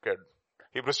 Okay.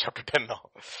 Hebrews chapter 10 now.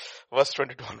 Verse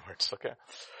 22 onwards. Okay.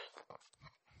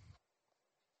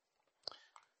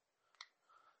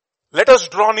 Let us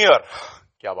draw near.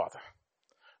 Kya baat hai?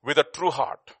 With a true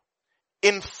heart,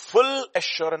 in full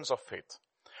assurance of faith,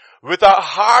 with our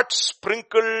hearts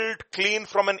sprinkled clean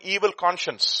from an evil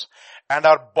conscience, and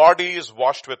our bodies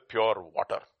washed with pure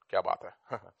water. Kya baat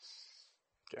hai?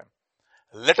 Okay.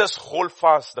 Let us hold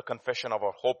fast the confession of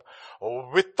our hope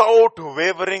without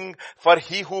wavering, for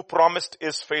he who promised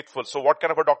is faithful. So what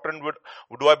kind of a doctrine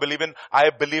do I believe in?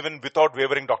 I believe in without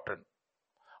wavering doctrine.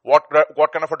 What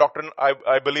kind of a doctrine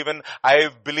I believe in? I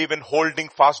believe in holding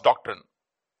fast doctrine.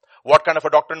 What kind of a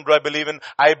doctrine do I believe in?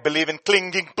 I believe in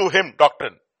clinging to him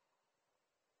doctrine.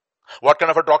 What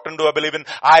kind of a doctrine do I believe in?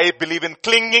 I believe in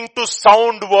clinging to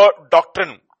sound word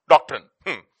doctrine.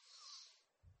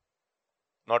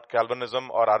 Not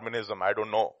Calvinism or Arminianism. I don't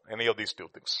know any of these two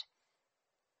things.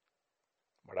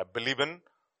 But I believe in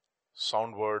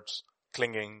sound words,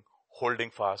 clinging,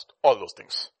 holding fast, all those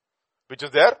things. Which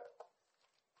is there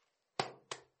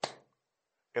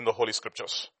in the Holy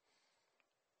Scriptures.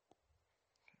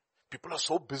 People are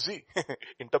so busy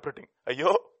interpreting.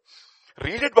 Ayyo,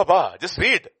 read it, Baba. Just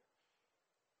read.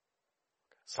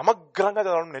 సమగ్రంగా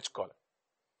చదవడం నేర్చుకోవాలి.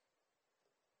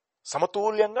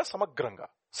 సమతుల్యంగా, సమగ్రంగా,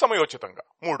 సమయోచితంగా.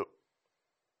 3.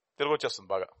 తెలుగు వచ్చేస్తుంది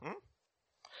బాగా.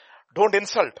 Don't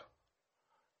insult.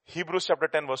 Hebrews chapter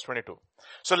 10 verse 22.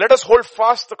 So let us hold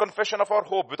fast the confession of our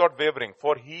hope without wavering,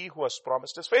 for he who has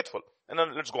promised is faithful. And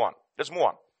then let's go on. Let's move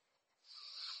on.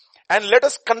 And let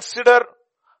us consider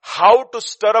how to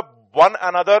stir up one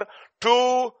another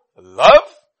to love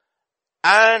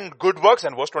and good works.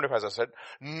 And verse 25, as I said,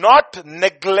 not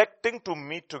neglecting to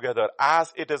meet together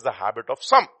as it is the habit of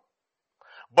some,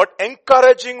 but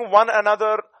encouraging one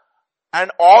another,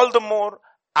 and all the more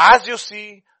as you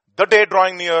see the day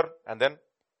drawing near. And then,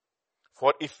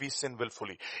 for if we sin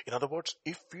willfully. In other words,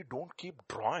 if we don't keep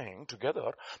drawing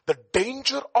together, the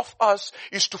danger of us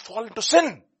is to fall into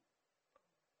sin.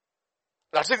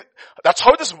 That's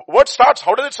how this word starts.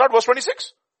 How does it start? Verse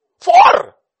 26.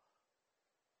 For.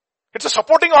 It's a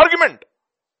supporting argument.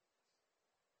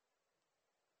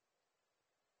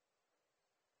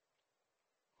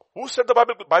 Who said the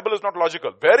Bible is not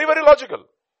logical? Very, very logical.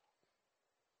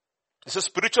 This is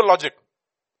spiritual logic.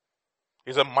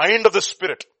 It's a mind of the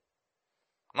spirit,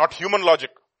 not human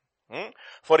logic.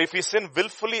 For if we sin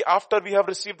willfully after we have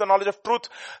received the knowledge of truth,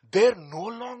 there no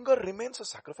longer remains a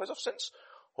sacrifice of sins.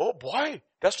 Oh boy,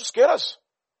 it has to scare us.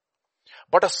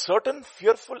 But a certain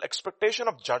fearful expectation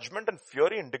of judgment and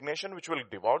fiery indignation which will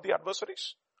devour the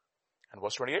adversaries. And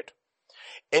verse 28.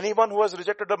 Anyone who has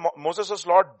rejected Moses'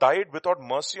 law died without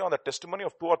mercy on the testimony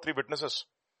of 2 or 3 witnesses.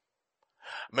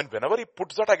 Whenever he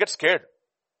puts that, I get scared.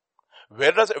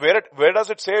 Where does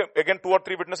it say again 2 or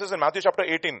 3 witnesses? In Matthew chapter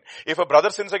 18. If a brother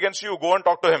sins against you, go and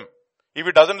talk to him. If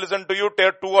he doesn't listen to you,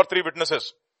 take 2 or 3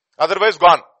 witnesses. Otherwise,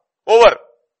 gone. Over.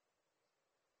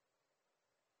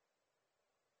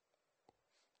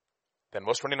 Then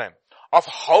verse 29. Of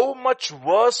how much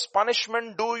worse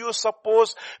punishment do you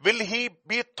suppose will he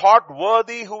be thought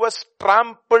worthy who has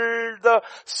trampled the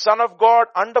Son of God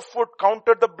underfoot,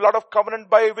 counted the blood of covenant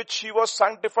by which he was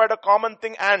sanctified a common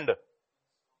thing, and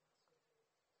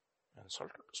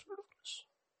insulted the Spirit of grace.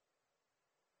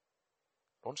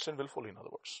 Don't sin willfully, in other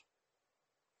words.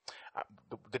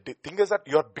 The thing is that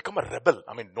you have become a rebel.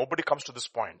 I mean, nobody comes to this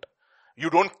point. You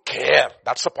don't care.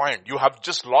 That's the point. You have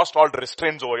just lost all the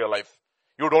restraints over your life.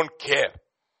 You don't care.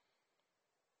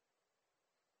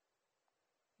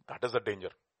 That is the danger.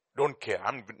 Don't care.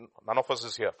 None of us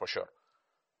is here for sure.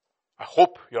 I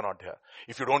hope you're not here.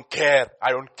 If you don't care,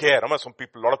 I don't care. I mean,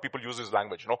 a lot of people use this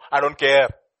language, I don't care.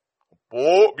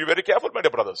 Oh, be very careful, my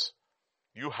dear brothers.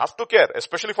 You have to care,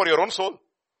 especially for your own soul.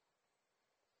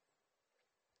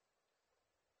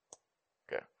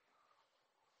 Okay.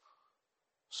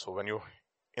 So when you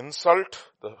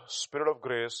insult the Spirit of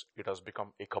grace, it has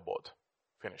become Ichabod.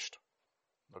 Finished.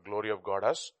 The glory of God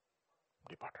has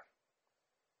departed.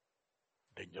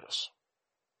 Dangerous.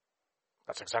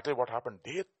 That's exactly what happened.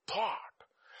 They thought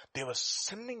they were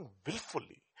sinning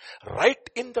willfully right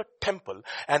in the temple,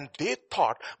 and they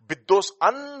thought with those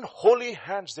unholy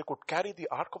hands they could carry the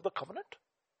Ark of the Covenant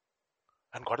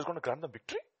and God is going to grant them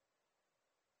victory.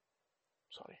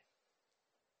 Sorry.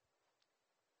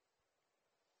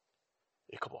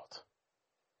 Ichabod.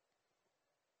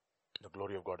 The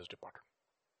glory of God is departed.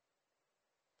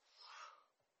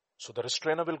 So the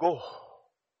restrainer will go.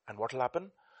 And what will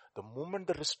happen? The moment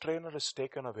the restrainer is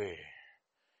taken away,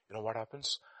 you know what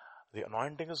happens? The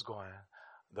anointing is gone,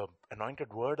 the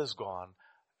anointed word is gone,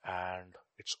 and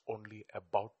it's only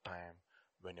about time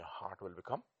when your heart will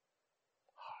become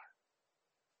hard.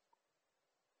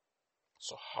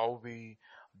 So how we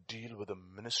deal with the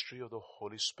ministry of the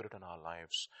Holy Spirit in our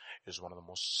lives is one of the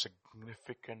most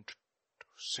significant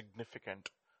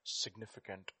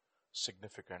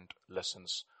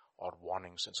lessons or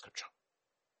warnings in Scripture.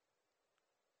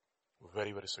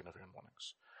 Very, very significant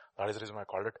warnings. That is the reason I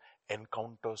called it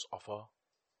encounters of a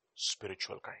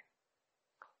spiritual kind.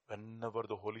 Whenever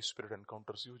the Holy Spirit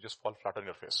encounters you, just fall flat on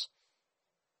your face.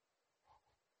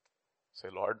 Say,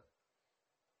 Lord,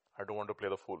 I don't want to play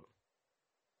the fool.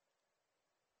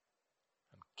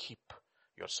 And keep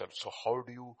yourself. So how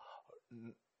do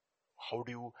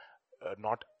you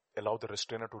not allow the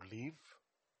restrainer to leave?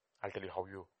 I'll tell you how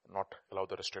you not allow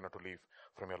the restrainer to leave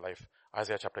from your life.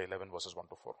 Isaiah chapter 11 verses 1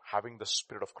 to 4. Having the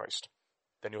Spirit of Christ.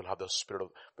 Then you will have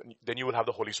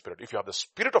the Holy Spirit. If you have the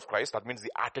Spirit of Christ, that means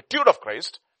the attitude of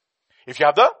Christ. If you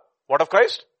have the what of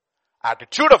Christ?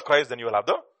 Attitude of Christ, then you will have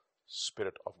the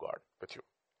Spirit of God with you.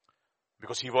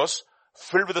 Because he was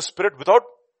filled with the Spirit without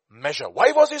measure.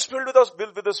 Why was he filled with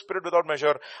the Spirit without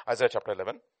measure? Isaiah chapter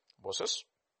 11 verses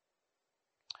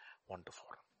 1 to 4.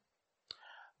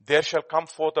 There shall come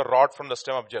forth a rod from the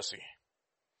stem of Jesse,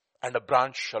 and a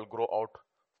branch shall grow out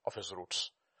of his roots.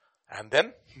 And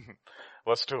then,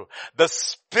 verse 2, the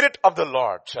Spirit of the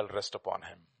Lord shall rest upon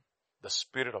him. The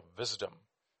Spirit of wisdom,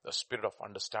 the Spirit of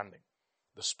understanding,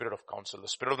 the Spirit of counsel, the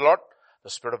Spirit of the Lord, the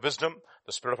Spirit of wisdom,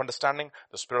 the Spirit of understanding,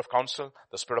 the Spirit of counsel,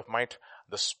 the Spirit of might,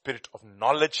 the Spirit of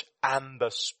knowledge, and the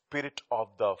Spirit of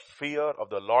the fear of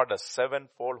the Lord. The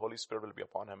sevenfold Holy Spirit will be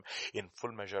upon him in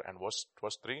full measure. And verse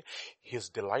 3, his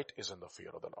delight is in the fear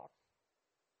of the Lord.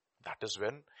 That is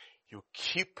when you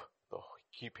keep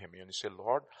him. And you say,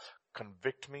 Lord,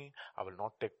 convict me. I will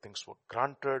not take things for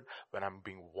granted. When I'm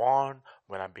being warned,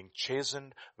 when I'm being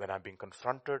chastened, when I'm being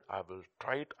confronted, I will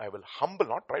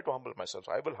not try to humble myself.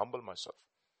 I will humble myself.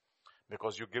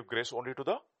 Because you give grace only to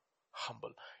the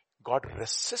humble. God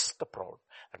resists the proud.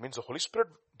 That means the Holy Spirit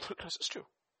will resist you.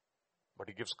 But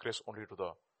he gives grace only to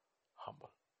the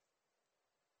humble.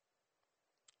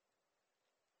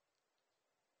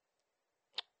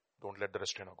 Don't let the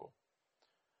restrainer go.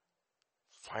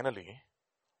 Finally,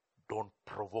 don't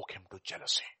provoke him to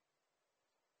jealousy.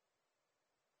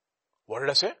 What did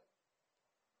I say?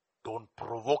 Don't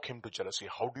provoke him to jealousy.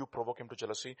 How do you provoke him to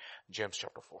jealousy? James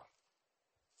chapter 4.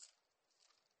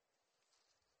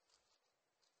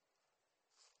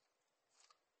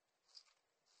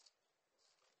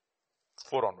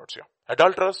 4 onwards, yeah.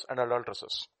 Adulterers and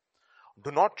adulteresses.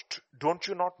 Don't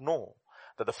you not know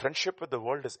that the friendship with the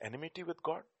world is enmity with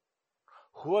God?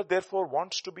 Whoever therefore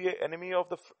wants to be a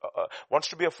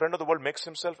friend of the world makes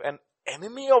himself an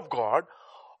enemy of God.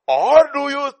 Or do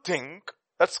you think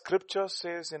that Scripture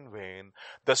says in vain,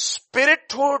 the Spirit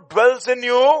who dwells in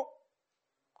you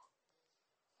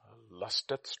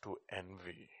lusteth to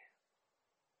envy?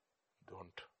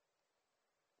 Don't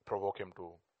provoke him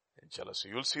to jealousy.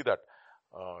 You'll see that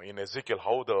in Ezekiel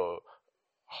how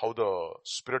the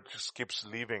Spirit keeps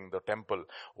leaving the temple.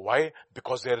 Why?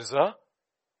 Because there is a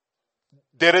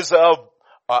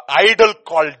idol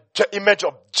called image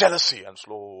of jealousy, and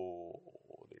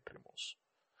slowly it removes.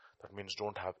 That means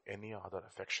don't have any other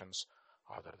affections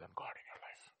other than God in your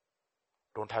life.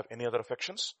 Don't have any other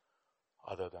affections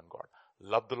other than God.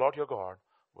 Love the Lord your God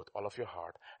with all of your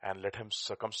heart, and let him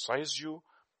circumcise your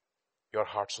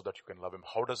heart so that you can love him.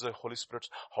 How does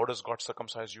how does God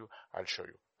circumcise you? I'll show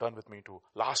you. Turn with me to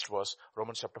last verse,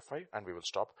 Romans chapter 5, and we will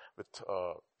stop with,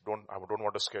 I don't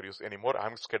want to scare you anymore.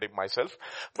 I'm scaring myself,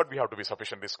 but we have to be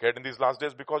sufficiently scared in these last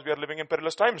days because we are living in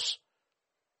perilous times.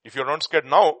 If you're not scared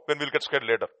now, then we'll get scared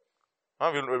later.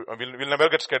 We'll never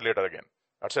get scared later again.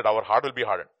 That's it. Our heart will be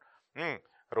hardened.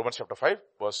 Romans chapter 5,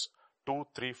 verse 2,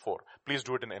 3, 4. Please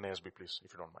do it in NASB, please,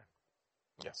 if you don't mind.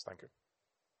 Yes, thank you.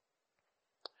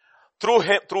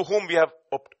 Through whom we have,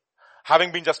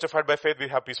 having been justified by faith, we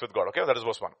have peace with God. Okay, that is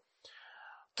verse 1.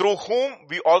 Through whom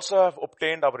we also have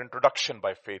obtained our introduction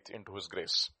by faith into his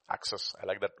grace. Access. I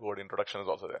like that word, introduction is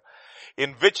also there.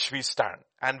 In which we stand,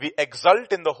 and we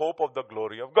exult in the hope of the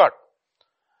glory of God.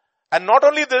 And not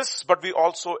only this, but we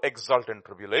also exult in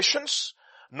tribulations,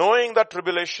 knowing that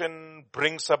tribulation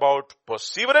brings about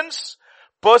perseverance,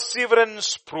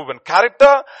 perseverance proven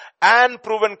character, and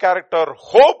proven character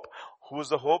hope. Who is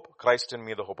the hope? Christ in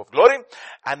me, the hope of glory.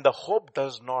 And the hope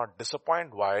does not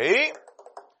disappoint. Why?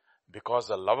 Because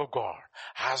the love of God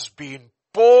has been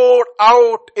poured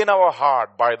out in our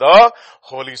heart by the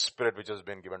Holy Spirit which has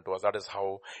been given to us. That is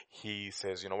how he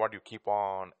says, you know what, you keep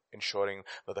on ensuring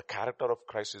that the character of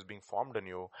Christ is being formed in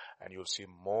you, and you'll see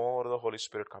more of the Holy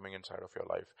Spirit coming inside of your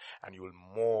life, and you'll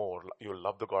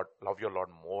love your Lord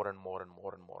more and more and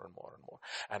more and more and more and more.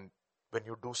 And when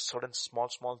you do certain small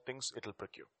things, it'll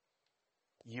prick you.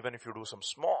 Even if you do some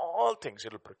small things,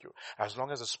 it'll prick you. As long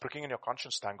as it's pricking in your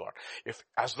conscience, thank God.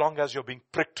 As long as you're being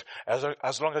pricked,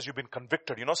 as long as you've been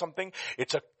convicted, you know something?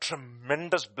 It's a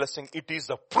tremendous blessing. It is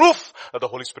the proof that the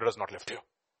Holy Spirit has not left you.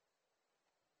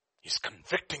 He's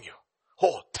convicting you.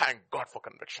 Oh, thank God for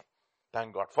conviction.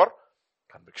 Thank God for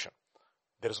conviction.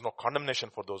 There is no condemnation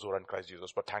for those who are in Christ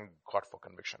Jesus, but thank God for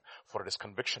conviction. For it is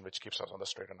conviction which keeps us on the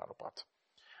straight and narrow path.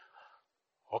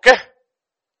 Okay?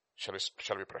 Shall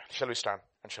we pray? Shall we stand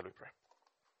and shall we pray?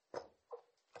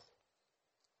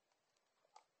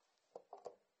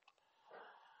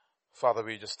 Father,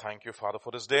 we just thank you, Father,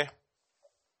 for this day.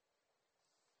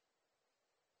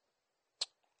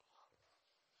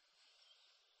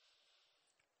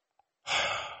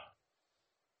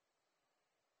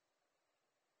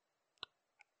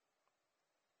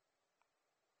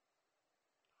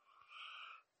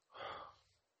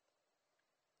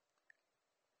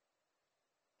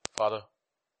 Father,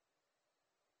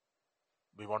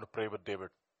 we want to pray with David.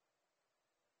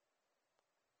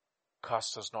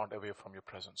 Cast us not away from your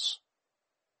presence.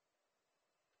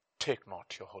 Take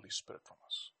not your Holy Spirit from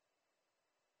us.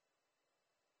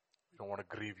 We don't want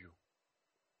to grieve you.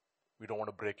 We don't want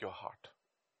to break your heart.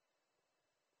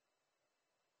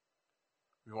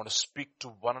 We want to speak to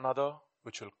one another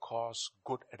which will cause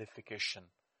good edification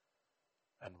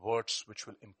and words which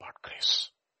will impart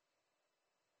grace.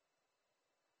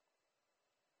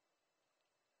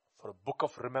 For a book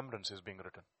of remembrance is being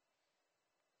written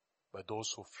by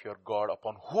those who fear God,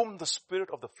 upon whom the spirit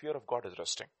of the fear of God is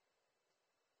resting.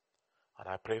 And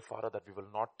I pray, Father, that we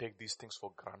will not take these things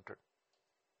for granted.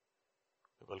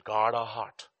 We will guard our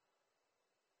heart,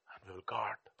 and we will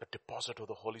guard the deposit of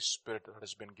the Holy Spirit that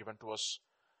has been given to us,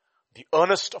 the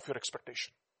earnest of our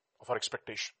expectation.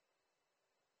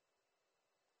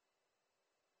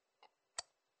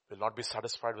 We will not be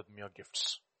satisfied with mere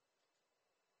gifts.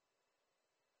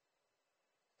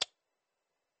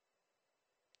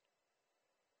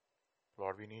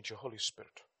 Lord, we need your Holy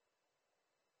Spirit.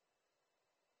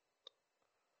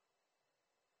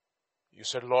 You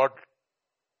said, Lord,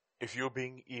 if you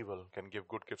being evil can give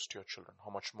good gifts to your children,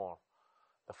 how much more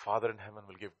the Father in heaven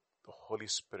will give the Holy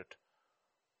Spirit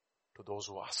to those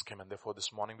who ask him. And therefore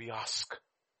this morning we ask,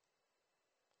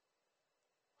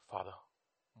 Father,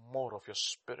 more of your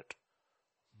Spirit,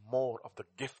 more of the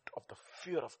gift of the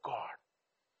fear of God,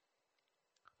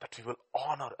 that we will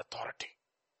honor authority,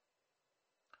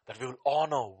 that we will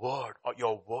honor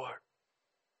your word.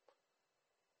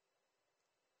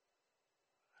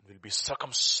 And we'll be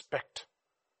circumspect.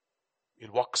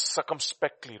 We'll walk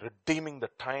circumspectly, redeeming the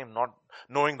time, not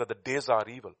knowing that the days are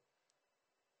evil.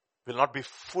 We'll not be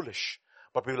foolish,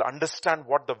 but we will understand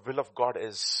what the will of God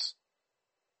is.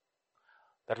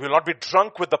 That we will not be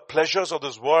drunk with the pleasures of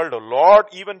this world, oh Lord,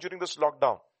 even during this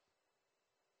lockdown.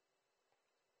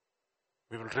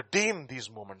 We will redeem these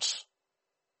moments.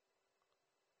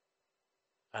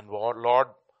 And Lord,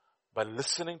 by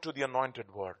listening to the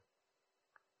anointed word,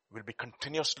 we'll be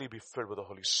continuously be filled with the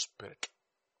Holy Spirit.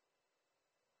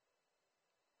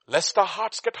 Lest our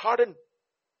hearts get hardened.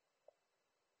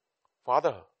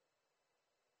 Father,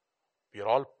 we are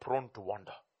all prone to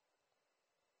wander.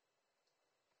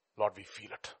 Lord, we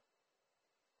feel it.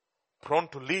 prone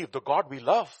to leave the God we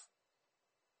love.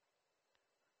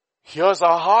 Here's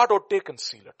our heart, O take and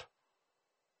seal it.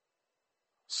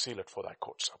 Seal it for thy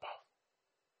courts above.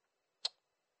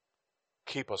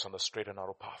 Keep us on the straight and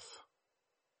narrow path.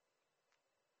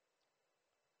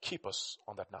 Keep us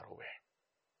on that narrow way.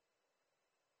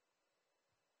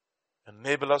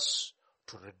 Enable us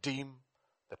to redeem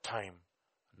the time,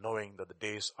 knowing that the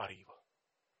days are evil.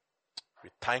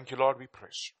 We thank you, Lord, we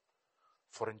praise you.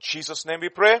 For in Jesus' name we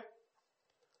pray.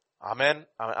 Amen.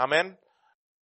 Amen.